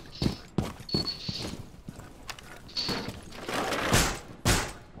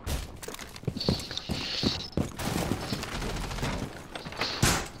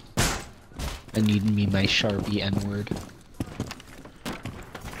 I need me my Sharpie N-word.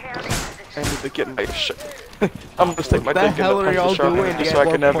 I need to get my I'm gonna stick my dick in the hell are y'all doing Sharpie so I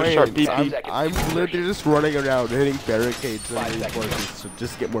can have a sharp BB. I'm literally just running around hitting barricades and reinforcements to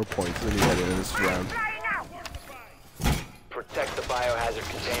just get more points than you had in this round. Protect the biohazard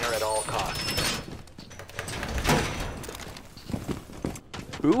container at all costs.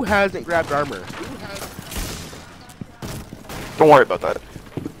 Who hasn't grabbed armor? Don't worry about that.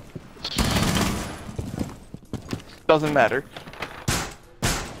 Doesn't matter.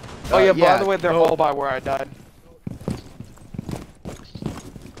 Oh yeah, by the way, they're all by where I died.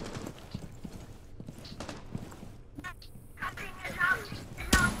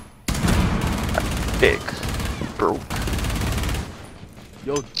 Dick broke.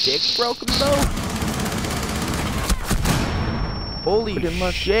 Yo, dick broken though? Holy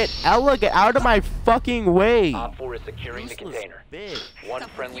shit, Ella, get out of my fucking way! Op 4 is securing the container. One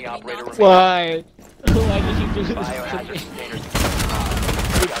friendly operator remains. Why? Why did you do this? Biohazard container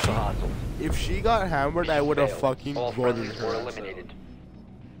secured. Got the hostile. If she got hammered, I would have Failed. fucking All voted friendlies were her. eliminated.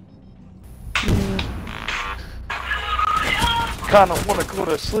 Kinda wanna go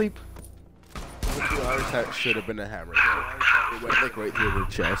to sleep. That should have been a hammer. Though. It went like right through her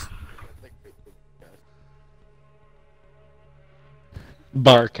chest.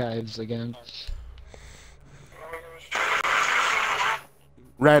 Barchives again.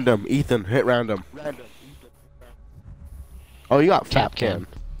 Random, Ethan, hit random. Oh, you got Cap can.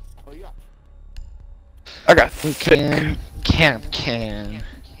 I got Can. Camp can.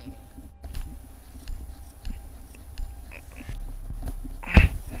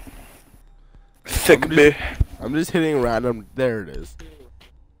 thick bit. I'm just hitting random. There it is.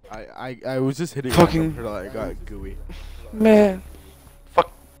 I was just hitting fucking random until I got gooey. Man. Fuck.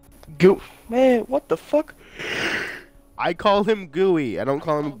 Goo. Man, what the fuck? I call him gooey. I don't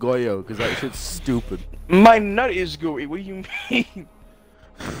call him Goyo because that shit's stupid. My nut is gooey. What do you mean?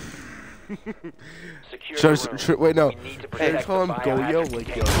 Wait, no. Hey, I call him Goyo, like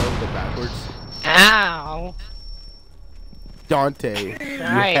Yo-Yo, but backwards. Ow! Dante, you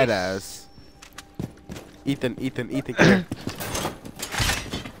head ass. Ethan, come here.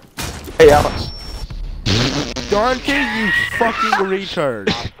 Hey, Alex. Dante, you fucking retard.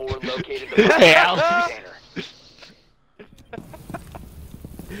 Op 4 located the Hey, biohazard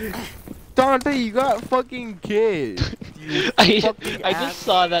container. Dante, you got fucking kid. I just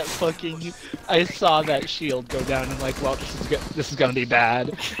saw that fucking. I saw that shield go down and like, well, this is gonna be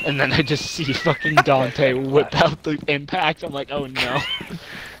bad. And then I just see fucking Dante whip out the impact. I'm like, oh no.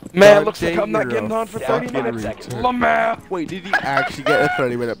 Man, Dante, looks like I'm not getting on for 30 minutes. Lamar. Wait, did he actually get a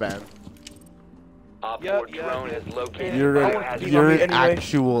 30-minute ban? Op 4 drone is located. You're an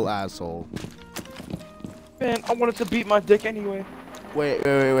actual asshole. Man, I wanted to beat my dick anyway. Wait.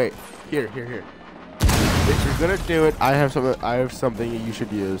 Here. If you're gonna do it, I have something you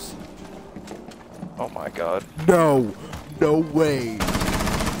should use. Oh my god. No way.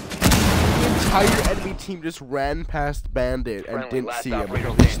 The entire enemy team team just ran past Bandit and Friendly, didn't last see him operator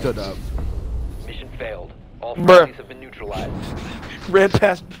until he standing. stood up. Mission failed. All Bruh. friendlies have been neutralized. Ran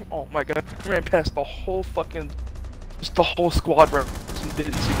past. Oh my god. Ran past the whole fucking. Just the whole squad ran. And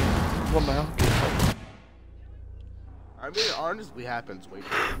didn't see me. Well, now. I mean, it honestly happens way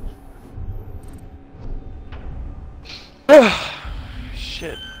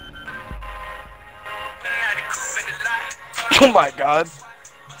Shit. Oh my god.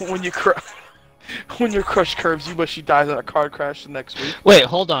 When you when your crush curves you, but she dies in a car crash the next week. Wait,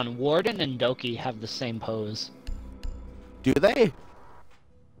 hold on. Warden and Doki have the same pose. Do they?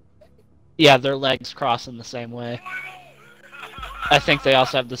 Yeah, their legs cross in the same way. I think they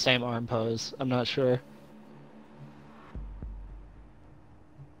also have the same arm pose. I'm not sure.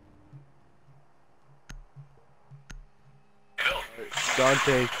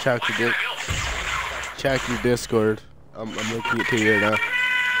 Dante, check your Discord. I'm looking at you right now.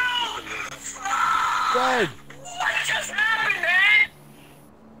 Red!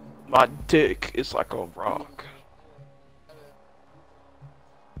 My dick is like a rock.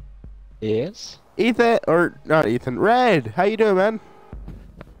 Yes? Ethan, or not Ethan, Red! How you doing, man?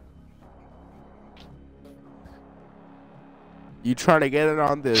 You trying to get it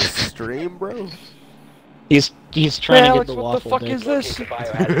on this stream, bro? He's trying to Alex, get the what the waffle fuck is dick.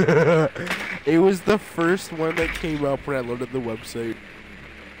 this? It was the first one that came up when I loaded the website.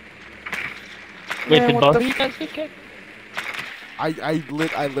 Wait, Man, did what both the of you guys get kicked? I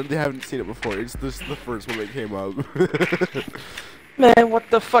literally haven't seen it before. It's the first one that came up. Man, what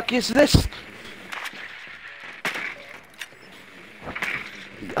the fuck is this?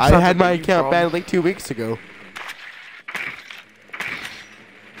 I had my That's not account the banned like 2 weeks ago.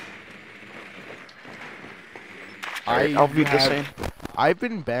 I'll be the same. I've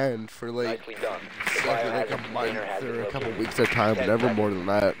been banned for like Nicely done. The a biohazard month container has or been a couple located. weeks at a time, but 10 never seconds. more than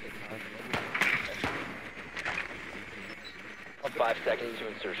that. 5 seconds to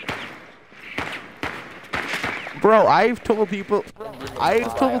insertion. Bro, I've told people to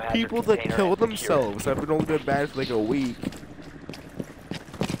Biohazard kill container themselves. I've been only been banned for like a week.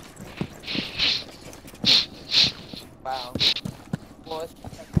 Wow. Well,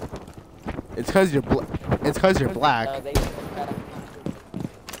 It's cause you're black.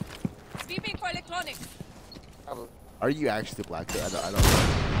 Beeping for electronics. Are you actually black? I don't.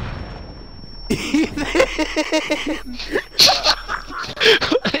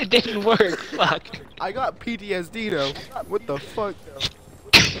 It didn't work. Fuck. I got PTSD though. What the fuck?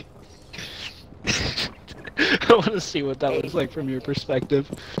 I want to see what that was like from your perspective.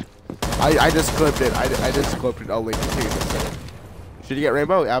 I just clipped it. I just clipped it. I'll link it to you. Should you get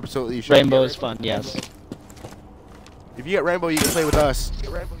Rainbow? Absolutely, you should. Rainbow is fun, yes. If you get Rainbow, you can play with us.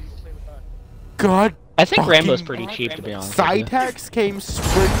 God. I think fucking Rainbow's pretty cheap, to be honest with you. Cytex came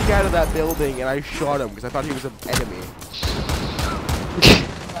sprinting out of that building, and I shot him because I thought he was an enemy.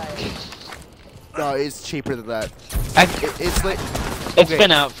 No, it's cheaper than that. It's like It's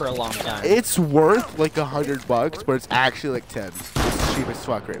been out for a long time. it's worth like $100, but it's actually like 10. It's cheap as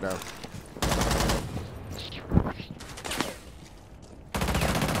fuck right now.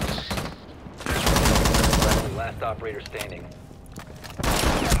 Last operator standing.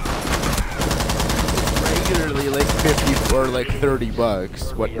 Regularly like 50 or like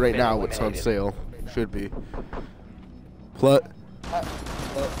 $30. What right now it's on sale. Should be. Plus,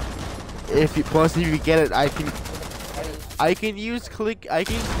 if you get it, I can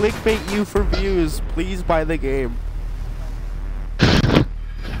clickbait you for views. Please buy the game.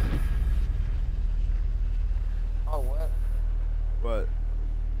 Oh, what? What?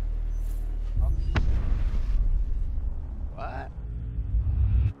 What?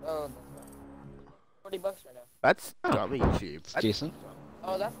 Oh, $40 right now. That's dummy cheap. It's decent.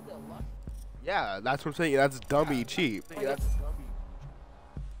 Oh, that's still a lot. Yeah, that's what I'm saying. That's dummy cheap.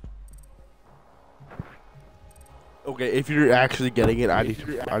 Okay, if you're actually getting it, I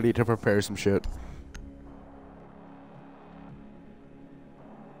need to prepare some shit.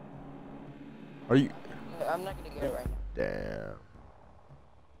 Are you? I'm not gonna get it right now. Damn.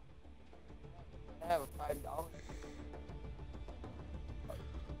 I have a $5.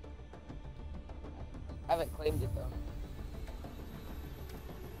 I haven't claimed it though.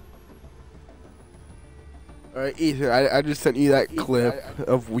 Alright, Ethan, I just sent you that clip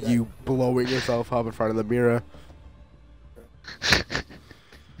of you blowing yourself up in front of the mirror.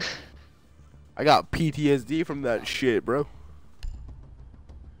 I got PTSD from that shit, bro.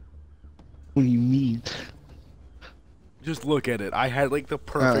 What do you mean? Just look at it. I had like the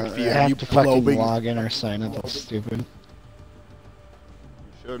perfect view I of have you to fucking blowing. log in or sign up. That's stupid. You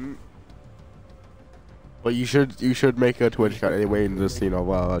shouldn't. But you should make a Twitch account anyway and just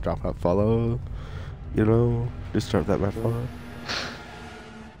drop that follow. You know, just start that metaphor.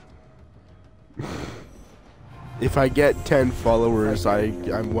 If I get 10 followers,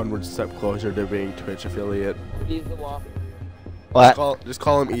 I'm one step closer to being Twitch affiliate. He's the wall. What? Just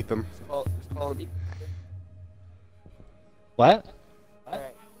call him Ethan. Just call him. What?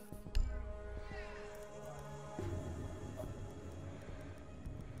 Alright.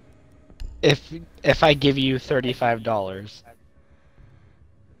 If I give you $35.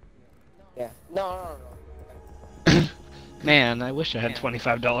 Yeah. No. Man, I wish I had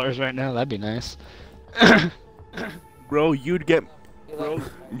 $25 right now. That'd be nice. Bro, you'd get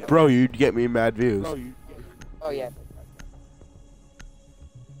me mad views. Oh yeah.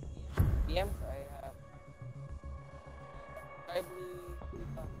 DMs I have. I believe.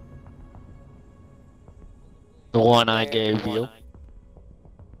 The one I gave you.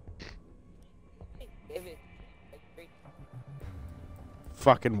 Give it. Like,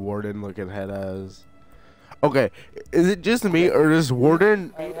 Fucking Warden looking head ass. Okay, is it just me or does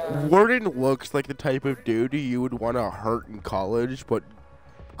Warden looks like the type of dude you would want to hurt in college, but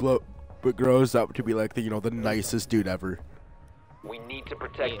grows up to be like the the nicest dude ever? We need to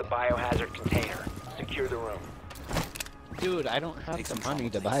protect the biohazard container. Secure the room. Dude, I don't have the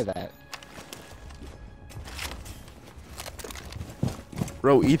money to buy that.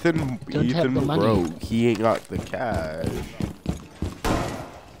 Bro, Ethan, have the money. bro, he ain't got the cash.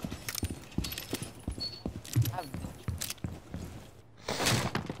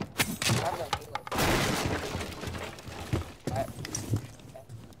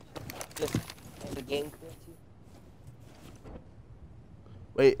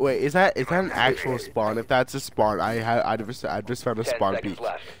 Wait, is that an actual spawn? If that's a spawn, I just found a spawn peak.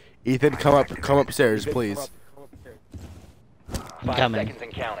 Ethan, come upstairs, please. 5 Coming. seconds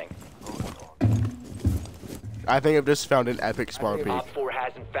and counting. I think I've just found an epic spawn peak. Op 4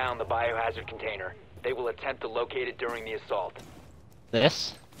 hasn't found the biohazard container. They will attempt to locate it during the assault.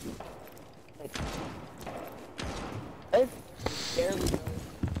 This?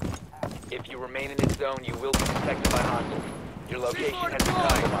 If you remain in this zone, you will be detected by hostiles. Your location has been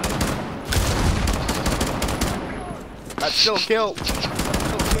compromised. That's still a kill.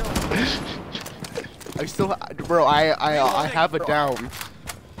 Bro, I have a down.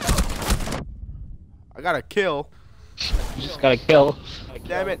 I got a kill. You just got a kill.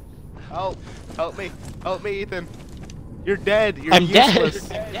 Damn it. Help me, Ethan. You're dead. You're I'm useless.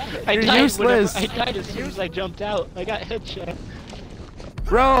 dead. I You're died useless. I died as soon as I jumped out. I got headshot.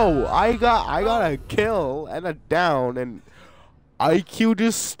 Bro, I got a kill and a down, and IQ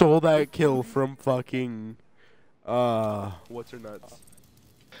just stole that kill from fucking what's her nuts?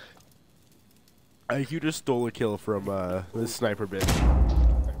 IQ just stole a kill from the sniper bitch.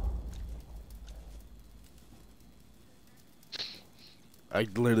 I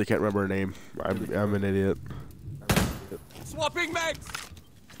literally can't remember her name. I'm an idiot. Swapping mags.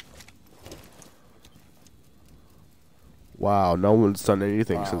 Wow, no one's done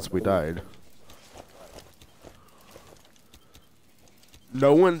anything since we died.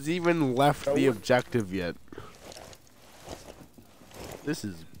 No one's even left the objective yet. This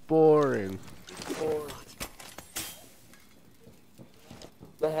is boring.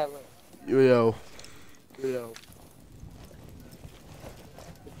 Yo.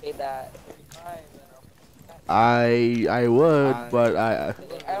 Say that. I would, but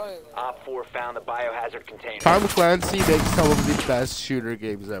Op 4 found the biohazard container. Tom Clancy makes some of the best shooter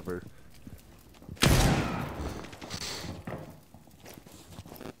games ever.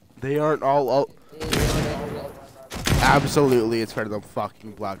 They aren't all absolutely, it's better than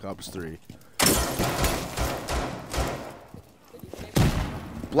fucking Black Ops 3.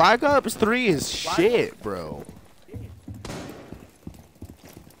 Black Ops 3 is shit, bro.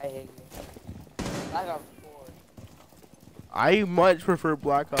 I hate you. Black Ops 4. I much prefer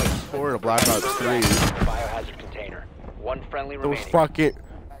Black Ops 4 to Black Ops 3. Biohazard container. One friendly remaining.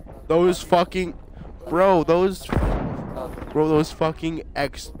 Those fucking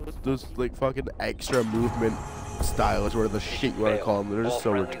extra movement styles, or the shit you want to call them, they're just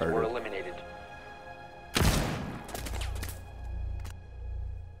so retarded.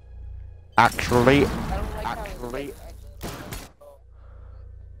 Actually,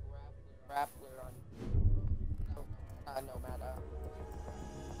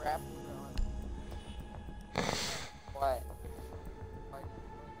 What?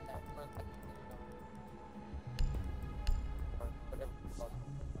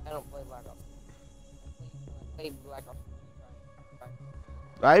 I don't play Black Ops. I play Black Ops.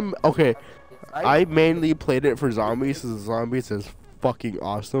 I'm okay. I mainly played it for zombies, because zombies is fucking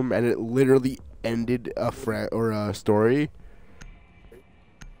awesome, and it literally ended a story.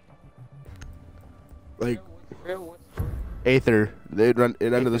 like Aether. They'd run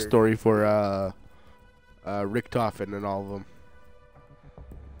it under the story for Richtofen and all of them.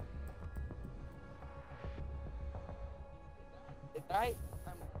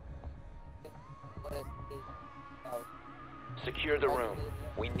 Secure the room.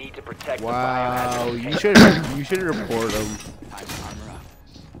 We need to protect wow, the biohazard. You should report them.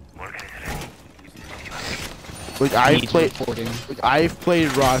 Like I've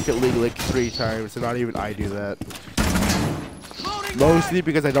played Rocket League like 3 times, and not even I do that. Mostly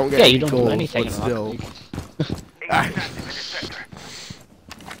because I don't get any goals, do anything but still.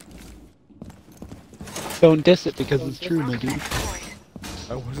 Don't diss it because it's true, my dude.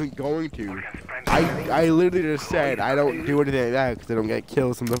 I wasn't going to. I literally just said I don't do anything like that because I don't get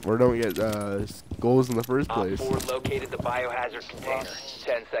kills or don't get goals in the first place. Op 4 located the biohazard container.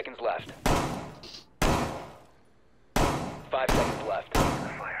 10 seconds left. 5 seconds left.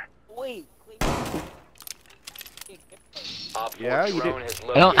 Wait. Yeah, you did.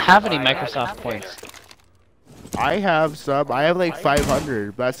 I don't have any Microsoft points. I have some. I have like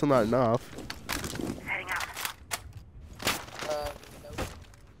 500, but that's still not enough.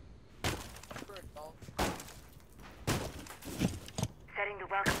 Setting the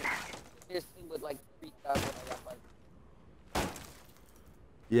welcome mat. This thing with like 3,000.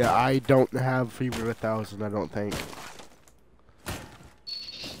 Yeah, I don't have even 1,000. I don't think.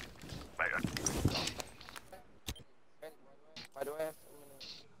 Why do I have so many?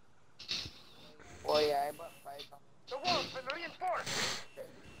 Oh yeah, I bought 5. The wall's been reinforced.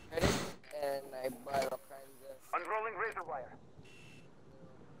 And I bought all kinds of. Unrolling razor wire.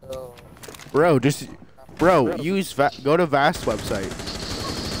 So. Bro, go to Vast website.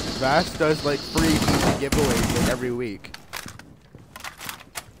 Vast does like free giveaways like every week.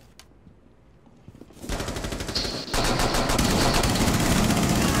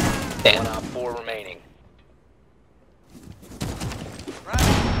 Damn. 1 op 4 remaining.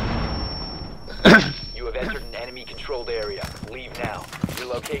 You have entered an enemy-controlled area. Leave now. Your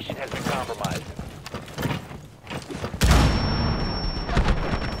location has been compromised.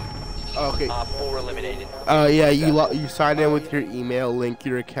 Okay. Op 4 eliminated. Yeah, you sign in with your email, link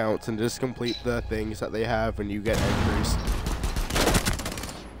your accounts, and just complete the things that they have, and you get entries.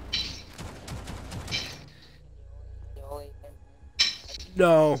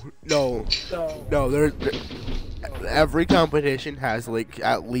 No. Every competition has like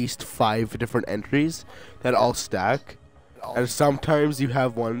at least 5 different entries that all stack, and sometimes you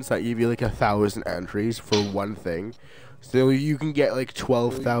have ones that give you like 1,000 entries for one thing. So you can get like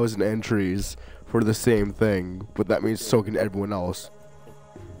 12,000 entries for the same thing, but that means so can everyone else.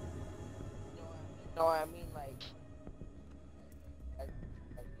 No, I mean like.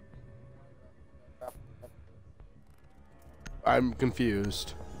 I'm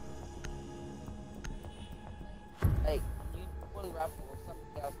confused. Like, you one raffle or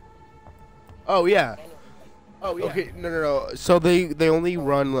something else. Oh yeah. Oh yeah. Okay, no. So they only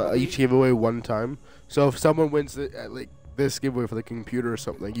run each giveaway one time. So if someone wins like this giveaway for the computer or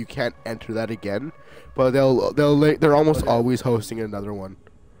something, you can't enter that again. But they're almost always hosting another one.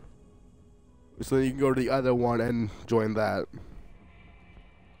 So you can go to the other one and join that.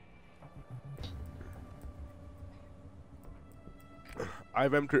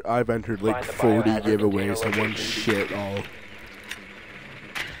 I've entered like 40 giveaways and one shit all.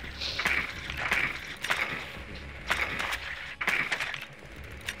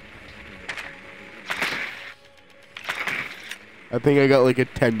 I think I got like a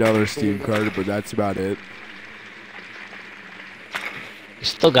 $10 Steam card, but that's about it. You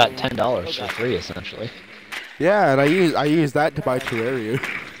still got $10 for free, essentially. Yeah, and I use that to buy Terraria.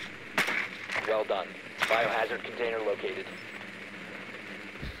 Well done. Biohazard container located.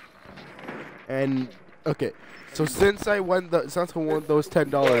 And okay, so since I won those $10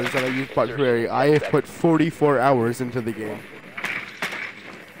 and I used Terraria, I have put 44 hours into the game.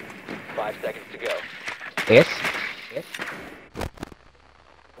 5 seconds to go. Yes.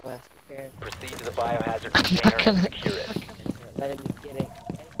 Proceed to the biohazard container and secure it. Let him get it.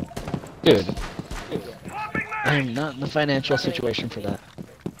 Dude, I am not in the financial situation for that.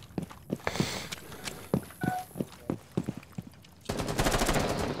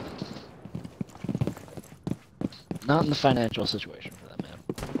 Not in the financial situation for that, man.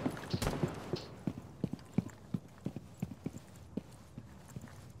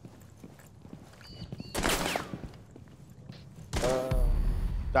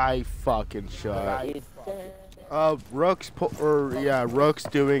 I fucking shot. Rook's Rook's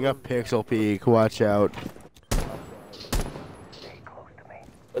doing a pixel peek. Watch out.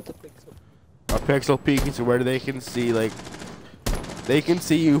 A pixel peek is where they can see like They can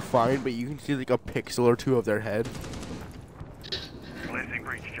see you fine, but you can see like a pixel or two of their head. Placing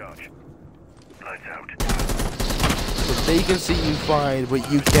breach charge. Lights out. So they can see you fine,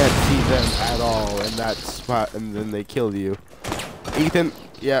 but you can't see them at all in that spot, and then they kill you. Ethan,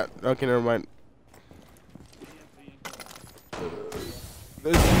 yeah, okay, never mind.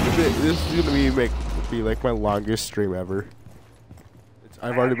 This is gonna be like my longest stream ever.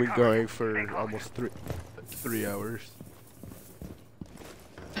 I've already been going for almost 3 hours.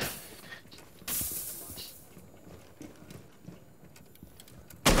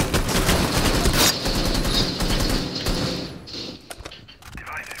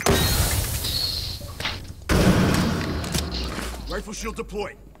 Rifle shield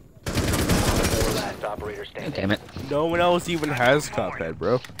deployed. Last operator standing. Damn it. No one else even has Cuphead,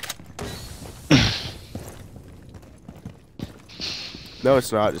 bro. No,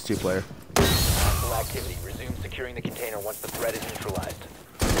 it's not. It's 2-player. Hostile activity. Resume securing the container once the threat is neutralized.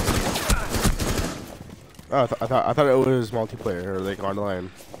 Oh, I thought it was multiplayer or like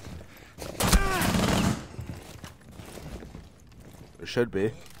online. It should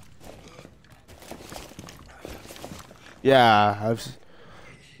be. Yeah, I've seen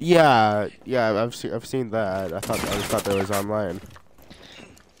that. I just thought that was online.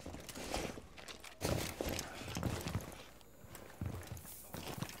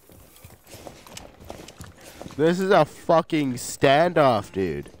 This is a fucking standoff,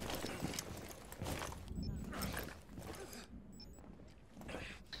 dude.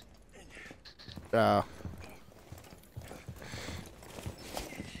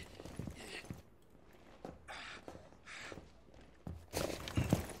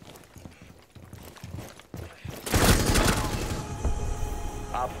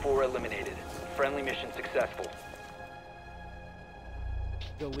 Op 4 eliminated. Friendly mission successful.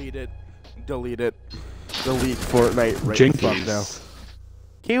 Delete it. Delete it. Delete Fortnite right the fuck Jinkies. now.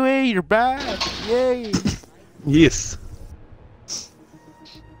 Kiwi, you're back! Yay! Yes.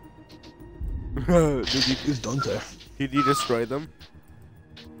 Did Who's Dante? you destroy them?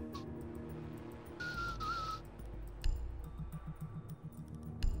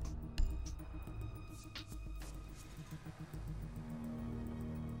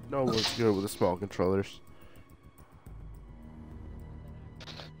 No one's good with the small controllers.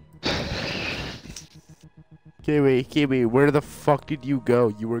 Kiwi, where the fuck did you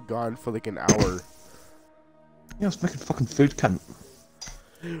go? You were gone for like an hour. Yeah, I was making fucking food, cunt.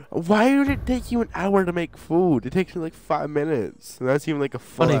 Why did it take you an hour to make food? It takes me like 5 minutes. And that's even like a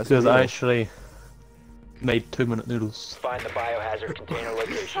full Funny, ass because meal. I actually made 2-minute noodles. Find the biohazard container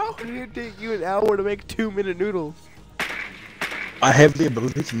location. How did it take you an hour to make 2-minute noodles? I have the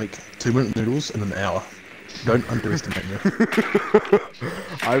ability to make 2-minute noodles in an hour. Don't underestimate me.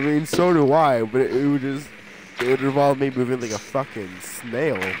 I mean, so do I, but it would involve me moving like a fucking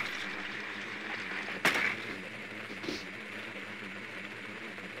snail.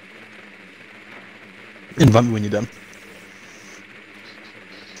 Invite me when you're done.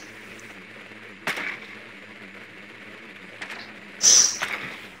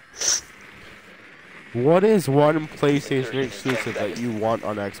 What is one PlayStation exclusive that you want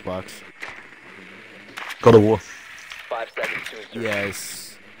on Xbox? God of War. 5 seconds to insert.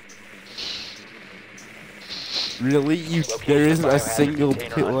 Yes. Really? There isn't a single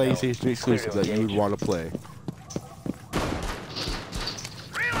PlayStation exclusive that you would want to play.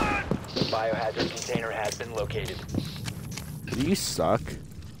 The biohazard container has been located. You suck.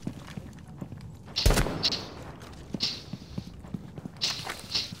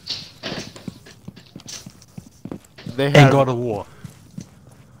 They have And God of War.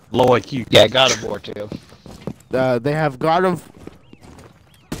 Low IQ. Yeah, God of War too. They have God of...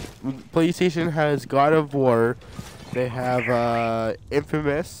 PlayStation has God of War. They have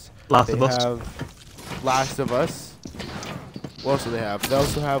Infamous. Last they of Us. have Last of Us. What else do they have? They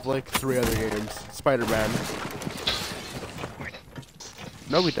also have like 3 other games. Spider-Man.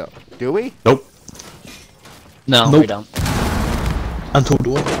 No, we don't. Do we? Nope. No, Nope. we don't. Until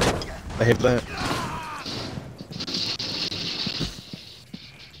Dawn. They have that.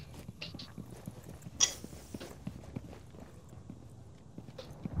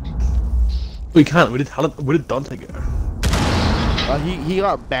 We can't. Where did Dante go? He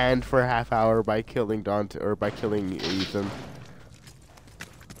got banned for a half hour by killing Dante or by killing Ethan.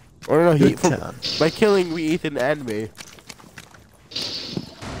 Or no, by killing Ethan and me.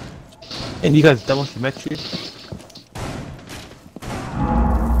 And you guys done once you met you?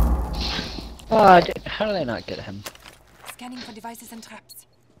 Oh, how did I not get him? Scanning for devices and traps.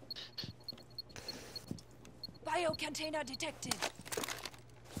 Bio container detected.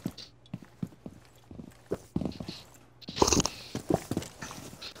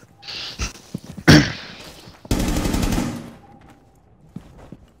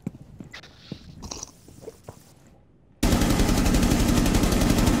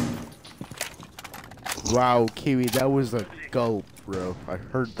 Wow, Kiwi, that was a gulp, bro. I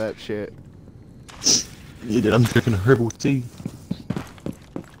heard that shit. You did. I'm drinking herbal tea.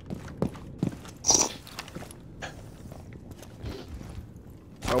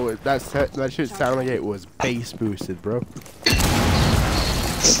 Oh, that shit sounded like it was bass boosted, bro.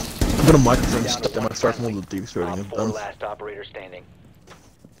 I'm gonna microphone stuff. I'm gonna start from all the deep throating I've done. Last operator standing.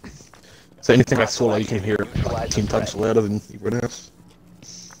 So anything I swallow, you can hear it 10 times louder than everyone else.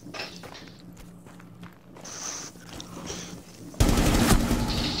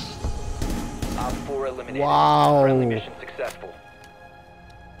 Op 4 eliminated. Wow. Friendly mission successful.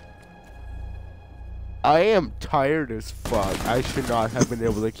 I am tired as fuck. I should not have been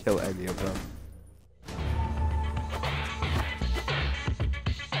able to kill any of them.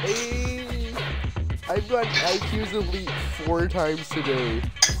 Hey, I've got IQ's Elite 4 times today.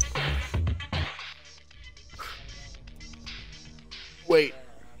 Wait.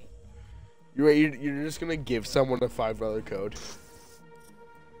 You're just gonna give someone a $5 code?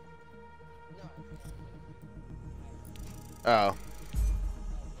 Oh.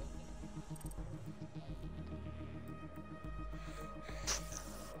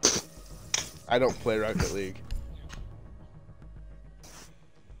 I don't play Rocket League.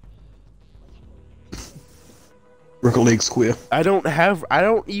 Rocket League Square. I don't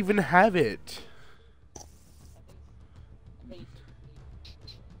even have it.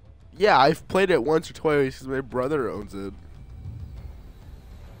 Yeah, I've played it once or twice because my brother owns it.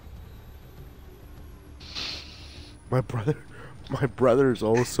 My brother is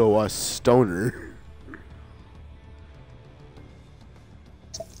also a stoner.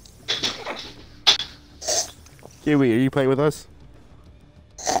 Kiwi, are you playing with us?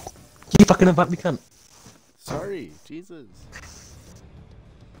 You fucking invite me, cunt. Sorry, Jesus.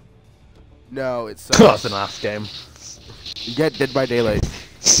 No, it's That's an ass game. Get Dead by Daylight.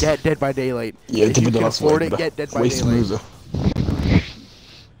 Get Dead by Daylight. Yeah, if you can afford it, get Dead by Daylight.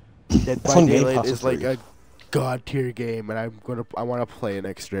 Dead by Daylight is like a god tier game, and I want to play it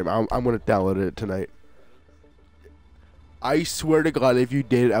next stream. I'm gonna download it tonight. I swear to God, if you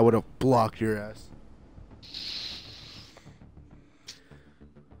did, I would have blocked your ass.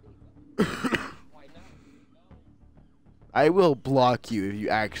 I will block you if you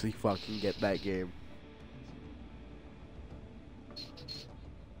actually fucking get that game.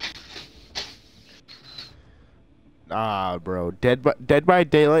 Nah, bro. Dead by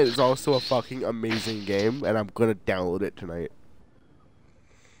Daylight is also a fucking amazing game, and I'm gonna download it tonight.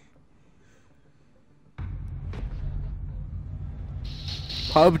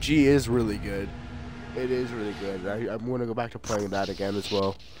 PUBG is really good. It is really good. I'm gonna go back to playing that again as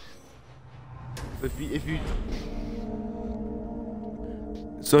well.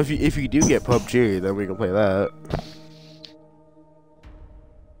 So if you do get PUBG, then we can play that.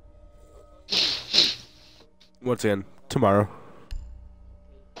 Once again, tomorrow.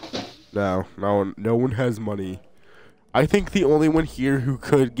 No one has money. I think the only one here who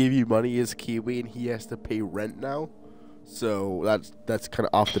could give you money is Kiwi, and he has to pay rent now. So that's kind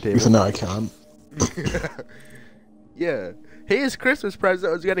of off the table. No, I can't. Yeah. His Christmas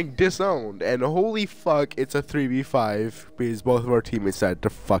present was getting disowned, and holy fuck, it's a 3v5 because both of our teammates decided to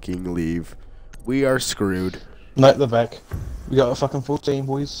fucking leave. We are screwed. Night the back. We got a fucking full team,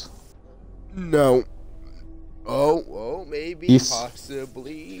 boys. No. Oh, maybe, yes.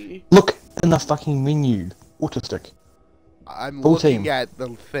 Possibly. Look in the fucking menu. Autistic. I'm full looking team. at the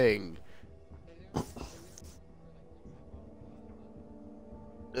thing.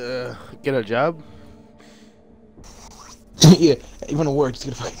 Get a job? Yeah, even a word, just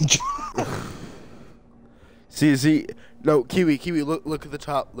get a fucking job. See, no, Kiwi, look at the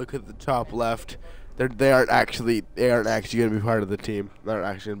top left. They aren't actually gonna be part of the team. They aren't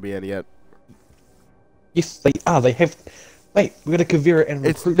actually gonna be in yet. Yes, they are. They have. Wait, we got a Kavira and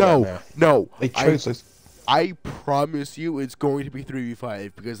recruit right now. No. They chose us. I promise you, it's going to be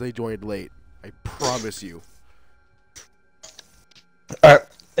 3v5 because they joined late. I promise you. Alright,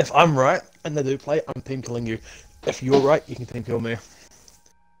 if I'm right and they do play, I'm team killing you. If you're right, you can team kill me. Are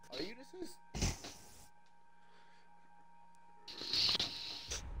you just...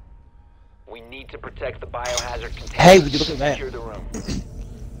 We need to protect the biohazard container. Hey, would you look at that? Secure the room.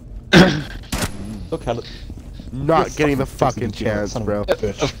 Look at it. Not getting the fucking chance, bro.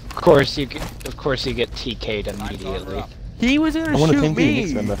 Of course you get TK'd immediately. He was gonna I want to shoot team kill you me.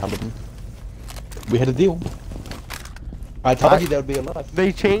 next time that happened. We had a deal. I told you that would be alive.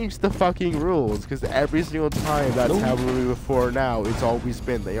 They changed the fucking rules because every single time that's happened to me before now, it's always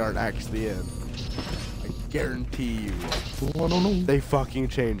been they aren't actually in. guarantee you, they fucking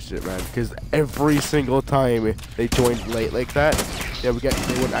changed it, man. Because every single time they joined late like that, they would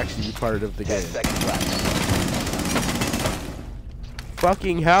actually be part of the game.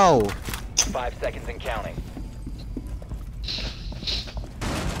 Fucking hell! 5 seconds and counting.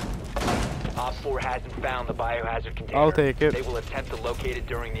 Op 4 hasn't found the biohazard container. I'll take it. They will attempt to locate it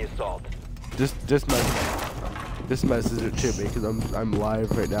during the assault. Just message it to me because I'm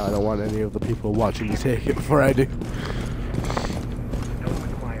live right now. I don't want any of the people watching to take it before I do.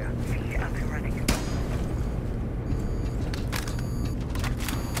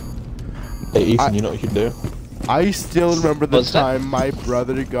 Hey Ethan, you know what you can do? I still remember the time my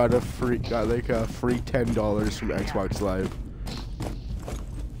brother got like a free $10 from Xbox Live.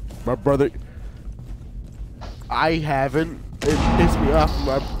 My brother, I haven't. It pissed me off.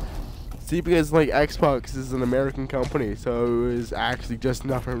 See, because like Xbox is an American company, so it was actually just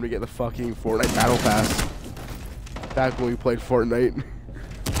enough for him to get the fucking Fortnite Battle Pass. Back when we played Fortnite.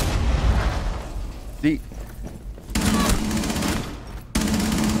 See,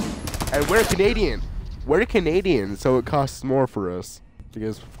 and we're Canadian. We're Canadian, so it costs more for us.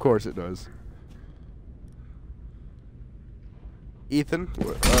 Because of course it does. Ethan?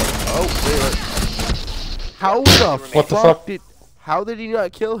 How the fuck did... How did he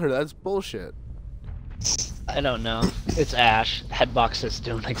not kill her? That's bullshit. I don't know. It's Ash. Headboxes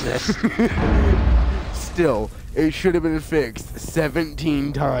don't exist. Still, it should have been fixed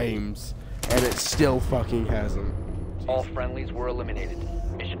 17 times, and it still fucking hasn't. All friendlies were eliminated.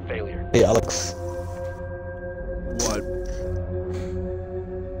 Mission failure. Hey Alex. What?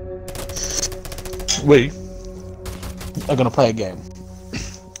 We are gonna play a game.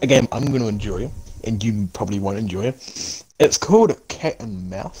 A game I'm gonna enjoy, and you probably won't enjoy it. It's called Cat and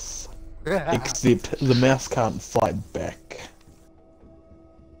Mouse, except the mouse can't fight back.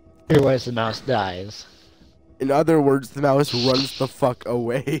 Otherwise the mouse dies. In other words, the mouse runs the fuck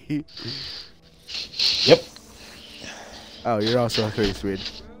away. Yep. Oh, you're also a 3 speed.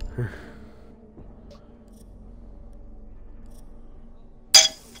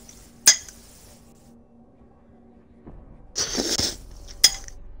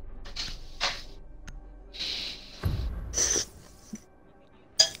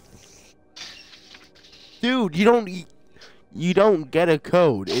 Dude, you don't get a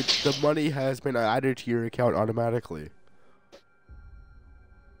code. The money has been added to your account automatically.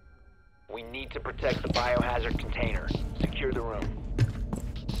 We need to protect the biohazard container. Secure the room.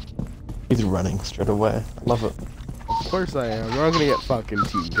 He's running straight away. Love it. Of course I am. I'm not gonna get fucking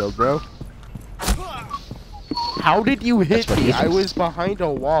team killed, bro. How did you hit me? I was behind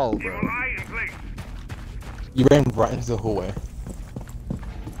a wall, bro. You ran right into the hallway.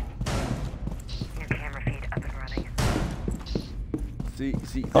 See,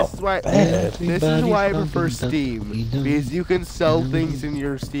 this is why I prefer Steam, because you can sell things in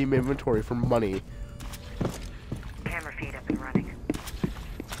your Steam inventory for money. Camera feed up and running.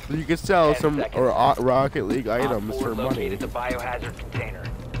 So you can sell some Rocket League items for money. Located the biohazard container.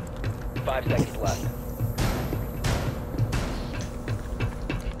 5 seconds left.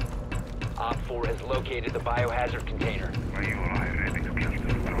 Op 4 has located the biohazard container.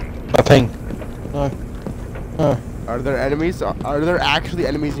 My ping. No. No. Are there enemies? Are there actually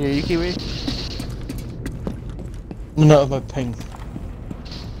enemies near you, Kiwi? No, my ping.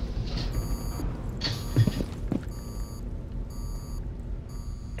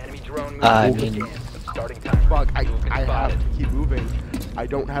 Enemy drone moving. Starting timer. Fuck, I have to keep moving. I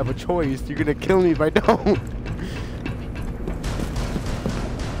don't have a choice. You're gonna kill me if I don't.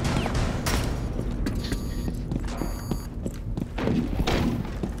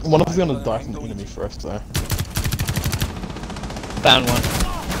 One of us is gonna die from the enemy first, though. Found one.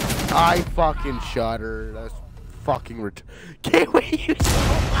 I fucking shot her. That's fucking Can't wait. They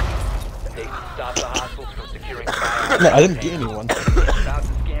stop the hostiles from securing the biohazard. No, I didn't get anyone. About to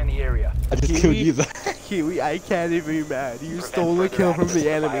scan the area. I just killed you there. Kiwi, I can't even be mad. You stole a kill from the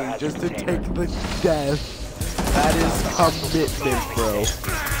enemy just to take the death. That is commitment, bro.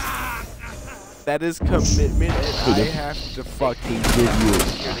 That is commitment, and I have to fucking give you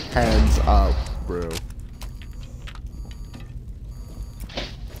hands up, bro.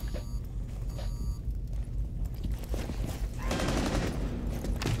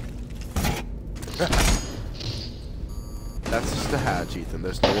 That's just a hatch, Ethan.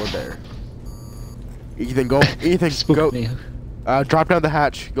 There's no one there. Ethan, go. Ethan, go. Drop down the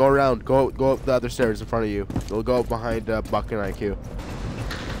hatch. Go around. Go up the other stairs in front of you. We'll go up behind Buck and IQ.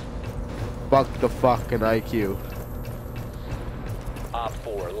 Buck the fucking IQ. Op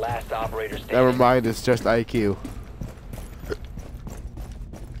 4, last operator standing. Never mind. It's just IQ.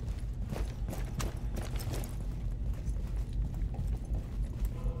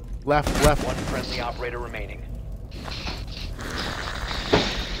 Left. One friendly operator remaining.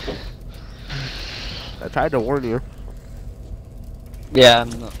 I tried to warn you. Yeah,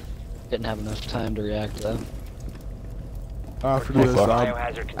 didn't have enough time to react though. After this,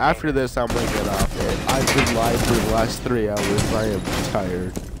 I'm gonna get off it. I've been live for the last 3 hours. I am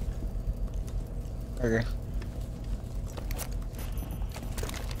tired. Okay.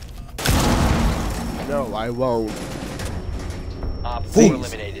 No, I won't. Op 4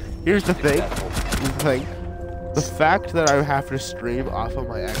 eliminated. Here's the thing. The fact that I have to stream off of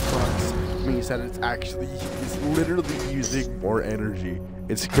my Xbox means that it's literally using more energy.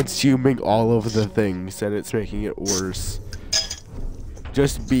 It's consuming all of the things and it's making it worse.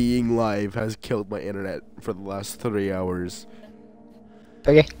 Just being live has killed my internet for the last 3 hours.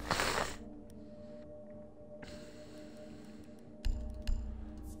 Okay.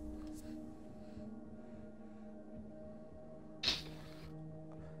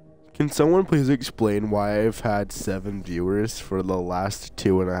 Can someone please explain why I've had 7 viewers for the last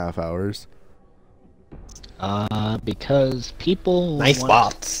 2.5 hours? Because people nice want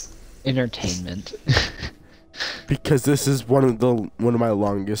bots. Entertainment. Because this is one of my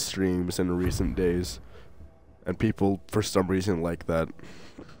longest streams in recent days, and people for some reason like that.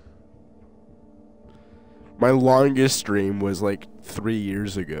 My longest stream was like 3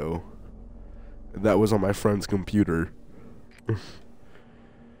 years ago. That was on my friend's computer.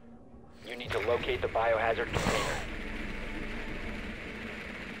 You need to locate the biohazard container.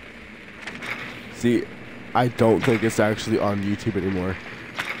 See, I don't think it's actually on YouTube anymore,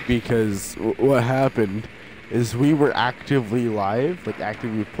 because what happened is we were actively live, like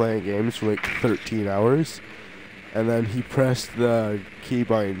actively playing games for like 13 hours, and then he pressed the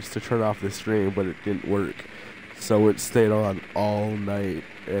keybinds to turn off the stream, but it didn't work, so it stayed on all night,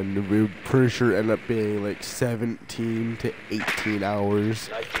 and we were pretty sure it ended up being like 17 to 18 hours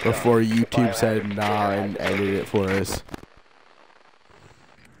before YouTube said nah and ended it for us.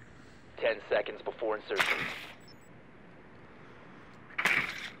 10 seconds before insertion.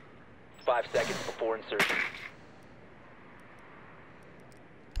 5 seconds before insertion.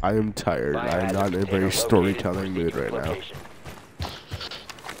 I am tired. I am not in a very storytelling mood right now.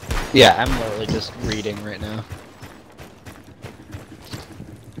 Yeah, I'm literally just reading right now.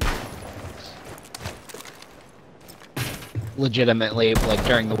 Legitimately, like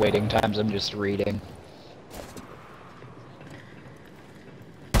during the waiting times, I'm just reading.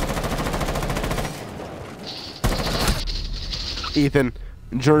 Ethan,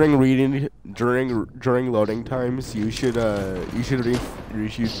 during loading times, you should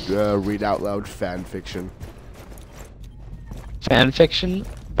read out loud fan fiction. Fan fiction?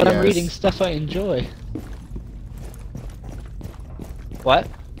 But Yes. I'm reading stuff I enjoy. What?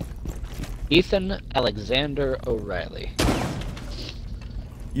 Ethan Alexander O'Reilly.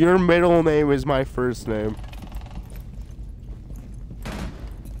 Your middle name is my first name.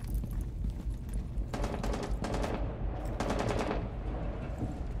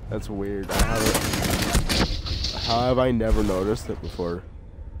 That's weird. How have I never noticed it before?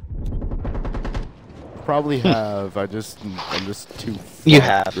 Probably have. I'm just too. You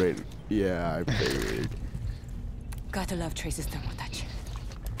have. Right. Yeah, I figured. Gotta love Trace's thermal touch.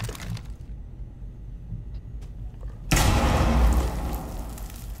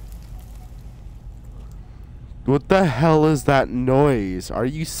 What the hell is that noise? Are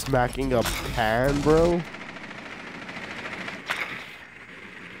you smacking a pan, bro?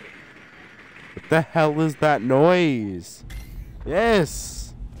 What the hell is that noise?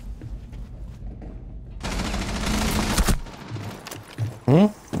 Yes.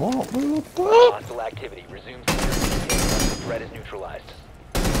 Hostile activity resumes once the threat is neutralized.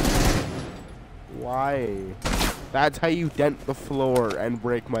 Why? That's how you dent the floor and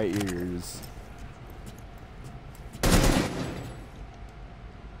break my ears.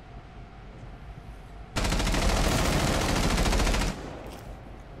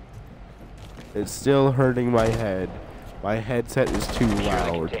 It's still hurting my head. My headset is too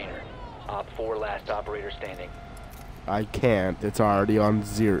loud. Op 4 last operator standing. I can't. It's already on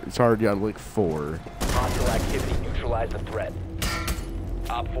 0. It's already on like 4. Hostile activity neutralize the threat.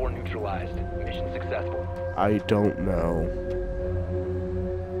 Op 4 neutralized. Mission successful. I don't know.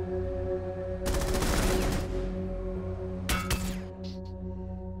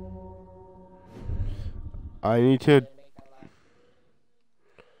 I need to.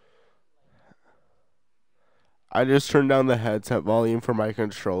 I just turned down the headset volume for my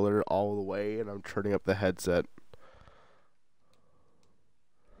controller all the way, and I'm turning up the headset.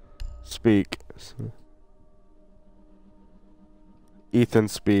 Speak. Ethan,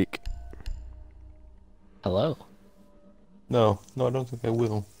 speak. Hello. No, I don't think I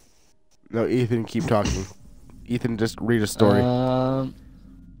will. No, Ethan, keep talking. Ethan, just read a story.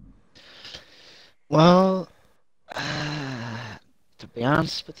 Well, to be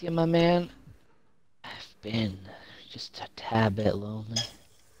honest with you, my man, I've been just a tad bit lonely.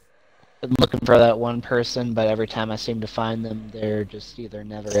 Been looking for that one person, but every time I seem to find them, they're just either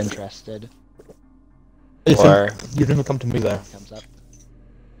never interested. Or you never come to me there. Comes up.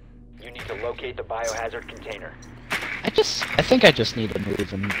 You need to locate the biohazard container. I think I just need to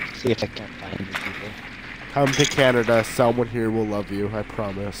move and see if I can't find the people. Come to Canada. Someone here will love you. I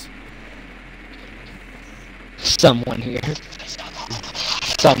promise. Someone here.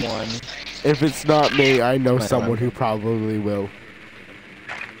 Someone. If it's not me, I know someone who probably will.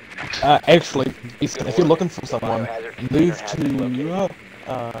 Actually, if you're looking for someone, move to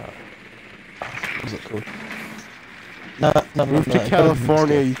what's it called? Move to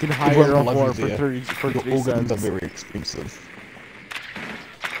California. You can hire a whore for 3 cents. Are very expensive.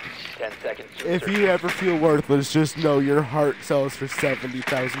 10 seconds. If you ever feel worthless, just know your heart sells for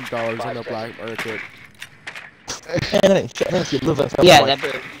 $70,000 on the black market. And if you live at Yeah, like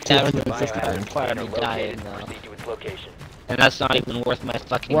that would require me dying, and that's not even worth my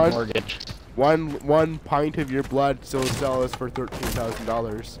fucking mortgage. One pint of your blood still sells for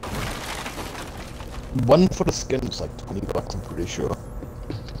 $13,000. One for the skin is like $20, I'm pretty sure.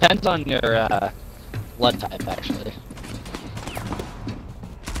 Depends on your blood type, actually.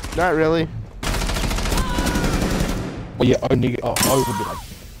 Not really. Well, yeah, only would be like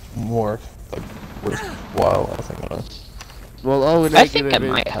more like worthwhile, I think. Well, O negative. I think I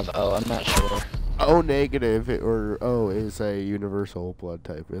might have O. I'm not sure. O negative or O is a universal blood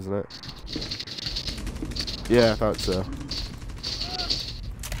type, isn't it? Yeah, I thought so.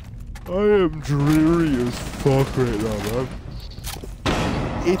 I am dreary as fuck right now, man.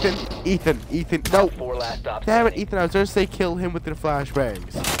 Ethan, no! Damn it, Ethan, I was gonna say kill him with the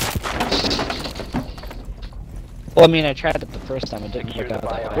flashbangs. Well, I mean, I tried it the first time, it didn't work out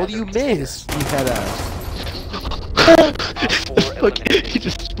that way. Well, you missed, you head ass. Look, he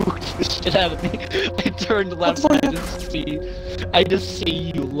just spooked the shit out of me. I turned left and I just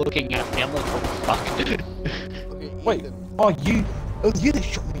see you looking at me. I'm like, oh fuck. Wait, it was you that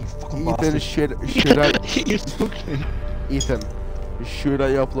shot me, you fucking Ethan, bastard. should I... You spooked me. Ethan, should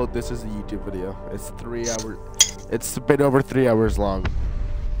I upload this as a YouTube video? It's 3 hours... It's a bit over 3 hours long.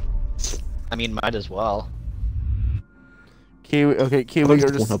 I mean, might as well. Kiwi,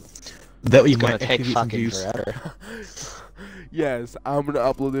 you're just... That way you It's gonna might take actually fucking use. forever. Yes, I'm gonna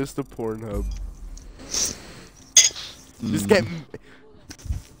upload this to Pornhub. Just get...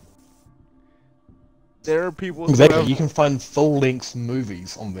 There are people who Exactly, have... you can find full-length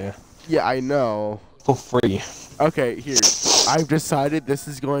movies on there. Yeah, I know. For free. Okay, here. I've decided this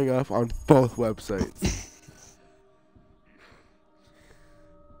is going up on both websites.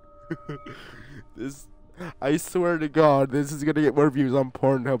 This... I swear to God, this is gonna get more views on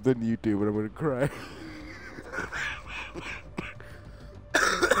Pornhub than YouTube, and I'm gonna cry.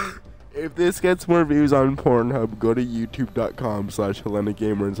 If this gets more views on Pornhub, go to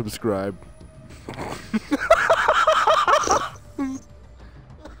youtube.com/HelenaGamer and subscribe.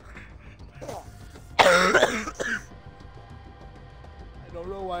 I don't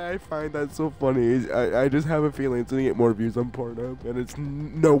know why I find that so funny. I just have a feeling it's gonna get more views on Pornhub, and it's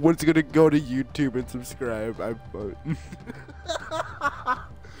no one's gonna go to YouTube and subscribe. I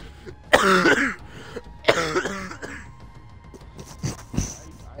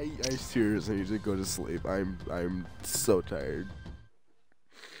seriously need to go to sleep. I'm so tired.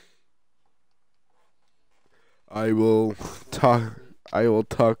 I will talk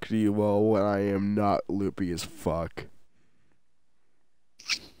to you all when I am not loopy as fuck.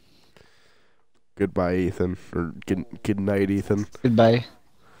 Goodbye, Ethan. Or good night, Ethan. Goodbye.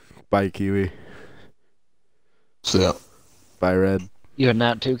 Bye, Kiwi. So, bye, Red. You heading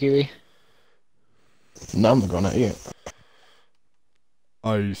out too, Kiwi? No, I'm not going out yet.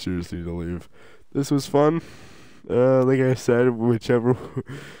 I seriously need to leave. This was fun. Like I said, whichever...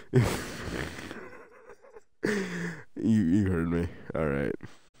 you heard me.